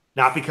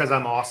 not because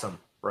I'm awesome,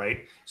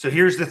 right? So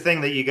here's the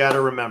thing that you got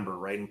to remember,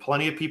 right? And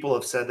plenty of people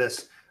have said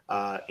this,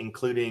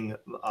 including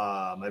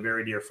my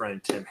very dear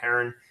friend, Tim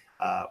Herron,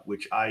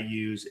 which I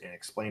use and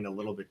explain a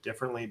little bit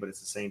differently, but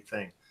it's the same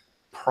thing.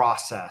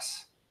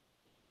 Process,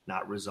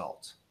 not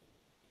result.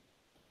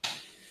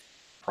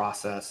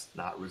 Process,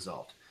 not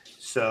result.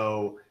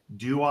 So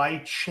do I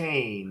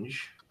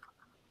change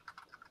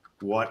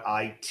what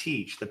I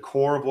teach, the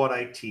core of what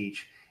I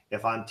teach,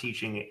 if I'm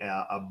teaching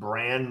a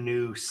brand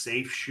new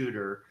safe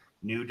shooter,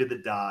 new to the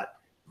dot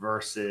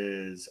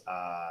versus,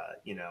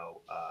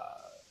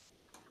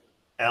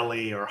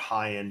 LE or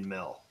high-end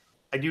mill?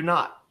 I do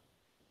not,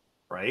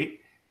 right?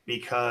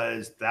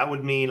 Because that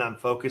would mean I'm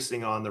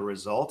focusing on the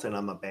result and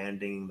I'm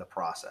abandoning the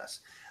process.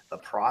 The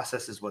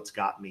process is what's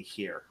got me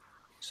here.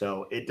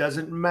 So it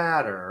doesn't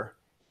matter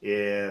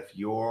if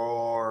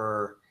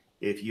you're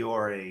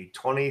a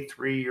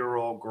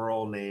 23-year-old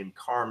girl named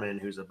Carmen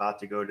who's about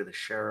to go to the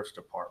sheriff's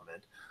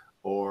department,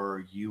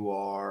 or you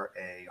are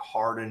a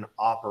hardened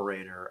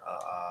operator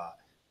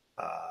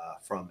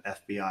from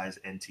FBI's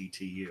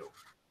NTTU,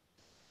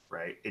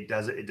 right? It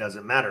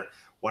doesn't matter.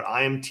 What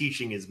I am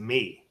teaching is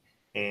me.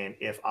 And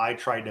if I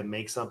try to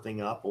make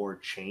something up or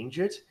change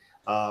it,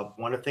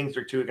 one of the things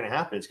or two are going to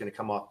happen. It's going to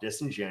come off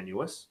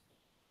disingenuous,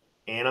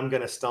 and I'm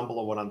going to stumble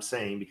at what I'm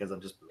saying because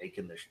I'm just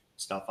making this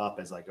stuff up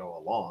as I go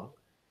along,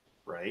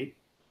 right?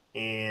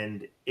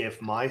 And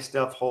if my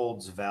stuff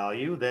holds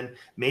value, then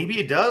maybe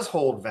it does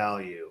hold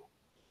value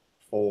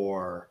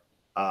for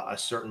a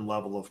certain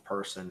level of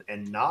person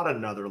and not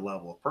another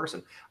level of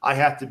person. I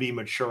have to be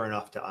mature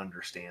enough to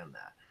understand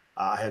that.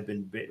 I have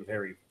been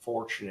very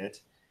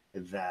fortunate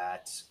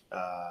that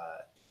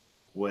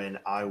when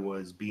I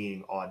was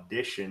being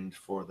auditioned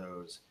for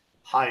those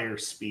higher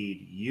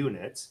speed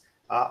units,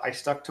 I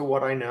stuck to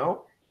what I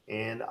know,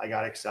 and I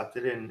got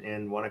accepted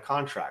and won a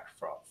contract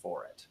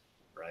for it,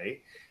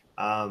 right?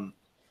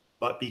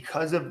 But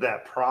because of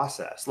that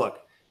process,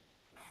 look,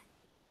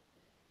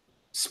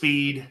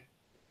 speed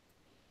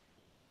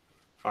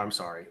comes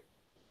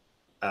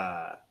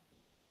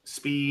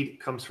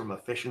from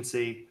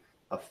efficiency.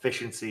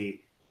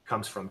 Efficiency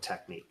comes from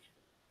technique,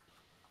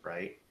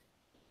 right?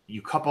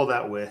 You couple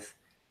that with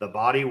the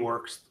body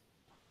works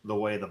the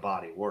way the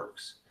body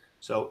works.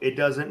 So it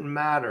doesn't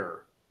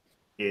matter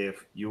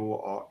if you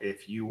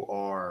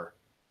are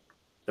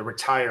the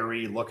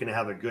retiree looking to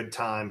have a good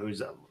time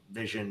whose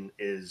vision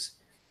is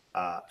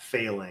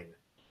failing,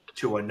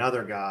 to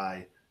another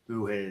guy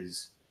who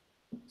has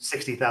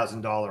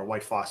 $60,000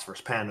 white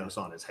phosphorus panos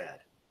on his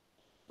head,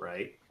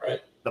 right? Right.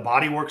 The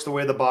body works the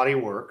way the body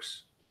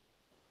works.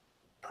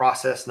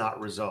 Process, not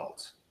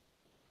results.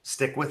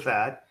 Stick with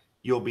that.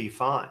 You'll be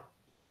fine.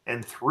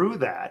 And through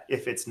that,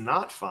 if it's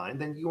not fine,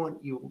 then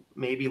you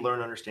maybe learn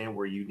to understand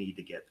where you need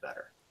to get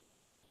better,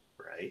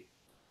 right?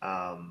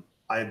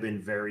 I've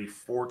been very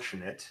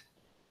fortunate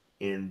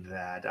in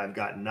that I've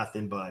gotten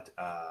nothing but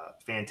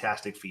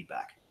fantastic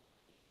feedback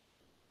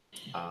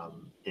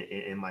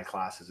in my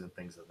classes and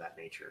things of that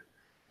nature.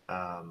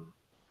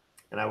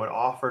 And I would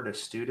offer to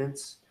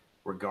students,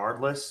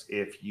 regardless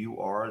if you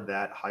are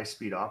that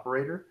high-speed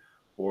operator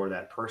or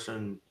that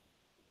person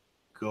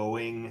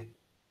going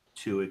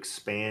to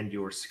expand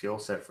your skill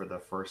set for the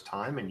first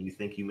time and you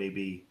think you may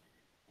be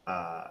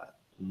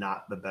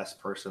not the best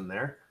person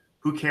there,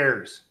 who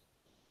cares?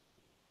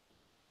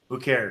 Who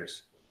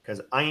cares?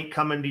 Because I ain't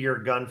coming to your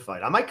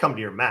gunfight. I might come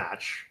to your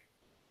match,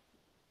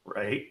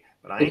 right?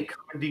 But I ain't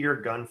coming to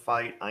your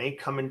gunfight. I ain't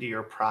coming to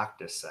your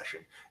practice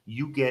session.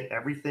 You get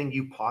everything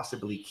you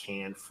possibly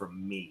can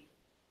from me,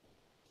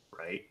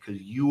 right?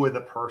 Because you are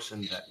the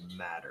person that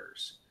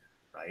matters,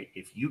 right?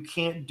 If you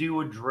can't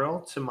do a drill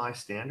to my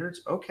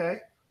standards, okay.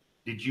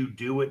 Did you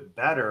do it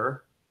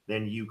better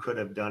than you could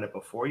have done it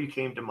before you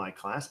came to my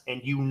class? And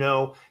you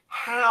know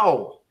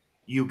how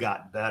you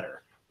got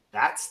better.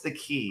 That's the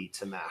key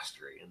to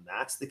mastery, and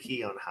that's the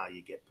key on how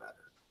you get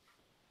better.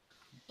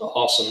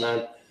 Awesome,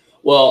 man.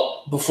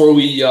 Well, before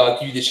we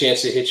give you the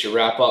chance to hit your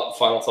wrap up,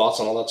 final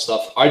thoughts on all that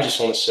stuff, I just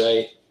want to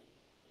say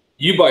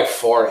you by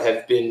far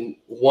have been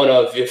one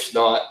of, if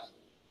not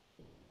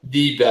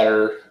the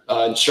better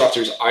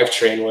instructors I've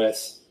trained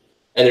with.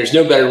 And there's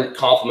no better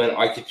compliment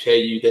I could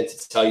pay you than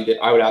to tell you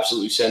that I would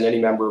absolutely send any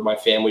member of my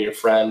family or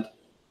friend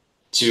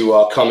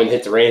to come and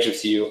hit the range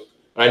with you.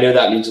 And I know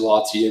that means a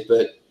lot to you,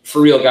 but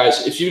for real,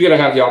 guys, if you're going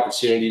to have the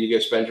opportunity to go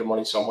spend your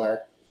money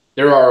somewhere,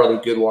 there are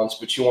other good ones,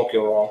 but you won't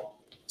go wrong.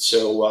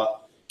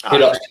 So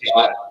hit up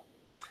Scott.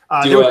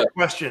 There was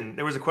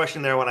a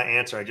question there I want to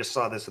answer. I just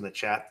saw this in the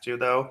chat too,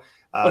 though.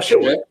 Sure,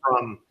 was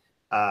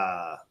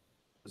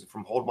it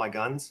from Hold My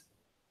Guns?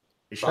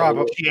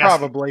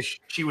 Probably.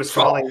 She was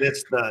calling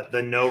this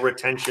the no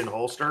retention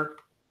holster.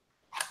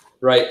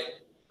 Right.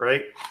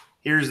 Right.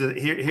 Here's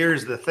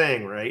the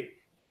thing, right?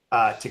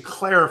 To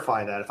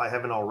clarify that, if I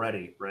haven't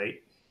already,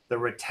 right, the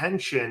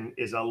retention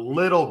is a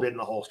little bit in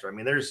the holster. I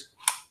mean, there's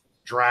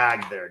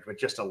drag there, but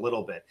just a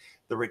little bit.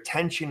 The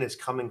retention is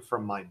coming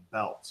from my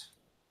belt,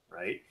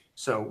 right?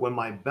 So when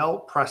my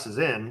belt presses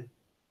in,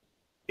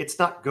 it's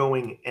not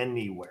going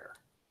anywhere.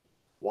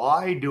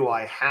 Why do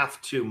I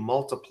have to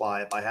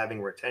multiply it by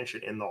having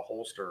retention in the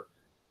holster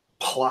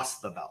plus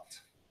the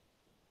belt?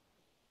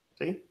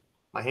 See,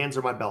 my hands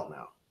are my belt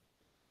now.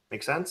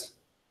 Make sense?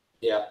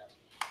 Yeah.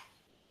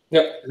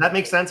 Yep. Does that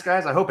make sense,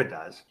 guys? I hope it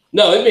does.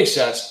 No, it makes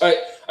sense.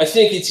 I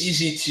think it's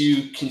easy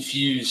to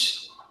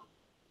confuse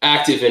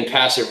active and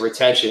passive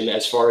retention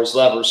as far as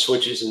levers,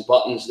 switches, and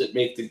buttons that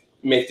make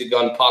the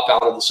gun pop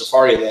out of the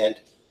safari land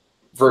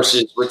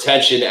versus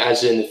retention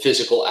as in the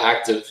physical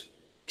act of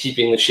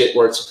keeping the shit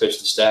where it's supposed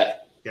to stay.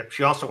 Yep.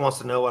 She also wants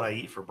to know what I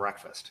eat for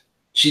breakfast.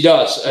 She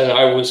does, and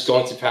I was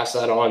going to pass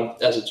that on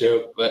as a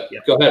joke, but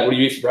Go ahead. What do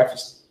you eat for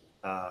breakfast?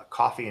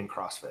 Coffee and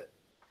CrossFit.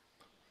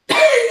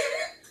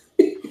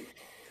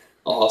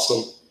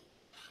 Awesome.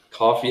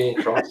 Coffee and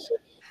CrossFit.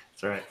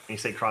 That's all right. When you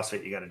say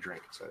CrossFit, you got to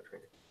drink. So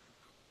drink it.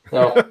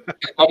 No,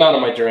 I'm out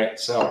of my drink,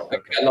 so I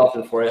got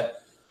nothing for you.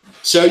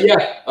 So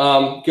yeah,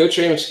 go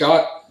train with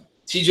Scott.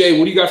 TJ,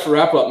 what do you got for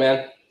wrap up,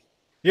 man?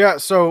 Yeah.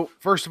 So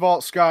first of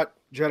all, Scott,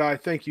 Jedi,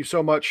 thank you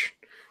so much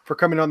for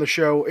coming on the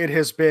show. It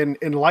has been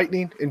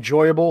enlightening,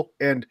 enjoyable,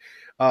 and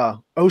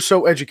oh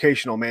so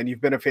educational, man.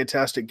 You've been a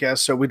fantastic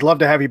guest. So we'd love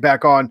to have you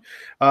back on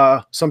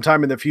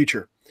sometime in the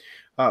future.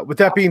 With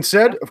that being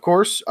said, of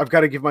course, I've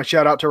got to give my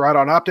shout out to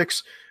Riton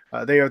Optics.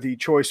 They are the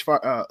choice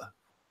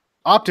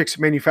optics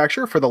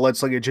manufacturer for the Lead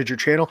Sling and Ginger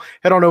channel.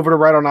 Head on over to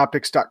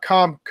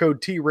ritonoptics.com.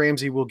 Code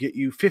TRamsey will get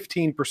you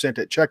 15%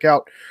 at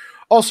checkout.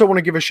 Also want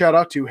to give a shout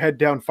out to Head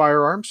Down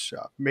Firearms,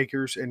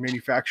 makers and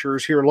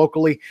manufacturers here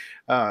locally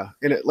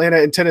in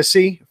Atlanta and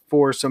Tennessee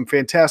for some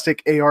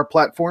fantastic AR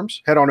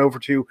platforms. Head on over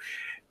to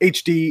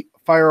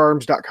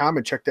hdfirearms.com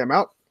and check them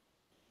out.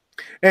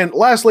 And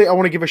lastly, I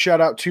want to give a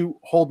shout out to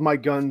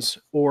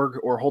holdmyguns.org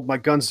or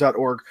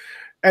holdmyguns.org.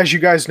 As you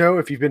guys know,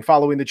 if you've been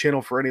following the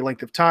channel for any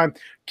length of time,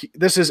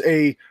 this is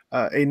a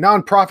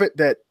nonprofit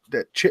that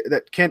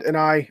Kent and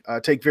I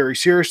take very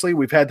seriously.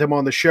 We've had them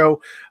on the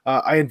show.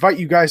 I invite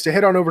you guys to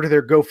head on over to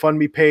their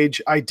GoFundMe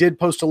page. I did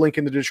post a link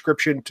in the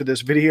description to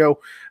this video,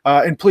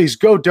 and please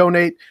go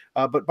donate.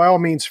 But by all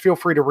means, feel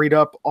free to read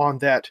up on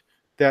that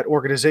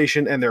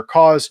organization and their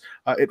cause.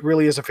 It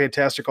really is a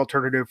fantastic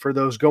alternative for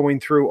those going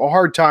through a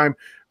hard time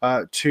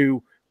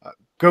to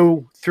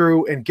go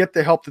through and get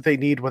the help that they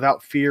need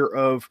without fear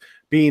of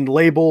being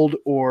labeled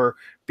or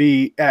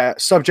be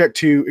subject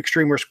to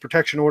extreme risk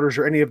protection orders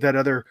or any of that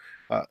other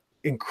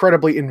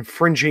incredibly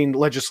infringing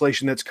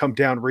legislation that's come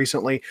down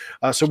recently.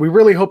 So we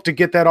really hope to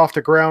get that off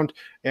the ground,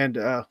 and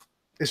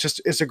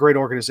it's a great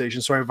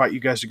organization. So I invite you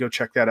guys to go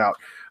check that out.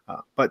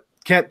 But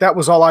Kent, that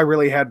was all I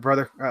really had,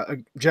 brother.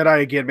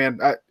 Jedi, again, man,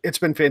 it's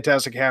been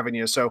fantastic having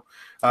you. So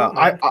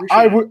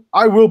Cool,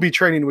 I will be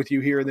training with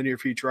you here in the near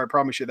future. I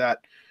promise you that.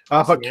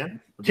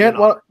 Awesome, but Kent,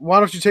 why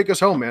don't you take us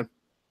home, man?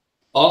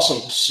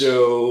 Awesome.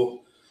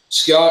 So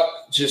Scott,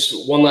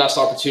 just one last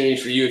opportunity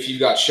for you. If you've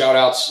got shout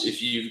outs,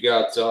 if you've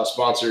got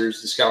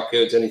sponsors, discount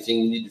codes, anything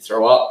you need to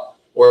throw up,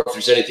 or if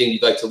there's anything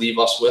you'd like to leave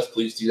us with,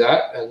 please do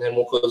that. And then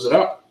we'll close it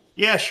out.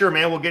 Yeah, sure,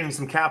 man. We'll get into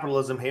some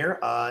capitalism here.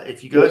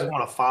 If you guys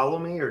want to follow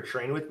me or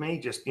train with me,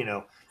 just,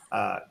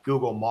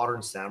 Google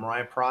Modern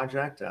Samurai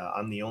Project.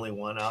 I'm the only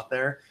one out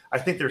there. I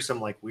think there's some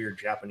like weird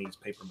Japanese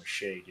paper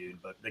mache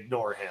dude, but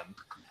ignore him.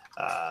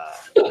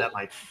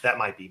 That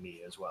might be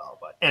me as well.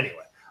 But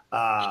anyway,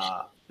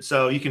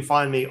 so you can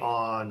find me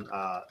on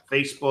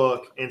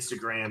Facebook,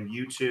 Instagram,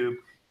 YouTube.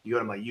 You go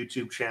to my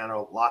YouTube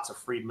channel, lots of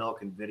free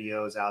milk and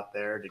videos out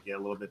there to get a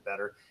little bit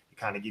better, to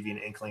kind of give you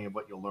an inkling of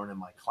what you'll learn in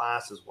my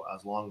class,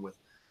 along with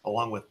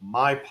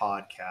my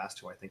podcast,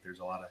 who I think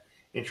there's a lot of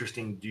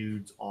interesting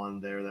dudes on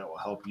there that will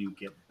help you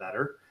get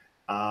better.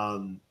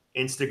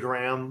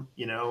 Instagram,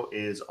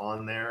 is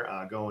on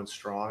there, going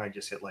strong. I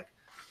just hit like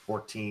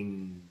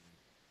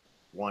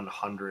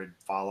 1,100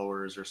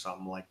 followers or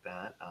something like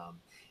that.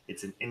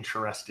 It's an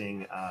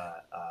interesting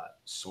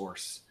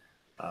source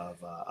of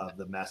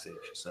the message.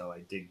 So I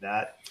dig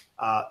that.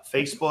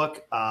 Facebook,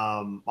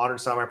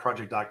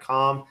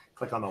 ModernSamuraiProject.com.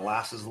 Click on the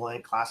classes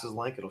link.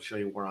 It'll show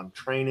you where I'm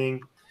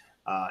training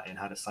and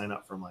how to sign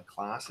up for my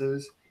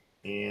classes.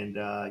 And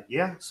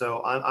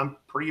so I'm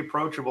pretty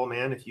approachable,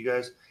 man. If you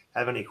guys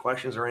have any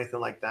questions or anything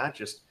like that,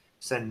 just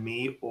send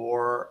me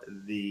or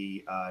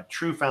the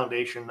true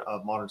foundation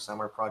of Modern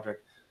Samurai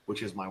Project,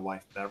 which is my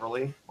wife,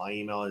 Beverly. My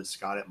email is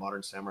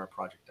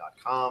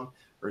scott@modernsamuraiproject.com.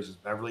 Hers is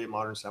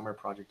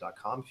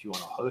beverly@modernsamuraiproject.com. If you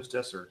want to host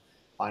us or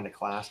find a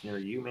class near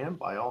you, man,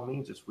 by all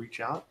means, just reach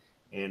out,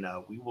 and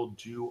we will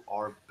do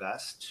our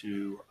best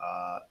to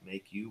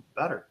make you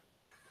better.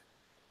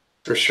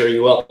 For sure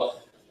you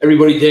will.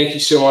 Everybody, thank you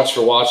so much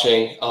for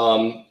watching.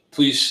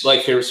 Please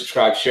like, favorite,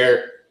 subscribe,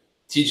 share.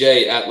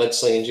 TJ at Lead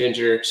Sling and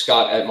Ginger,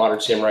 Scott at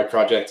Modern Samurai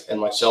Project, and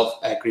myself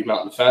at Green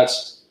Mountain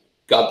Defense.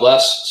 God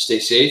bless, stay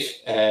safe,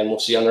 and we'll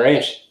see you on the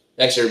range.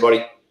 Thanks,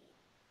 everybody.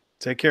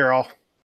 Take care, all.